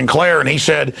Mr. Sinclair, and he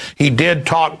said he did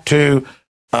talk to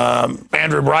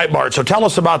Andrew Breitbart. So tell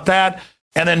us about that,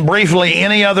 and then briefly,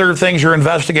 any other things you're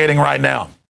investigating right now.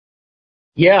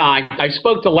 Yeah, I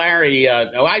spoke to Larry.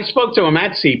 I spoke to him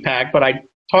at CPAC, but I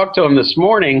talked to him this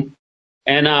morning,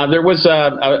 and there was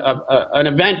an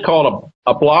event called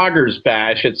a Bloggers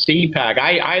Bash at CPAC.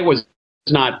 I was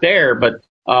not there, but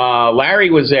Larry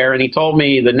was there, and he told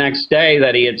me the next day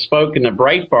that he had spoken to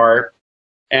Breitbart,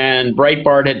 and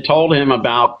Breitbart had told him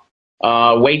about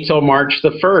wait till March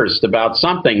the 1st about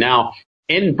something. Now,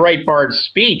 in Breitbart's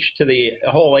speech to the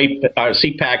whole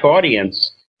CPAC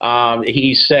audience,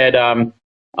 he said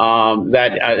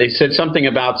that he said something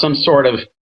about some sort of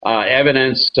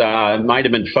evidence, might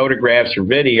have been photographs or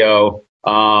video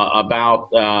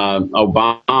about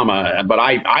Obama, but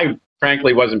I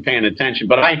frankly wasn't paying attention.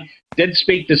 But I did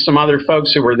speak to some other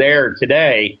folks who were there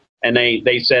today, and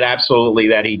they said absolutely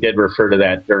that he did refer to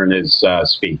that during his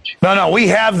speech. No, we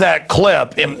have that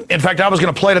clip. In fact, I was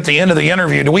going to play it at the end of the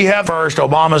interview. Do we have first?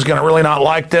 Obama's going to really not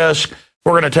like this.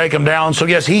 We're going to take him down. So,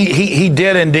 yes, he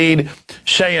did indeed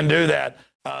say and do that.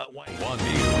 One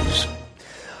News.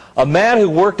 A man who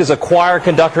worked as a choir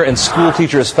conductor and school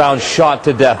teacher is found shot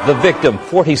to death. The victim,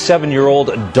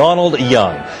 47-year-old Donald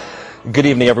Young. Good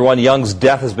evening, everyone. Young's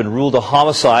death has been ruled a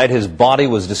homicide. His body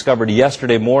was discovered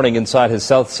yesterday morning inside his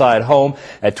South Side home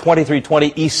at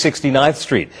 2320 East 69th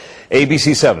Street.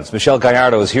 ABC 7's Michelle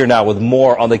Gallardo is here now with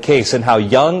more on the case and how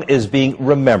Young is being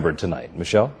remembered tonight.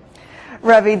 Michelle?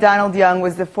 Ravi, Donald Young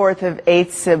was the fourth of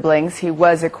 8 siblings. He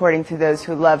was, according to those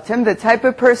who loved him, the type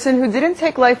of person who didn't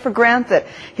take life for granted.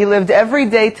 He lived every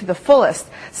day to the fullest.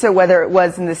 So whether it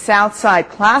was in the South Side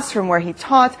classroom where he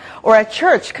taught or at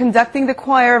church conducting the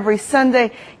choir every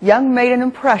Sunday, Young made an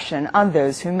impression on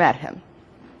those who met him.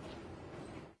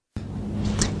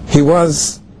 He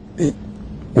was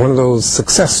one of those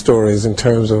success stories in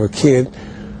terms of a kid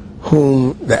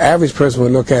whom the average person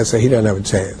would look at and say he doesn't have a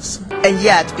chance. And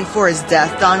yet, before his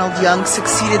death, Donald Young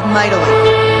succeeded mightily.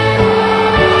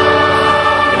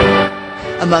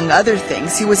 Among other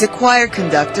things, he was a choir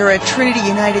conductor at Trinity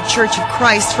United Church of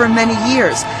Christ for many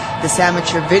years. This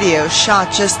amateur video,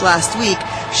 shot just last week,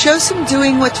 shows him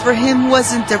doing what for him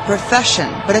wasn't a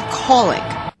profession, but a calling.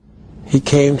 He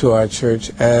came to our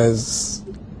church as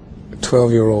a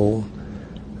 12-year-old.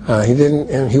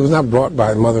 He was not brought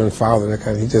by mother and father.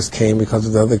 He just came because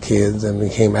of the other kids and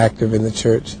became active in the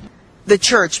church. The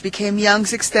church became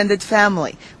Young's extended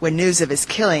family. When news of his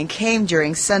killing came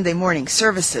during Sunday morning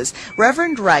services,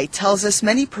 Reverend Wright tells us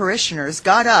many parishioners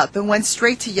got up and went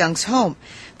straight to Young's home.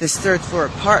 This third-floor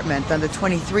apartment on the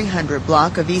 2300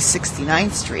 block of East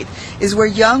 69th Street is where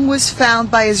Young was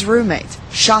found by his roommate,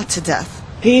 shot to death.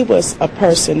 He was a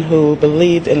person who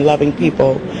believed in loving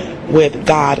people with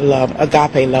God love,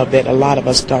 agape love that a lot of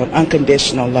us don't,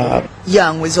 unconditional love.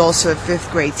 Young was also a 5th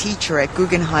grade teacher at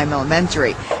Guggenheim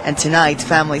Elementary, and tonight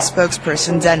family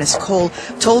spokesperson Dennis Cole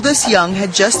told us Young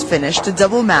had just finished a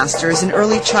double master's in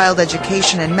early child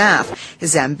education and math.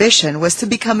 His ambition was to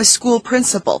become a school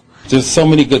principal. There's so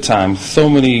many good times, so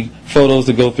many photos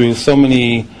to go through, so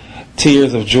many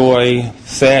tears of joy,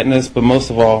 sadness, but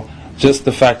most of all, just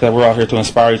the fact that we're out here to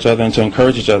inspire each other and to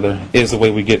encourage each other is the way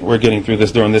we're getting through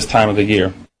this during this time of the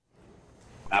year.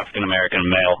 African-American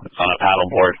male on a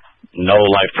paddleboard, no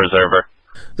life preserver.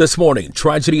 This morning,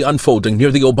 tragedy unfolding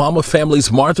near the Obama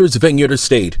family's Martha's Vineyard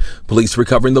estate. Police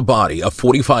recovering the body of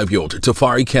 45-year-old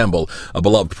Tafari Campbell, a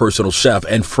beloved personal chef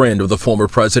and friend of the former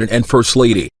president and first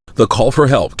lady. The call for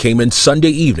help came in Sunday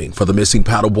evening for the missing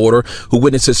paddleboarder, who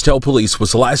witnesses tell police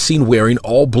was last seen wearing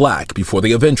all black before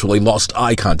they eventually lost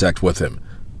eye contact with him.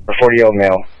 A 40-year-old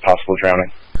male, possible drowning.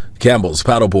 Campbell's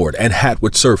paddleboard and hat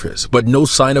would surface, but no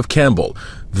sign of Campbell.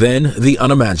 Then the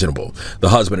unimaginable. The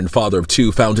husband and father of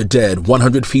two found dead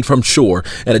 100 feet from shore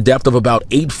at a depth of about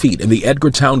 8 feet in the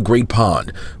Edgartown Great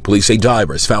Pond. Police say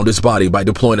divers found his body by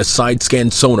deploying a side-scan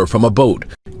sonar from a boat.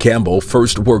 Campbell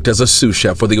first worked as a sous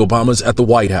chef for the Obamas at the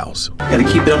White House. Gotta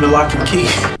keep it under lock and key.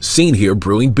 Seen here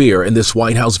brewing beer in this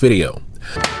White House video.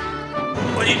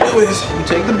 What you do is you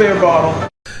take the beer bottle.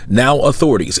 Now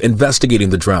authorities investigating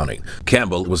the drowning.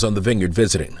 Campbell was on the vineyard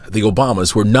visiting. The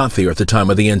Obamas were not there at the time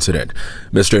of the incident.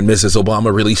 Mr. and Mrs.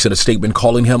 Obama released in a statement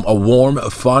calling him a warm,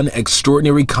 fun,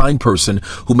 extraordinary, kind person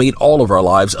who made all of our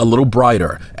lives a little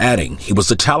brighter, adding he was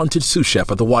a talented sous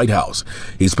chef at the White House.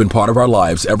 He's been part of our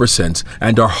lives ever since,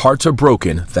 and our hearts are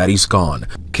broken that he's gone.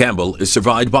 Campbell is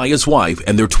survived by his wife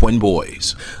and their twin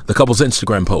boys. The couple's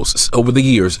Instagram posts over the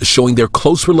years showing their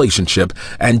close relationship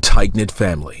and tight-knit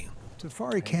family.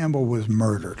 Tafari Campbell was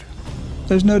murdered.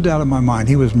 There's no doubt in my mind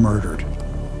he was murdered.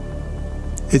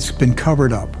 It's been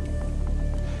covered up.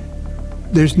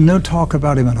 There's no talk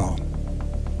about him at all.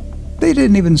 They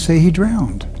didn't even say he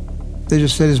drowned. They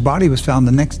just said his body was found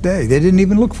the next day. They didn't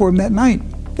even look for him that night.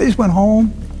 They just went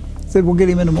home, said we'll get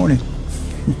him in the morning.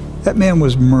 That man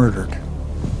was murdered.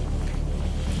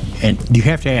 And you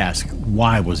have to ask,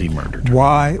 why was he murdered?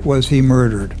 Why was he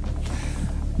murdered?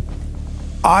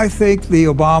 I think the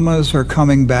Obamas are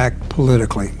coming back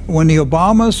politically. When the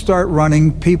Obamas start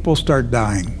running, people start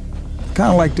dying.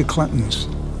 Kind of like the Clintons.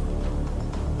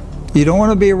 You don't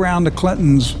want to be around the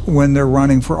Clintons when they're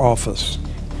running for office.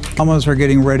 Obamas are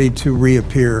getting ready to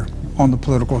reappear on the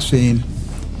political scene.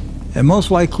 And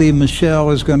most likely Michelle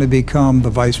is going to become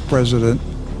the vice president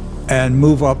and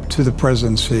move up to the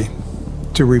presidency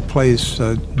to replace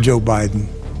Joe Biden.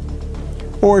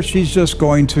 Or she's just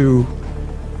going to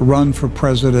run for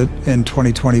president in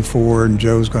 2024 and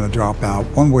Joe's going to drop out.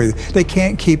 One way, they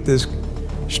can't keep this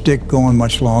shtick going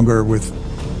much longer with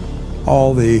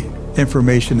all the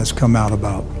information that's come out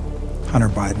about Hunter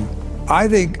Biden. I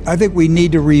think we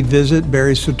need to revisit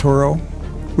Barry Soetoro.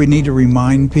 We need to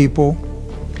remind people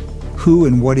who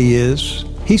and what he is.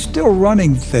 He's still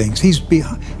running things. He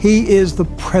is the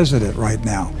president right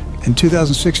now. In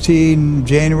 2016,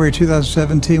 January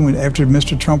 2017, after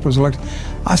Mr. Trump was elected,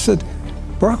 I said,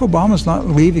 Barack Obama's not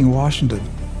leaving Washington.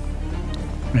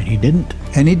 And he didn't.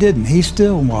 And he didn't. He's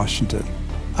still in Washington.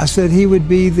 I said he would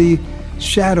be the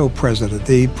shadow president,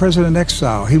 the president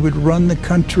exile. He would run the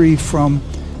country from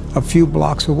a few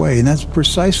blocks away, and that's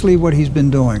precisely what he's been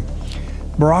doing.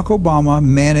 Barack Obama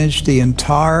managed the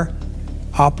entire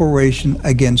operation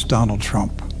against Donald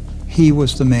Trump. He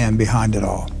was the man behind it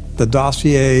all. The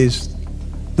dossiers,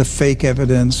 the fake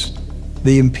evidence,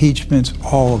 the impeachments,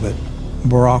 all of it.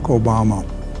 Barack Obama,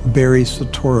 Barry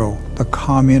Soetoro, the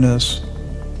communist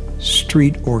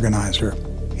street organizer.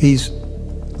 He's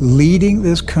leading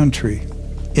this country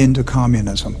into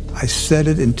communism. I said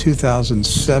it in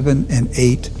 2007 and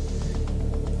 2008.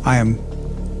 I am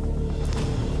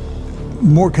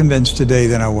more convinced today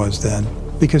than I was then,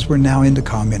 because we're now into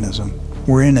communism.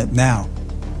 We're in it now.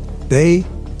 They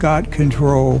got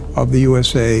control of the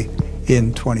USA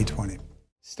in 2020.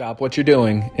 Stop what you're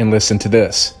doing and listen to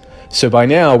this. So by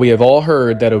now, we have all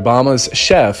heard that Obama's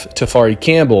chef, Tafari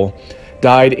Campbell,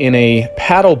 died in a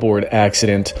paddleboard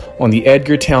accident on the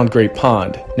Edgartown Great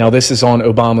Pond. Now, this is on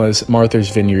Obama's Martha's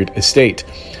Vineyard estate.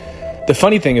 The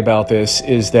funny thing about this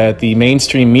is that the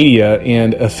mainstream media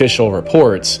and official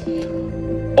reports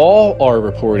all are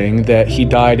reporting that he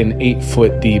died in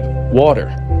 8-foot deep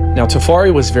water. Now,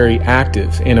 Tafari was very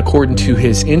active, and according to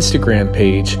his Instagram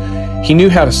page, he knew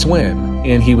how to swim,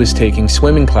 and he was taking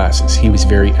swimming classes. He was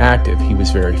very active. He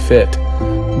was very fit.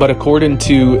 But according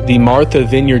to the Martha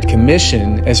Vineyard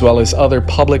Commission, as well as other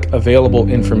public available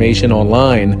information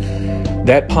online,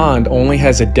 that pond only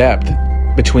has a depth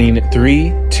between 3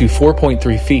 to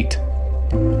 4.3 feet.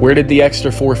 Where did the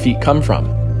extra 4 feet come from?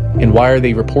 And why are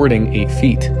they reporting 8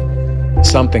 feet?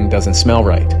 Something doesn't smell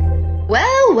right.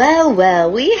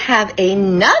 Well, we have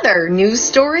another news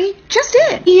story just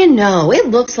in. You know, it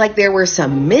looks like there were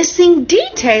some missing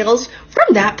details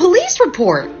from that police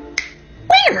report.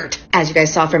 Weird. As you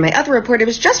guys saw from my other report, it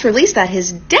was just released that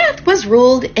his death was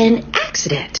ruled an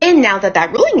accident. And now that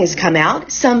that ruling has come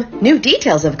out, some new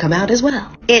details have come out as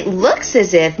well. It looks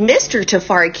as if Mr.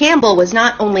 Tafari Campbell was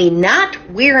not only not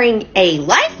wearing a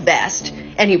life vest,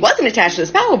 and he wasn't attached to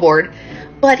his paddleboard,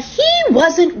 but he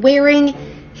wasn't wearing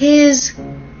his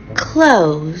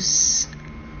clothes.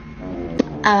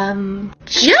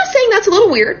 Just saying that's a little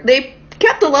weird. They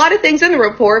kept a lot of things in the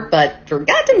report, but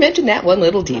forgot to mention that one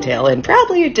little detail, and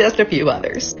probably just a few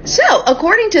others. So,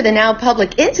 according to the now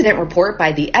public incident report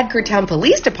by the Edgartown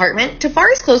Police Department,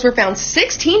 Tafari's clothes were found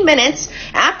 16 minutes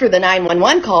after the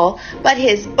 911 call, but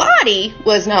his body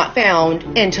was not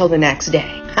found until the next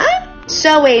day. Huh?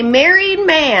 So a married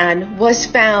man was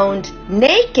found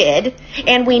naked,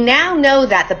 and we now know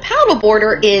that the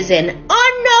paddleboarder is an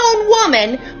unknown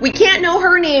woman. We can't know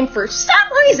her name for some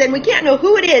reason. We can't know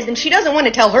who it is, and she doesn't want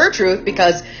to tell her truth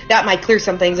because that might clear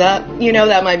some things up. You know,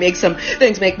 that might make some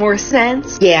things make more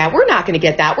sense. Yeah, we're not going to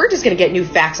get that. We're just going to get new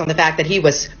facts on the fact that he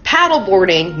was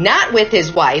paddleboarding, not with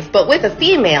his wife, but with a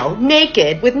female,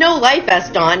 naked, with no life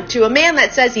vest on, to a man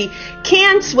that says he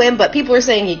can swim, but people are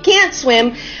saying he can't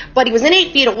swim, but he was in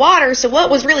 8 feet of water, so what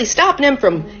was really stopping him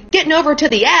from getting over to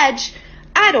the edge?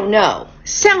 I don't know.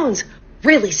 Sounds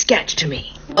really sketch to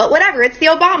me. But whatever, it's the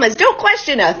Obamas. Don't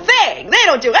question a thing. They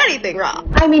don't do anything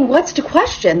wrong. I mean, what's to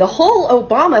question? The whole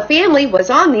Obama family was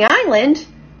on the island.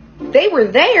 They were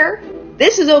there.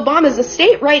 This is Obama's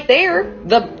estate right there.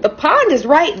 The pond is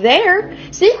right there.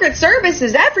 Secret Service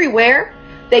is everywhere.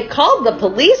 They called the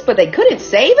police, but they couldn't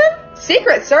save him?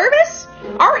 Secret Service?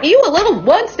 Aren't you a little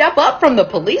one step up from the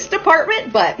police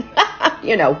department? But,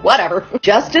 you know, whatever.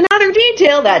 Just another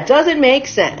detail that doesn't make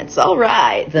sense. All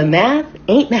right, the math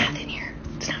ain't math in here.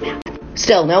 It's not math.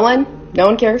 Still, no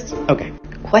one cares? Okay.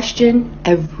 Question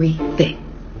everything.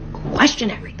 Question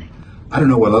everything. I don't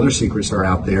know what other secrets are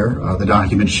out there. The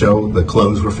documents show the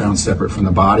clothes were found separate from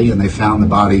the body, and they found the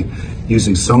body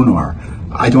using sonar.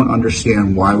 I don't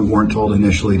understand why we weren't told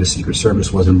initially the Secret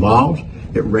Service was involved.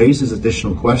 It raises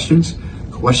additional questions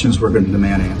we're going to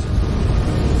demand answers.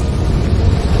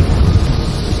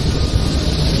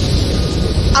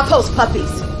 I post puppies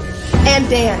and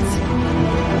dance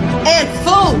and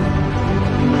food,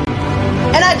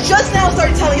 and I just now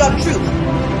started telling y'all the truth,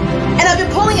 and I've been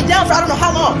pulling it down for I don't know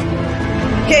how long.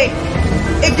 Okay,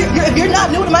 if you're not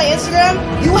new to my Instagram,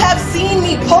 you have seen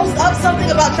me post up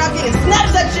something about trafficking and snatch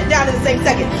that shit down in the same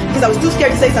second because I was too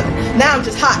scared to say something. Now I'm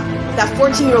just hot. That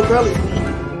 14-year-old girl is me.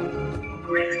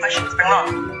 Questions, bring them on.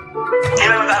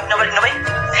 Nobody?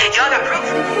 Y'all got proof?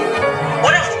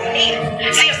 What else do you need?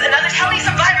 See, how many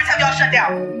survivors have y'all shut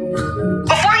down?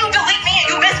 Before you delete me and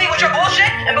you miss me with your bullshit,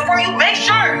 and before you make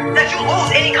sure that you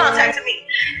lose any contact to me,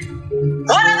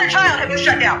 what other child have you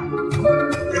shut down?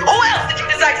 Who else did you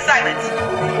decide to silence?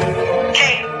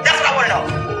 Okay, that's what I want to know.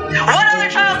 What other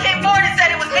child came forward and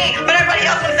said it was me, but everybody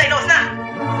else want to say no, it's not?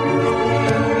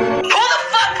 Who the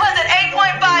fuck put it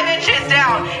 8.5 inches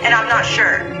down? And I'm not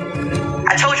sure.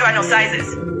 I told you I know sizes.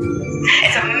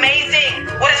 It's amazing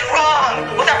what is wrong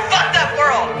with our fucked up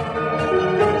world.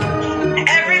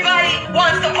 Everybody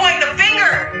wants to point the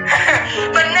finger,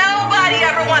 but nobody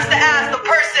ever wants to ask the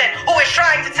person who is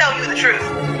trying to tell you the truth.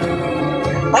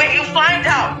 When you find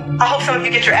out, I hope some of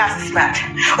you get your asses smacked.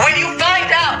 When you find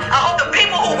out, I hope the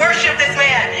people who worship this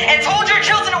man and told your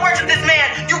children to worship this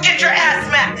man, you get your ass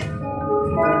smacked.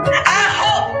 I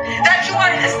hope that you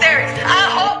are in hysterics.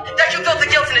 I hope that you feel the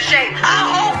guilt and the shame. I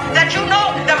hope that you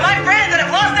know that my friends that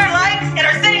have lost their lives and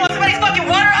are sitting on somebody's fucking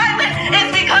water island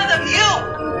is because of you.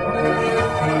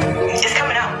 It's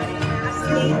coming out.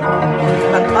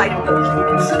 I don't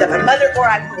know that my mother or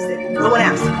I posted. No one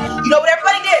asked. You know what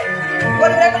everybody did?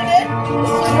 What everybody did? This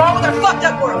is what's wrong with our fucked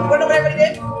up world. You know what everybody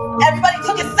did? Everybody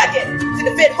took a second to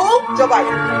defend who? Joe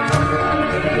Biden.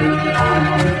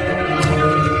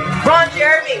 Ron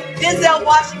Jeremy, Denzel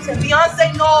Washington,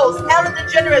 Beyonce Knowles, Ellen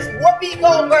DeGeneres, Whoopi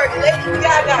Goldberg, Lady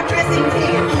Gaga, Chrissy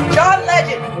Teigen, John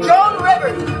Legend, Joan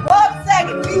Rivers, Bob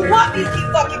Saget. Do you want me to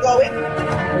keep fucking going?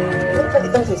 Let me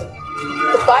tell you something.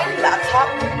 The Biden laptop,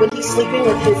 when he's sleeping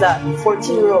with his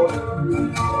 14-year-old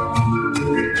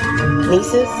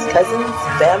nieces, cousins,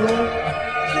 family,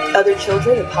 other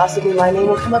children, and possibly my name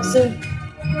will come up soon.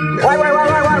 Wait.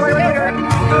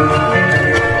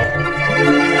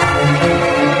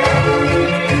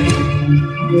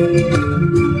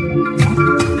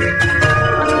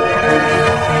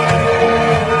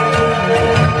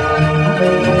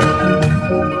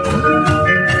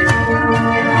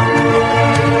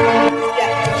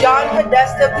 John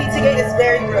Podesta Pizzagate is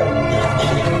very real.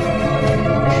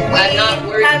 I'm not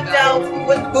worried have dealt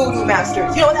with voodoo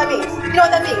masters. You know what that means? You know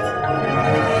what that means?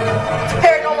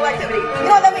 Paranormal activity. You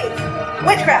know what that means?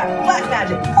 Witchcraft, black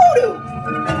magic, voodoo.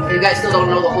 You guys still don't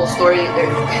know the whole story.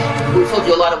 We've told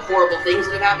you a lot of horrible things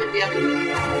that have happened.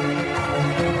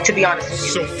 To be honest with you.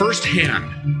 So firsthand,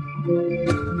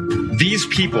 these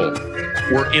people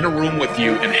were in a room with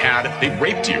you and they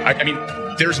raped you. I mean,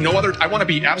 there's no other. I want to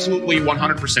be absolutely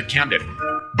 100% candid.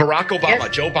 Barack Obama, yes.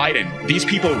 Joe Biden, these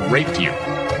people raped you.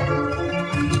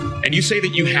 And And you say that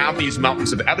you have these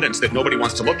mountains of evidence that nobody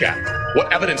wants to look at.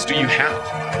 What evidence do you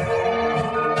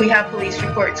have? We have police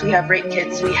reports, we have rape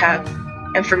kits, we have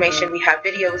information, we have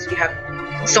videos, we have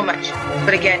so much.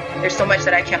 But again, there's so much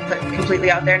that I can't put completely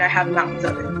out there, and I have mountains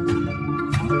of it.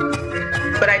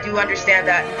 But I do understand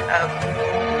that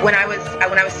when I was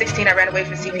 16, I ran away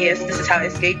from CPS. This is how I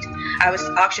escaped. I was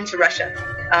auctioned to Russia.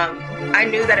 I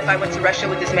knew that if I went to Russia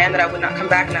with this man that I would not come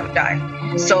back and I would die.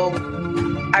 So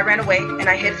I ran away and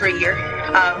I hid for a year.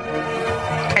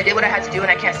 I did what I had to do, and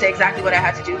I can't say exactly what I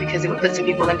had to do because it would put some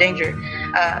people in danger.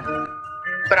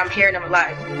 But I'm here and I'm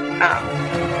alive.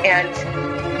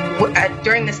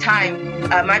 During this time,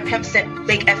 my pimp sent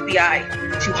fake FBI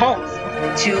to homes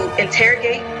to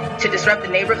interrogate, to disrupt the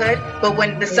neighborhood. But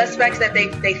when the suspects that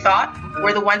they thought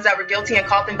were the ones that were guilty and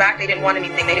called them back, they didn't want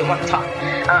anything. They didn't want to talk.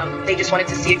 They just wanted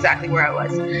to see exactly where I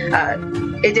was.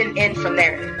 It didn't end from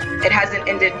there. It hasn't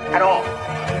ended at all.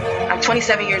 I'm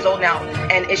 27 years old now,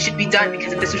 and it should be done,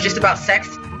 because if this was just about sex,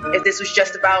 if this was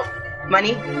just about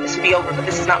money, this would be over. But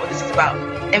this is not what this is about.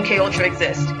 MKULTRA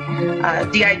exists.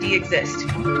 DID exists.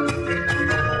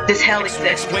 This hell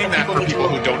exists. Explain that for people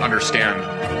who don't understand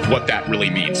what that really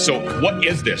means. So what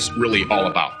is this really all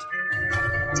about?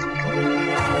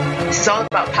 This is all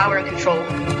about power and control.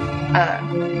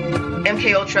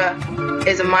 MKULTRA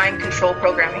is a mind control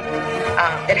programming.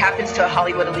 It happens to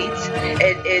Hollywood elites.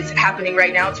 It is happening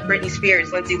right now to Britney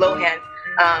Spears, Lindsay Lohan,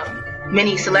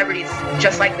 many celebrities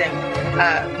just like them.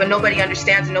 But nobody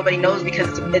understands and nobody knows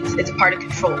because it's a part of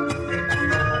control.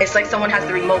 It's like someone has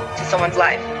the remote to someone's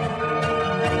life,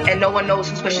 and no one knows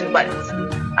who's pushing the buttons.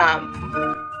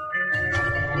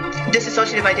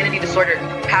 Dissociative identity disorder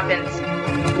happens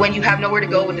when you have nowhere to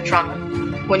go with the trauma,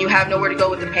 when you have nowhere to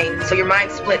go with the pain. So your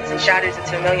mind splits and shatters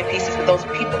into a million pieces. But those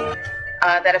are people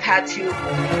that have had to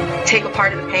take a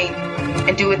part of the pain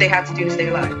and do what they have to do to stay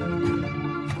alive.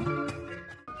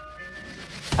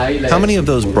 How many of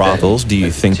those brothels do you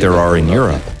think there are in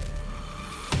Europe?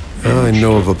 I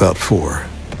know of about 4.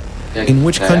 In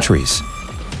which countries?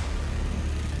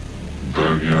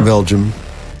 Belgium,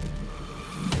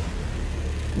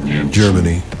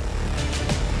 Germany,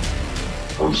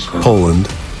 Poland.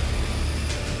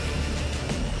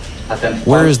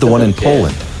 Where is the one in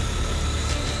Poland?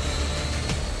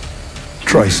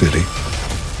 Tri-City.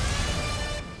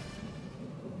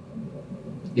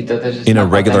 In a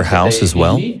regular house as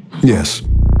well? Yes.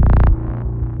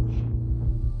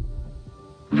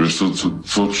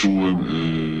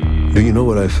 Do you know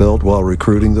what I felt while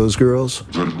recruiting those girls?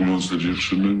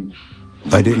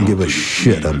 I didn't give a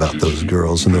shit about those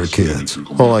girls and their kids.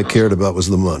 All I cared about was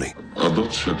the money.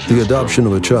 The adoption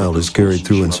of a child is carried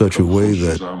through in such a way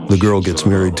that the girl gets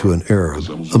married to an Arab,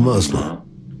 a Muslim.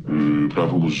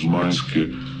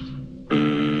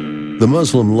 The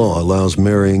Muslim law allows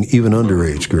marrying even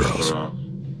underage girls.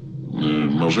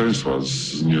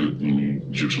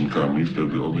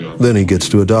 Then he gets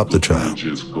to adopt the child.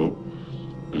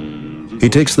 He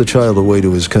takes the child away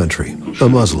to his country, a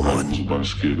Muslim one.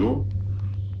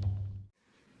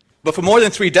 But for more than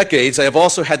 3 decades, I have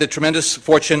also had the tremendous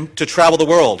fortune to travel the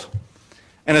world,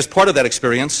 and as part of that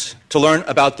experience, to learn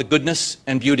about the goodness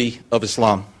and beauty of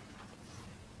Islam.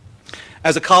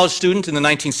 As a college student in the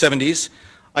 1970s,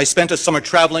 I spent a summer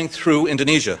traveling through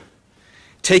Indonesia,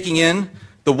 taking in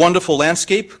the wonderful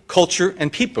landscape, culture,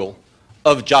 and people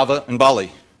of Java and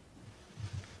Bali.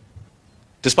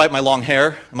 Despite my long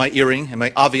hair, my earring, and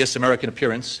my obvious American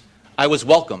appearance, I was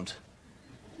welcomed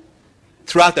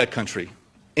throughout that country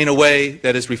in a way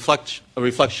that is a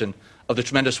reflection of the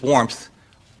tremendous warmth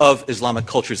of Islamic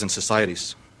cultures and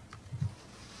societies.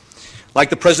 Like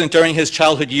the president during his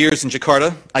childhood years in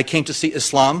Jakarta, I came to see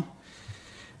Islam,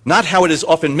 not how it is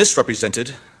often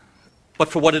misrepresented,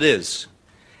 but for what it is,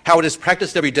 how it is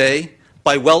practiced every day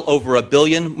by well over 1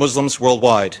 billion Muslims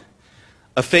worldwide,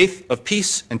 a faith of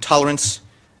peace and tolerance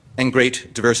and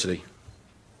great diversity.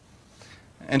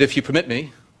 And if you permit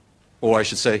me, or I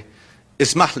should say,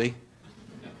 اسمح لي,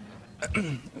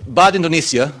 بعد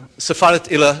إندونيسيا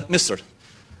سافرت إلى مصر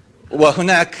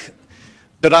وهناك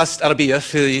درست عربية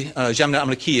في جامعة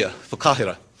أمريكية في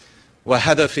القاهرة،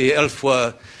 وهذا في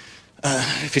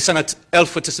سنة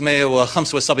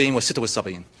 1975 و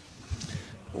 76.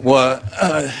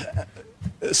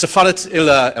 وسافرت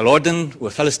إلى الأردن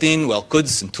وفلسطين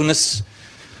والقدس وتونس،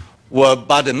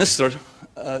 وبعد مصر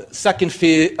ساكن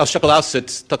في الشرق الأوسط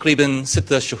تقريبا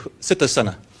 6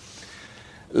 سنة،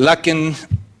 لكن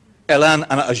الآن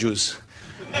أنا أجوز.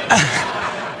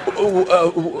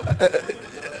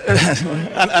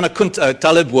 أنا كنت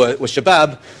طالب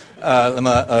وشباب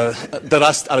لما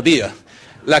درست عربية،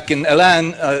 لكن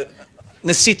الآن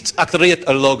نسيت أكثرية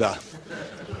اللغة.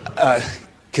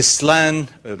 كسلان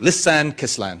لسان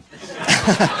كسلان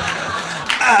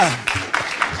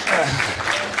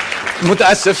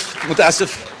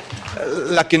متأسف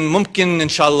لكن ممكن إن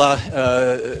شاء الله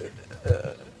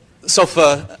سوف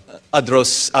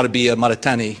أدرس عربية مرة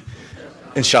تانية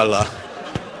إن شاء الله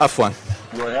عفوا.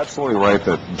 You're absolutely right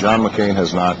that John McCain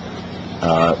has not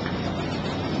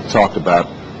talked about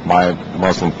my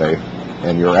Muslim faith,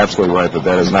 and you're absolutely right that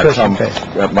that has not come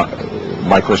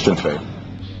my Christian faith.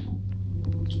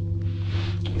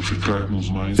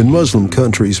 In Muslim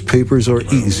countries, papers are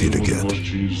easy to get.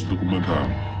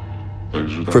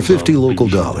 For 50 local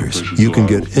dollars, you can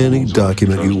get any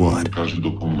document you want.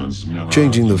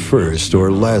 Changing the first or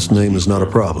last name is not a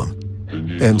problem,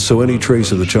 and so any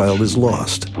trace of the child is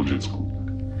lost.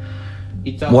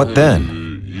 What then?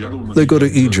 They go to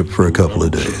Egypt for a couple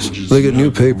of days. They get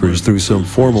new papers through some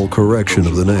formal correction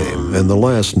of the name and the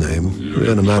last name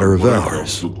in a matter of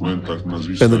hours.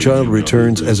 And the child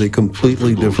returns as a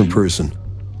completely different person.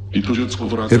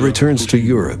 It returns to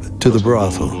Europe, to the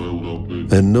brothel.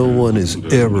 And no one is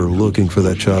ever looking for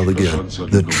that child again.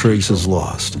 The trace is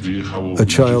lost. A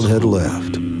child had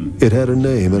left. It had a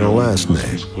name and a last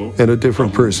name. And a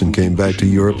different person came back to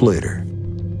Europe later.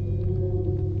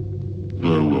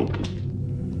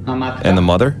 And the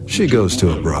mother? She goes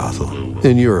to a brothel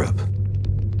in Europe.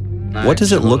 What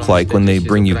does it look like when they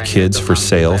bring you kids for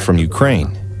sale from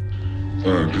Ukraine?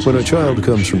 When a child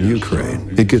comes from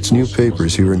Ukraine, it gets new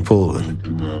papers here in Poland.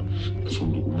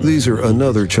 These are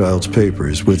another child's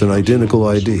papers with an identical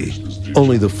ID.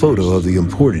 Only the photo of the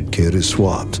imported kid is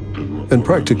swapped. And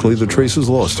practically the trace is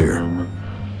lost here.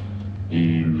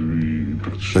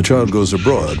 The child goes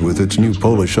abroad with its new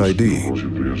Polish ID.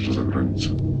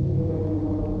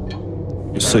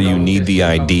 So you need the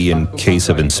ID in case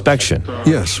of inspection?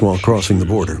 Yes, while crossing the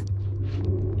border.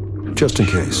 Just in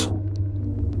case.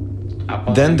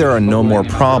 Then there are no more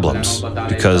problems,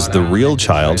 because the real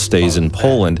child stays in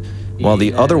Poland while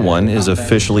the other one is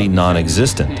officially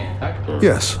non-existent.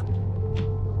 Yes.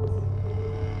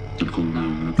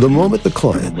 The moment the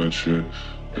client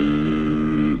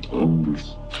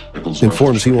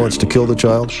informs he wants to kill the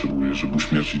child,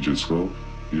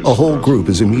 a whole group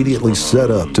is immediately set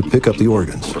up to pick up the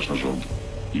organs.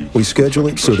 We schedule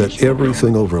it so that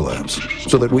everything overlaps,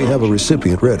 so that we have a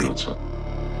recipient ready.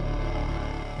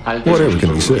 Whatever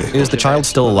can we say? Is the child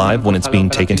still alive when it's being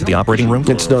taken to the operating room?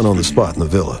 It's done on the spot in the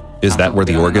villa. Is that where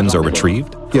the organs are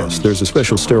retrieved? Yes, there's a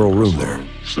special sterile room there.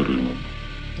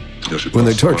 When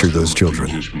they torture those children,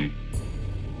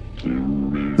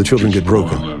 the children get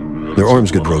broken. Their arms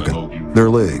get broken. Their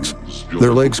legs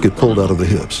get pulled out of the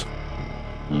hips.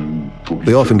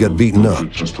 They often get beaten up.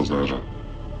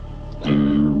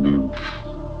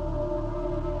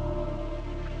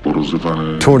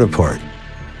 Torn apart.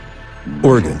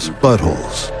 Organs,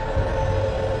 buttholes.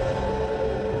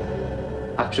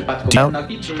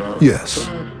 Yes.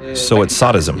 So it's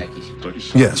sadism?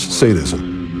 Yes, sadism.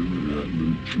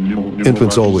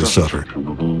 Infants always suffer.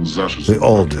 They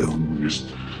all do.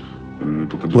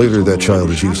 Later, that child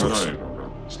is useless.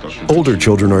 Older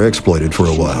children are exploited for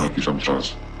a while.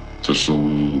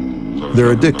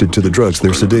 They're addicted to the drugs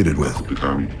they're sedated with.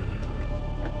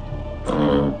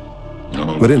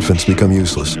 But infants become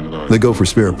useless. They go for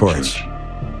spare parts.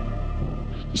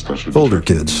 Older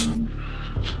kids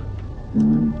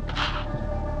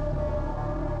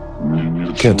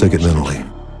can't take it mentally.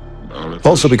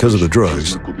 Also because of the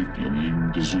drugs,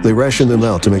 they ration them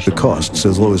out to make the costs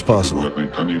as low as possible.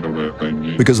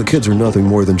 Because the kids are nothing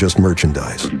more than just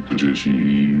merchandise.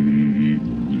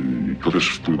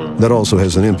 That also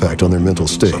has an impact on their mental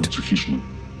state.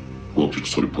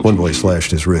 One boy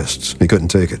slashed his wrists. He couldn't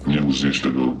take it.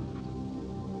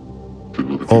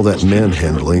 All that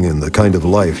manhandling and the kind of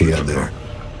life he had there.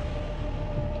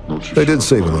 They did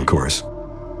save him, of course.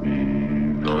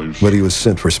 But he was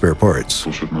sent for spare parts.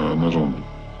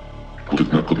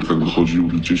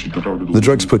 The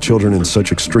drugs put children in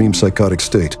such extreme psychotic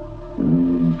state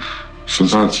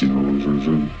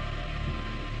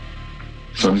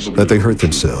that they hurt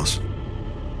themselves.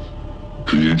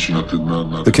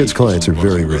 The kids' clients are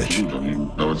very rich.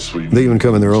 They even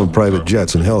come in their own private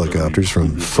jets and helicopters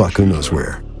from fuck who knows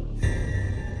where.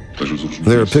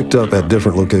 They are picked up at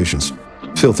different locations.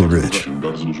 Filthy rich.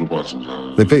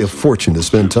 They pay a fortune to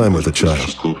spend time with the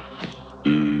child.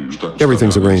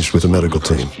 Everything's arranged with the medical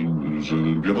team.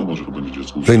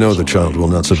 They know the child will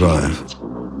not survive.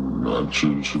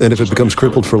 And if it becomes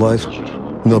crippled for life,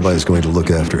 nobody's going to look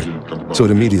after it. So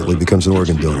it immediately becomes an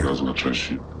organ donor.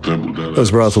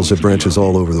 Those brothels have branches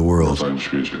all over the world,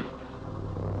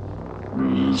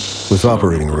 with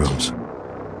operating rooms.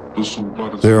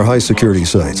 They are high security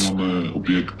sites.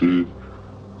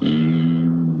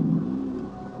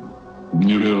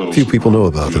 Few people know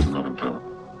about them.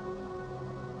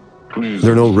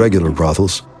 There are no regular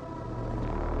brothels.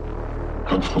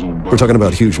 We're talking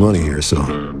about huge money here, so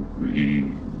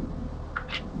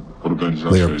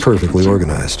they are perfectly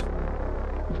organized.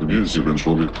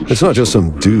 It's not just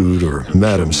some dude or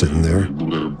madam sitting there.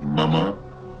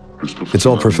 It's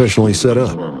all professionally set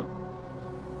up.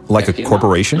 Like a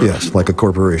corporation? Yes, like a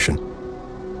corporation.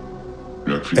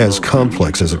 As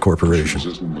complex as a corporation.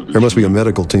 There must be a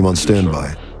medical team on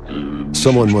standby.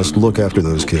 Someone must look after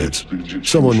those kids.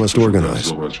 Someone must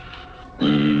organize.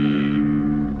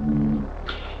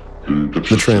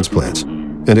 The transplants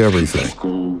and everything.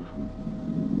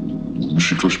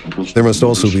 There must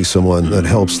also be someone that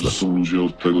helps them.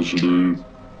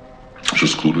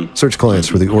 Search clients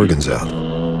for the organs out.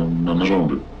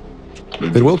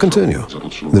 It will continue.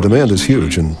 The demand is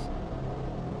huge and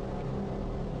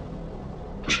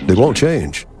it won't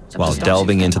change. While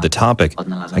delving into the topic,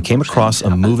 I came across a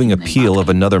moving appeal of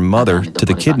another mother to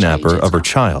the kidnapper of her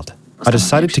child. I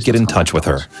decided to get in touch with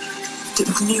her.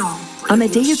 On the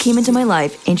day you came into my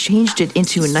life and changed it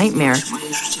into a nightmare,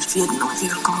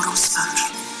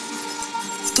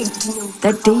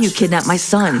 that day you kidnapped my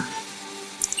son.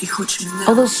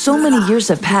 Although so many years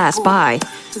have passed by,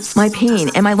 my pain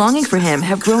and my longing for him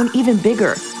have grown even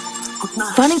bigger.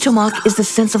 Finding Tomak is the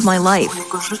sense of my life.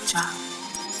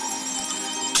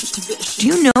 Do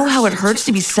you know how it hurts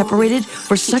to be separated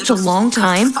for such a long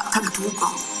time?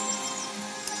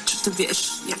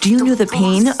 Do you know the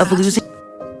pain of losing?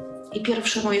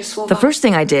 The first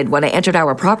thing I did when I entered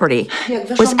our property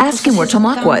was ask him where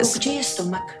Tomak was.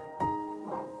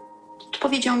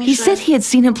 He said he had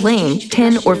seen him playing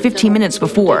 10 or 15 minutes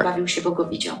before.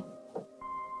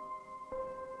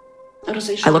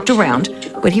 I looked around,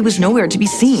 but he was nowhere to be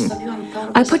seen.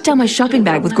 I put down my shopping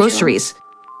bag with groceries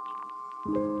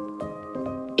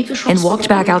and walked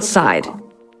back outside.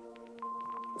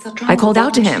 I called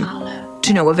out to him,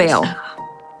 to no avail.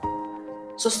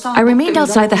 I remained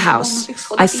outside the house.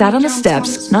 I sat on the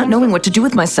steps, not knowing what to do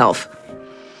with myself.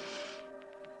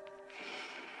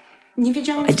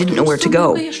 I didn't know where to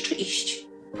go. In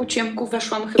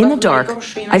the dark,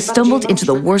 I stumbled into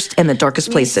the worst and the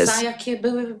darkest places,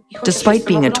 despite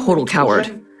being a total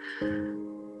coward.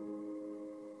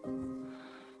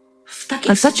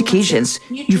 On such occasions,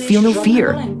 you feel no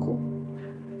fear.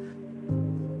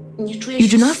 You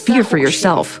do not fear for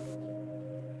yourself.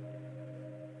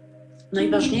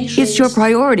 It's your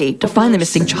priority to find the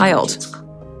missing child.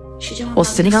 While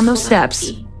sitting on those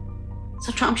steps,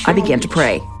 I began to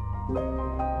pray.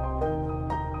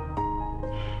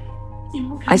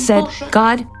 I said,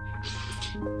 God,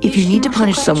 if you need to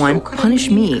punish someone, punish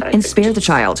me and spare the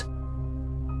child.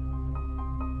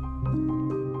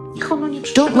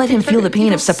 Don't let him feel the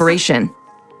pain of separation.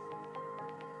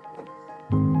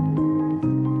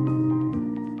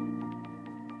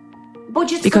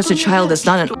 Because the child is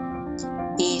not an...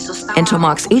 and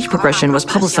Tomak's age progression was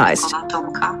publicized.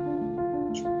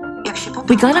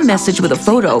 We got a message with a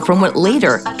photo from what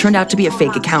later turned out to be a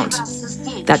fake account.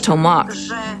 That Tomak,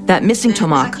 that missing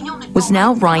Tomak, was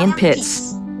now Ryan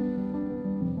Pitts.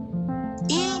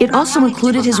 It also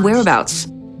included his whereabouts.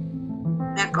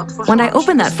 When I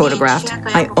opened that photograph,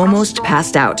 I almost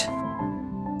passed out.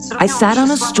 I sat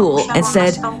on a stool and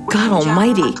said, God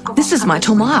Almighty, this is my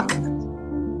Tomak.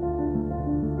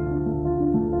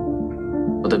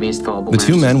 The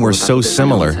two men were so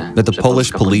similar that the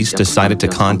Polish police decided to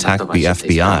contact the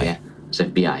FBI.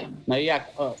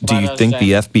 Do you think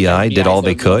the FBI did all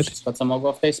they could?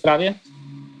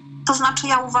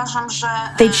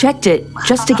 They checked it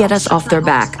just to get us off their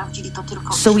back,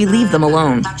 so we leave them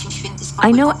alone.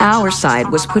 I know our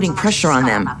side was putting pressure on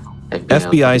them.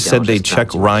 FBI said they'd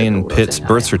check Ryan Pitt's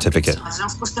birth certificate.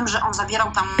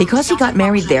 Because he got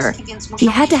married there, he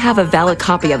had to have a valid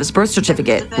copy of his birth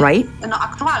certificate, right?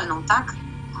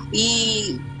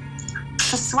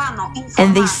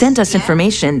 And they sent us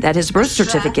information that his birth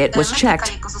certificate was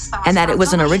checked and that it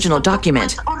was an original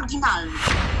document.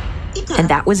 And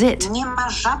that was it.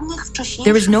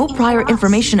 There is no prior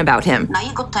information about him.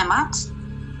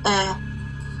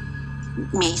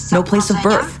 No place of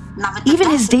birth. Even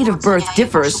his date of birth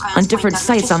differs on different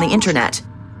sites on the internet.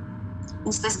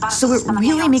 So it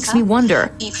really makes me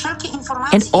wonder.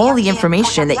 And all the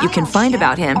information that you can find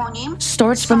about him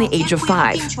starts from the age of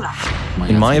 5.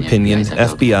 In my opinion,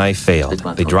 FBI failed.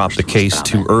 They dropped the case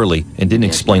too early and didn't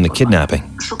explain the kidnapping.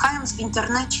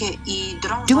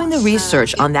 Doing the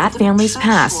research on that family's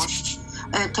past,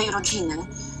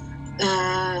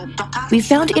 we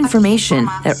found information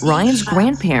that Ryan's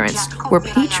grandparents were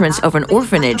patrons of an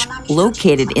orphanage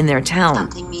located in their town.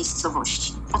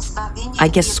 I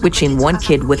guess switching one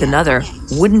kid with another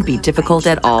wouldn't be difficult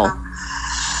at all.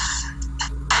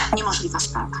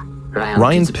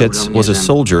 Ryan Pitts was a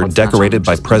soldier decorated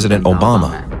by President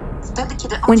Obama.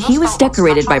 When he was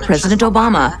decorated by President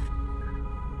Obama,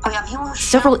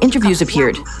 several interviews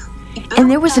appeared,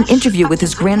 and there was an interview with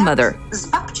his grandmother,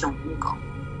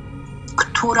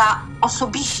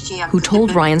 who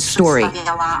told Ryan's story.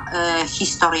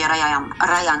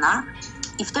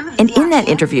 And in that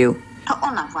interview,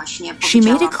 she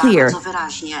made it clear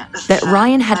that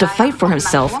Ryan had to fight for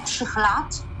himself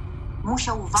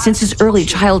since his early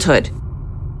childhood.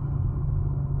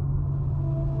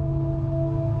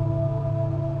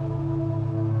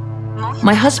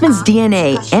 My husband's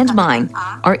DNA and mine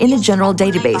are in the general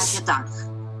database,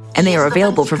 and they are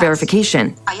available for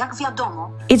verification.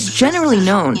 It's generally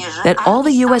known that all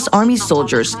the U.S. Army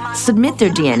soldiers submit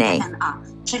their DNA,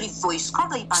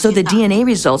 so the DNA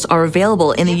results are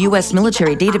available in the U.S.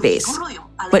 military database,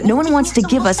 but no one wants to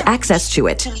give us access to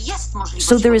it.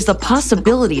 So there is the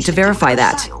possibility to verify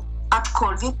that.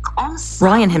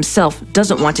 Ryan himself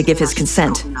doesn't want to give his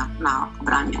consent.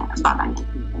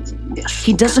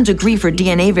 He doesn't agree for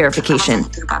DNA verification,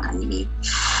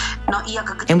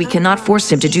 and we cannot force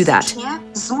him to do that.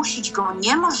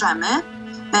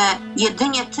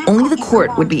 Only the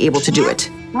court would be able to do it.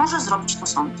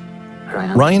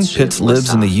 Ryan Pitts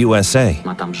lives in the USA.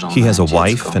 He has a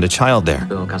wife and a child there.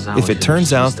 If it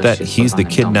turns out that he's the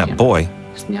kidnapped boy,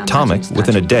 Tomek,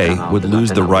 within a day, would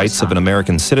lose the rights of an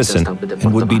American citizen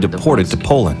and would be deported to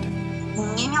Poland.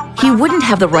 He wouldn't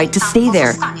have the right to stay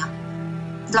there,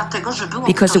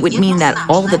 because it would mean that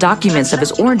all the documents of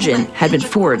his origin had been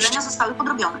forged.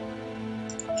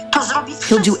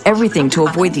 He'll do everything to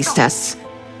avoid these tests,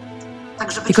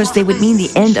 because they would mean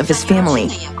the end of his family.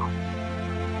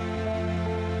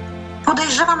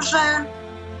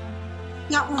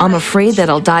 I'm afraid that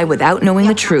I'll die without knowing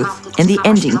the truth and the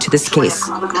ending to this case.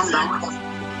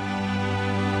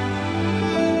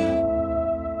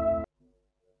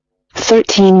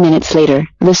 "13 minutes later,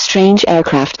 the strange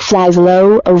aircraft flies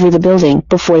low over the building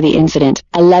before the incident,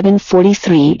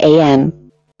 11:43 a.m.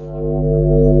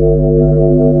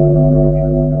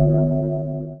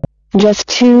 Just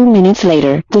 2 minutes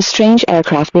later, the strange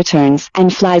aircraft returns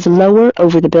and flies lower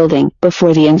over the building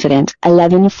before the incident,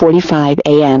 11:45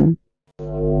 a.m.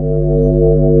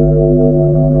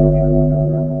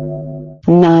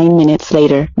 9 minutes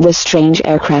later, the strange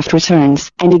aircraft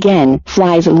returns and again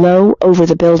flies low over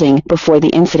the building before the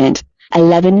incident,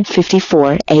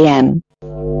 11:54 a.m.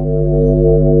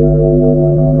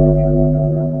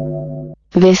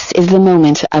 This is the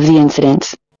moment of the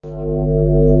incident.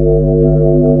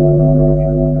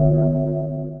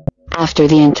 After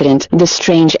the incident, the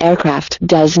strange aircraft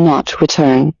does not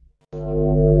return.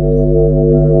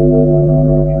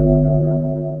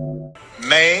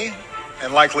 May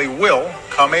and likely will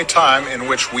come a time in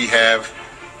which we have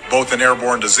both an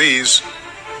airborne disease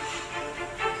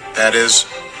that is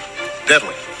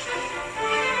deadly.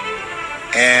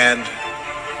 And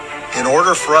in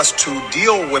order for us to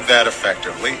deal with that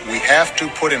effectively, we have to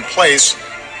put in place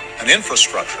an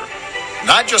infrastructure,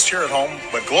 not just here at home,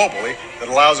 but globally, that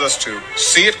allows us to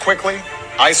see it quickly,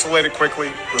 isolate it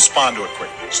quickly, respond to it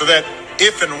quickly. So that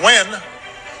if and when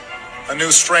a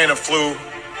new strain of flu,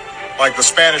 like the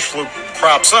Spanish flu,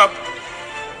 crops up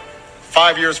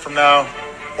 5 years from now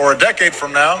or a decade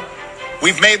from now,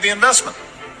 we've made the investment.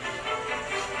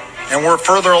 And we're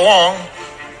further along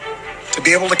to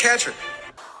be able to catch it.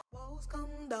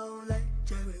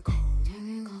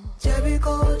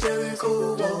 Jericho,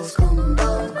 Jericho, walls come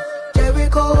down.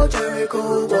 Jericho,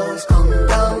 Jericho, walls come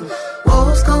down.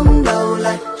 Walls come down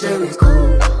like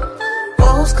Jericho.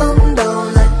 Walls come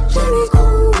down like Jericho.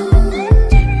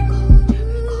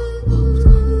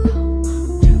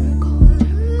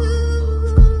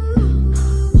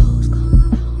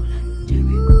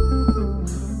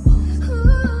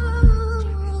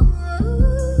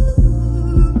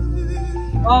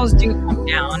 Walls do come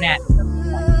down at some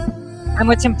point. And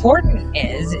what's important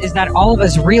is that all of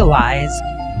us realize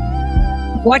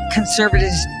what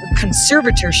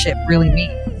conservatorship really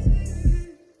means.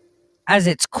 As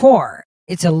its core,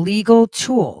 it's a legal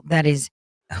tool that is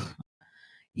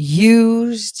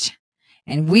used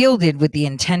and wielded with the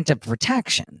intent of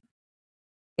protection.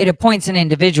 It appoints an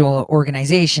individual or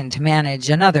organization to manage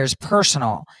another's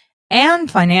personal and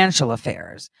financial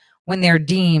affairs when they're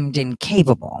deemed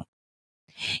incapable.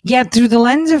 Yet through the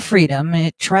lens of freedom,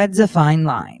 it treads a fine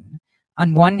line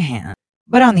on one hand,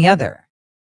 but on the other,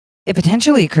 it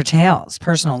potentially curtails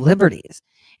personal liberties,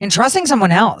 entrusting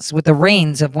someone else with the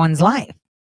reins of one's life.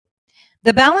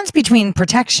 The balance between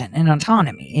protection and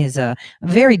autonomy is a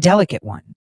very delicate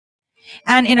one.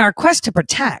 And in our quest to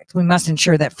protect, we must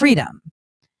ensure that freedom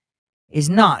is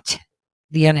not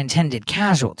the unintended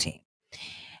casualty.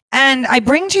 And I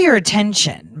bring to your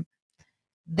attention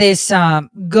this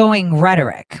going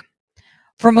rhetoric.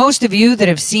 For most of you that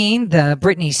have seen the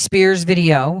Britney Spears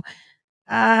video,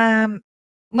 let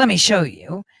me show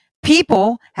you.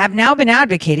 People have now been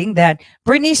advocating that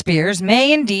Britney Spears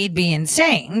may indeed be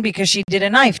insane because she did a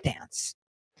knife dance.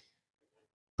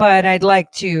 But I'd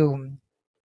like to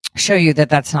show you that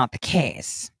that's not the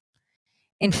case.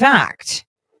 In fact,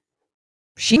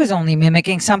 she was only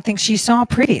mimicking something she saw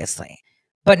previously,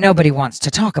 but nobody wants to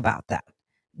talk about that.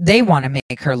 They want to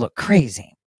make her look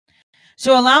crazy.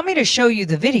 So allow me to show you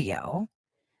the video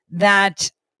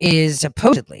that is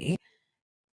supposedly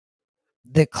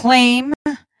the claim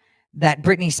that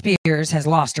Britney Spears has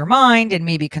lost her mind and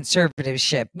maybe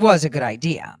conservatorship was a good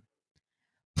idea.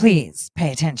 Please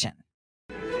pay attention.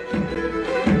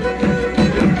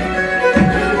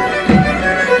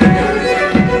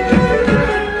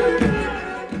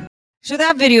 So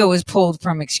that video was pulled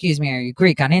from Excuse Me, Are You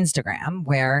Greek on Instagram,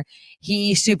 where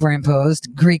he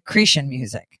superimposed Greek Cretan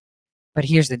music. But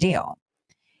here's the deal.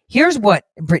 Here's what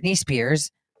Britney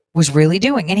Spears was really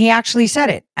doing. And he actually said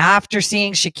it. After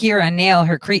seeing Shakira nail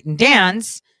her Cretan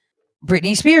dance,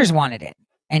 Britney Spears wanted it.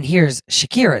 And here's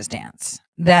Shakira's dance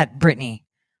that Britney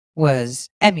was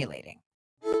emulating.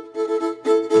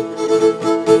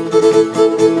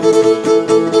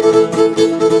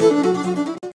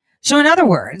 So in other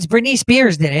words, Britney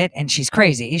Spears did it and she's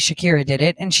crazy. Shakira did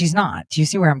it and she's not. Do you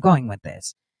see where I'm going with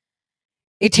this?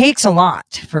 It takes a lot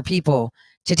for people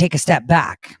to take a step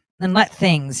back and let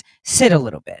things sit a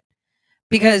little bit,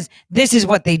 because this is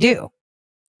what they do.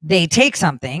 They take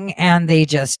something and they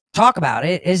just talk about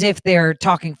it as if they're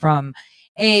talking from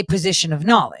a position of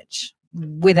knowledge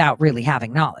without really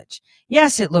having knowledge.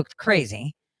 Yes, it looked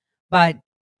crazy, but,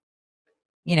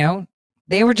 you know,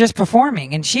 they were just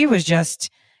performing and she was just,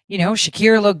 you know,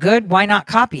 Shakira looked good. Why not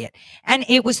copy it? And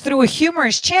it was through a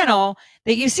humorous channel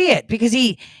that you see it, because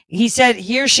he said,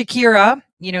 here's Shakira,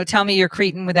 you know, tell me you're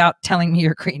Cretan without telling me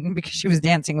you're Cretan, because she was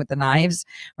dancing with the knives,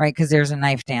 right? Because there's a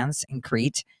knife dance in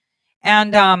Crete.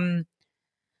 And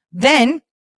then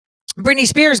Britney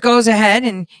Spears goes ahead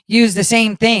and used the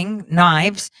same thing,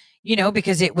 knives, you know,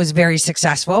 because it was very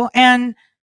successful. And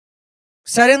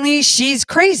suddenly she's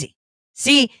crazy.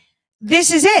 See,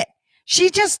 this is it.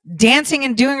 She's just dancing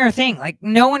and doing her thing. Like,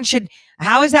 no one should.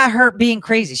 How is that her being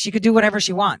crazy? She could do whatever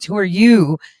she wants. Who are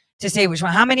you to say which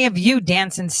one? How many of you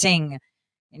dance and sing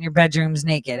in your bedrooms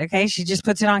naked? Okay, she just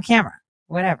puts it on camera.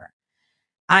 Whatever.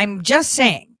 I'm just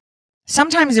saying,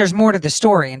 sometimes there's more to the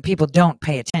story and people don't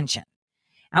pay attention.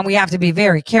 And we have to be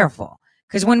very careful.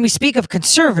 Because when we speak of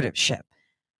conservatorship,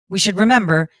 we should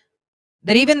remember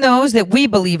that even those that we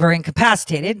believe are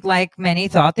incapacitated, like many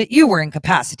thought that you were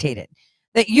incapacitated,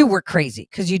 that you were crazy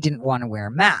because you didn't want to wear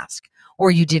a mask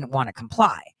or you didn't want to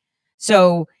comply.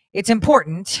 So it's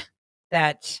important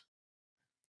that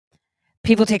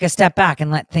people take a step back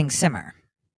and let things simmer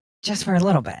just for a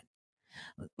little bit.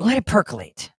 Let it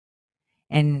percolate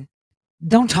and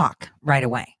don't talk right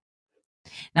away.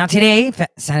 Now today,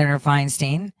 Senator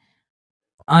Feinstein,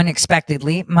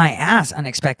 unexpectedly,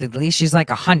 she's like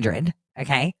 100,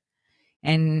 okay?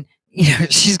 And you know,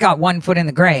 she's got one foot in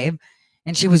the grave,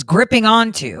 and she was gripping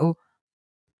onto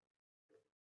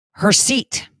her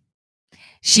seat.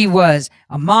 She was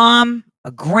a mom,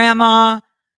 a grandma,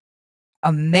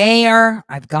 a mayor.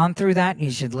 I've gone through that.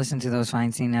 You should listen to those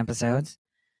Feinstein episodes.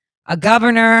 A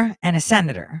governor and a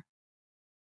senator.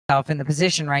 In the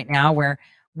position right now where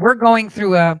we're going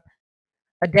through a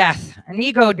death, an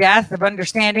ego death of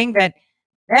understanding that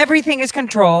everything is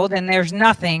controlled and there's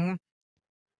nothing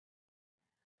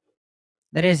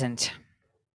that isn't.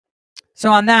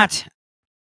 So on that,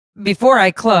 before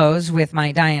I close with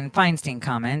my Dianne Feinstein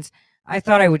comments, I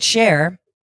thought I would share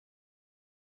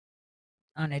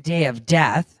on a day of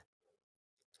death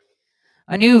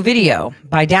a new video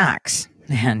by Dax.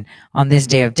 And on this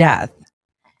day of death,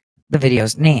 the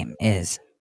video's name is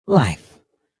Life.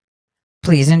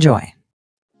 Please enjoy.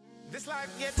 This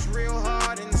life gets real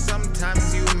hard and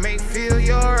sometimes you may feel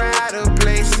you're out of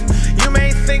place. You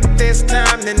may think there's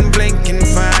time, then blink and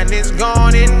find it's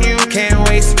gone and you can't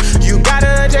waste. You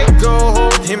gotta take a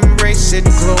hold, embrace it,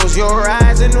 close your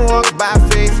eyes and walk by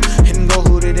faith and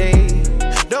go today.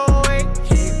 Don't wait,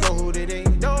 go today.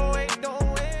 Don't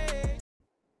wait.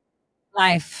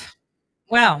 Life.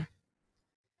 Well,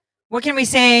 what can we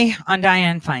say on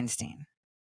Dianne Feinstein?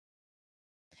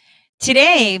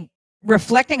 Today,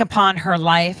 reflecting upon her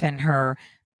life and her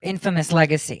infamous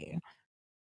legacy,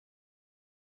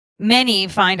 many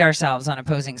find ourselves on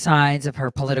opposing sides of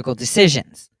her political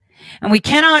decisions. And we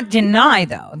cannot deny,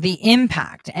 though, the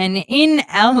impact and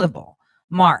indelible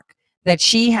mark that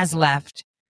she has left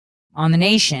on the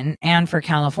nation and for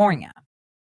California.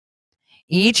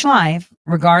 Each life,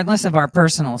 regardless of our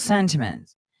personal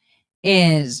sentiments,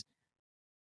 is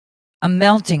a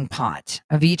melting pot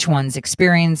of each one's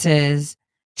experiences,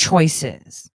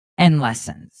 choices, and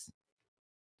lessons.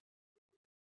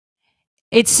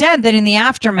 It's said that in the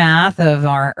aftermath of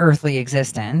our earthly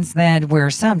existence, that we're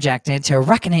subjected to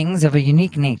reckonings of a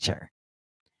unique nature,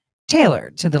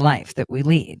 tailored to the life that we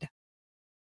lead.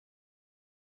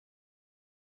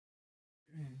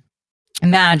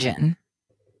 Imagine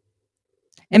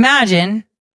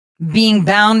being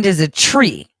bound as a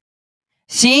tree,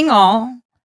 seeing all,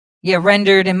 yet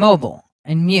rendered immobile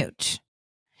and mute.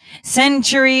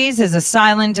 Centuries as a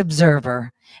silent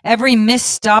observer, every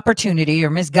missed opportunity or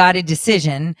misguided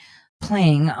decision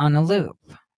playing on a loop.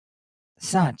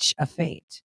 Such a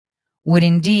fate would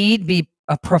indeed be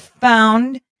a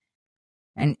profound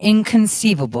and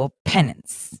inconceivable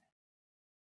penance.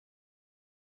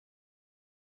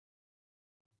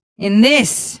 In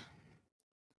this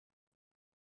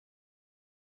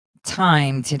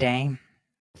time today,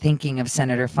 thinking of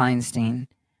Senator Feinstein,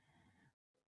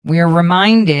 we are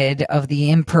reminded of the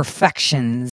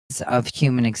imperfections of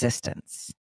human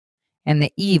existence and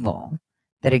the evil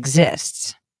that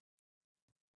exists.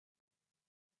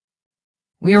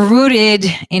 We are rooted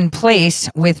in place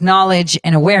with knowledge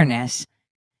and awareness,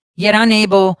 yet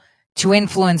unable to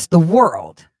influence the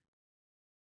world.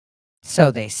 So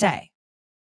they say.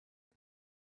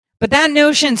 But that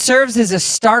notion serves as a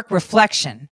stark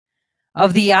reflection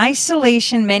of the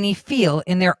isolation many feel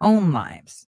in their own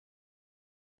lives.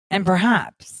 And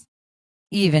perhaps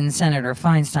even Senator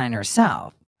Feinstein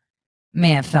herself may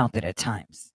have felt it at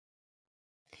times.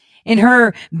 In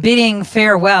her bidding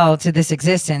farewell to this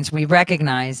existence, we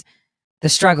recognize the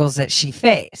struggles that she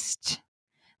faced,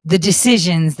 the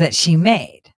decisions that she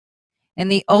made,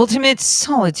 and the ultimate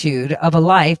solitude of a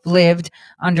life lived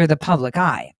under the public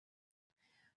eye.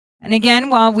 And again,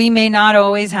 while we may not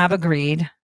always have agreed,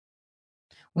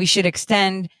 we should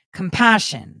extend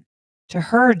compassion to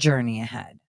her journey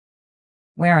ahead,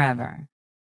 wherever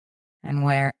and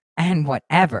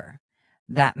whatever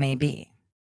that may be.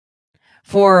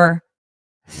 For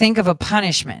think of a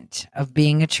punishment of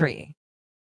being a tree.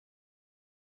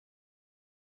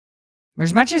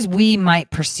 As much as we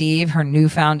might perceive her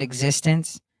newfound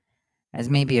existence as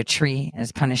maybe a tree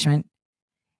as punishment,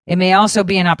 it may also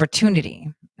be an opportunity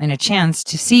and a chance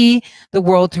to see the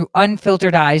world through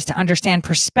unfiltered eyes, to understand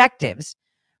perspectives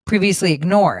previously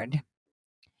ignored,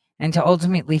 and to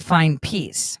ultimately find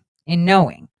peace in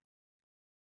knowing.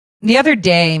 The other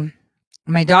day,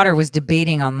 my daughter was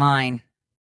debating online,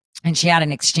 and she had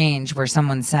an exchange where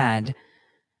someone said,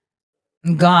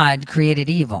 God created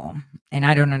evil, and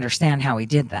I don't understand how he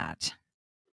did that.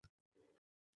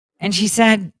 And she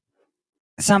said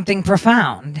something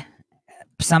profound,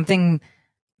 something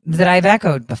that I've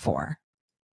echoed before.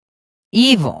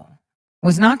 Evil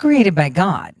was not created by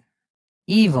God.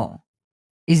 Evil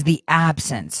is the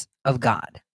absence of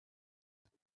God.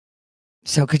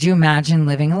 So could you imagine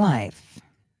living a life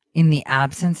in the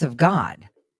absence of God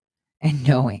and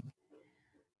knowing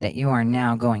that you are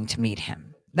now going to meet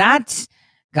him? That's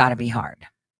got to be hard.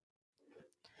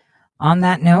 On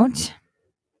that note,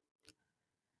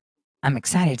 I'm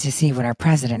excited to see what our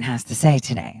president has to say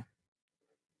today.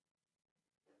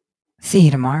 See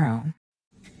you tomorrow.